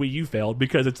funny that the Wii U failed,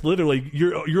 because it's literally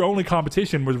your only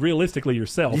competition was realistically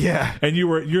yourself. Yeah. And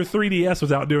your 3DS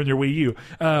was outdoing your Wii U.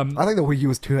 I think the Wii U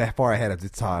was too far ahead of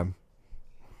its time.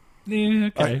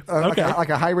 Yeah, okay. Like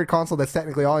a hybrid console that's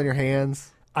technically all in your hands.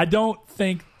 I don't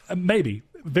think... maybe.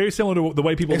 Very similar to the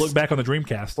way people look back on the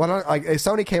Dreamcast. Well, like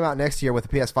Sony came out next year with a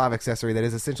PS5 accessory that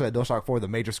is essentially a DualShock 4 with a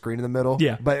major screen in the middle.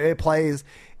 Yeah, but it plays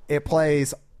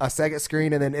a second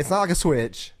screen, and then it's not like a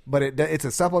Switch, but it's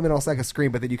a supplemental second screen.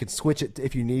 But then you can switch it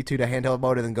if you need to handheld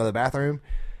mode and then go to the bathroom.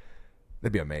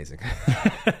 That'd be amazing.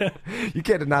 You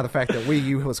can't deny the fact that Wii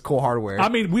U was cool hardware. I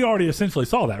mean, we already essentially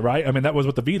saw that, right? I mean, that was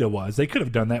what the Vita was. They could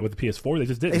have done that with the PS4. They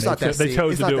just didn't. It's not they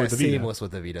chose to do it with the Vita. Seamless with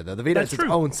the Vita, though. The Vita is its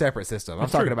own separate system. I'm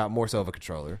talking about more so of a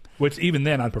controller. Which even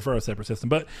then, I'd prefer a separate system.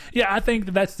 But yeah, I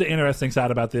think that's the interesting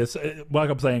side about this. Like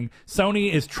I'm saying,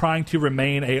 Sony is trying to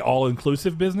remain a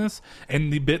all-inclusive business,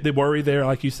 and the worry there,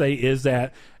 like you say, is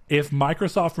that if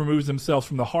Microsoft removes themselves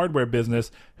from the hardware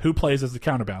business, who plays as the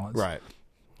counterbalance? Right.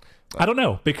 I don't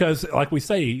know, because like we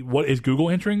say, what is Google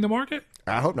entering the market?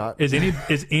 I hope not. Is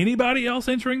anybody else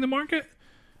entering the market?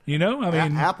 You know, I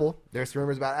mean, Apple. There's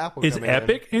rumors about Apple. Is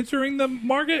Epic entering the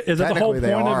market? Is that the whole point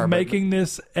of making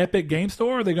this Epic Game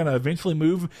Store? Are they going to eventually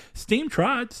move? Steam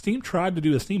tried to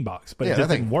do a Steam box, but it just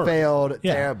didn't work. Failed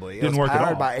terribly. Didn't work at all.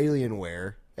 Powered by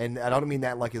Alienware. And I don't mean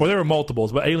that like... Well, there were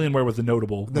multiples, but Alienware was the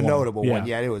notable one. Notable one,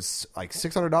 yeah. It was like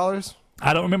 $600.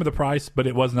 I don't remember the price, but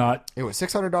it was not... It was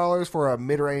 $600 for a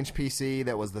mid-range PC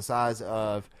that was the size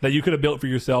of... That you could have built for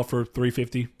yourself for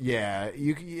 $350. Yeah,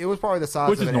 it was probably the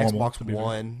size of an Xbox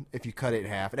One if you cut it in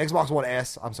half. An Xbox One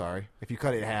S, I'm sorry. If you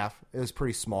cut it in half, it was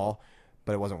pretty small,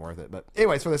 but it wasn't worth it. But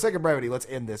anyways, for the sake of brevity, let's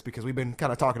end this because we've been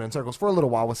kind of talking in circles for a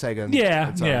little while with Sega.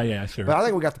 Yeah, sure. But I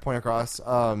think we got the point across.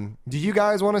 Do you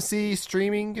guys want to see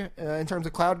streaming in terms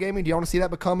of cloud gaming? Do you want to see that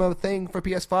become a thing for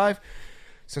PS5?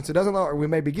 Since it doesn't look like we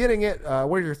may be getting it,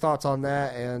 what are your thoughts on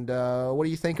that? And what do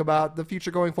you think about the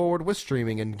future going forward with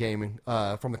streaming and gaming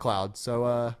from the cloud?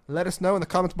 So let us know in the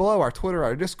comments below, our Twitter,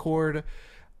 our Discord,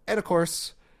 and of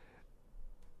course,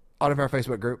 on our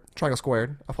Facebook group, Triangle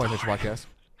Squared, a Play Adventure Podcast.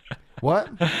 What?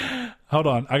 Hold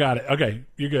on, I got it. Okay,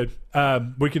 you're good.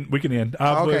 We can end.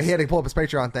 Okay, he had to pull up his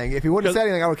Patreon thing. If he wouldn't have said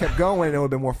anything, I would have kept going and it would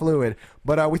have been more fluid.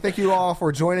 But we thank you all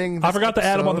for joining. I forgot to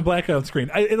add him on the background screen.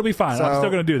 It'll be fine. I'm still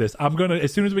going to do this. I'm going to,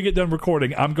 as soon as we get done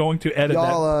recording, I'm going to edit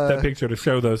that picture to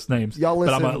show those names. But I'm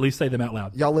going to at least say them out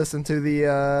loud. Y'all listen to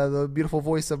the beautiful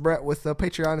voice of Brett with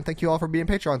Patreon, and thank you all for being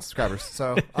Patreon subscribers.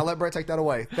 So I'll let Brett take that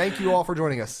away. Thank you all for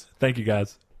joining us. Thank you,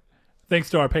 guys. Thanks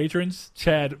to our patrons,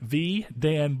 Chad V,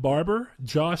 Dan Barber,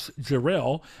 Josh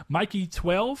Jarrell, Mikey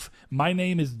 12, My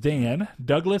Name is Dan,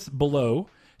 Douglas Below,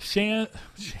 Sean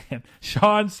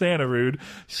Santarud,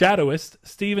 Shadowist,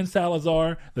 Steven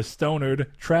Salazar, The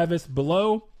Stonard, Travis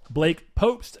Below, Blake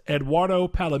Popst, Eduardo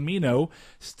Palomino,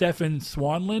 Stefan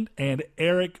Swanland, and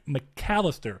Eric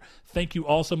McAllister. Thank you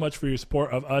all so much for your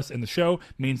support of us and the show. It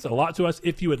means a lot to us.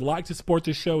 If you would like to support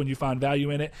this show and you find value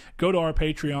in it, go to our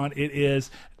Patreon. It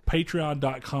is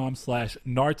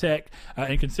patreon.com/Nartech,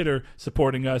 and consider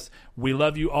supporting us. We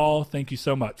love you all. Thank you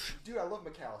so much. Dude, I love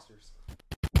McAllister's.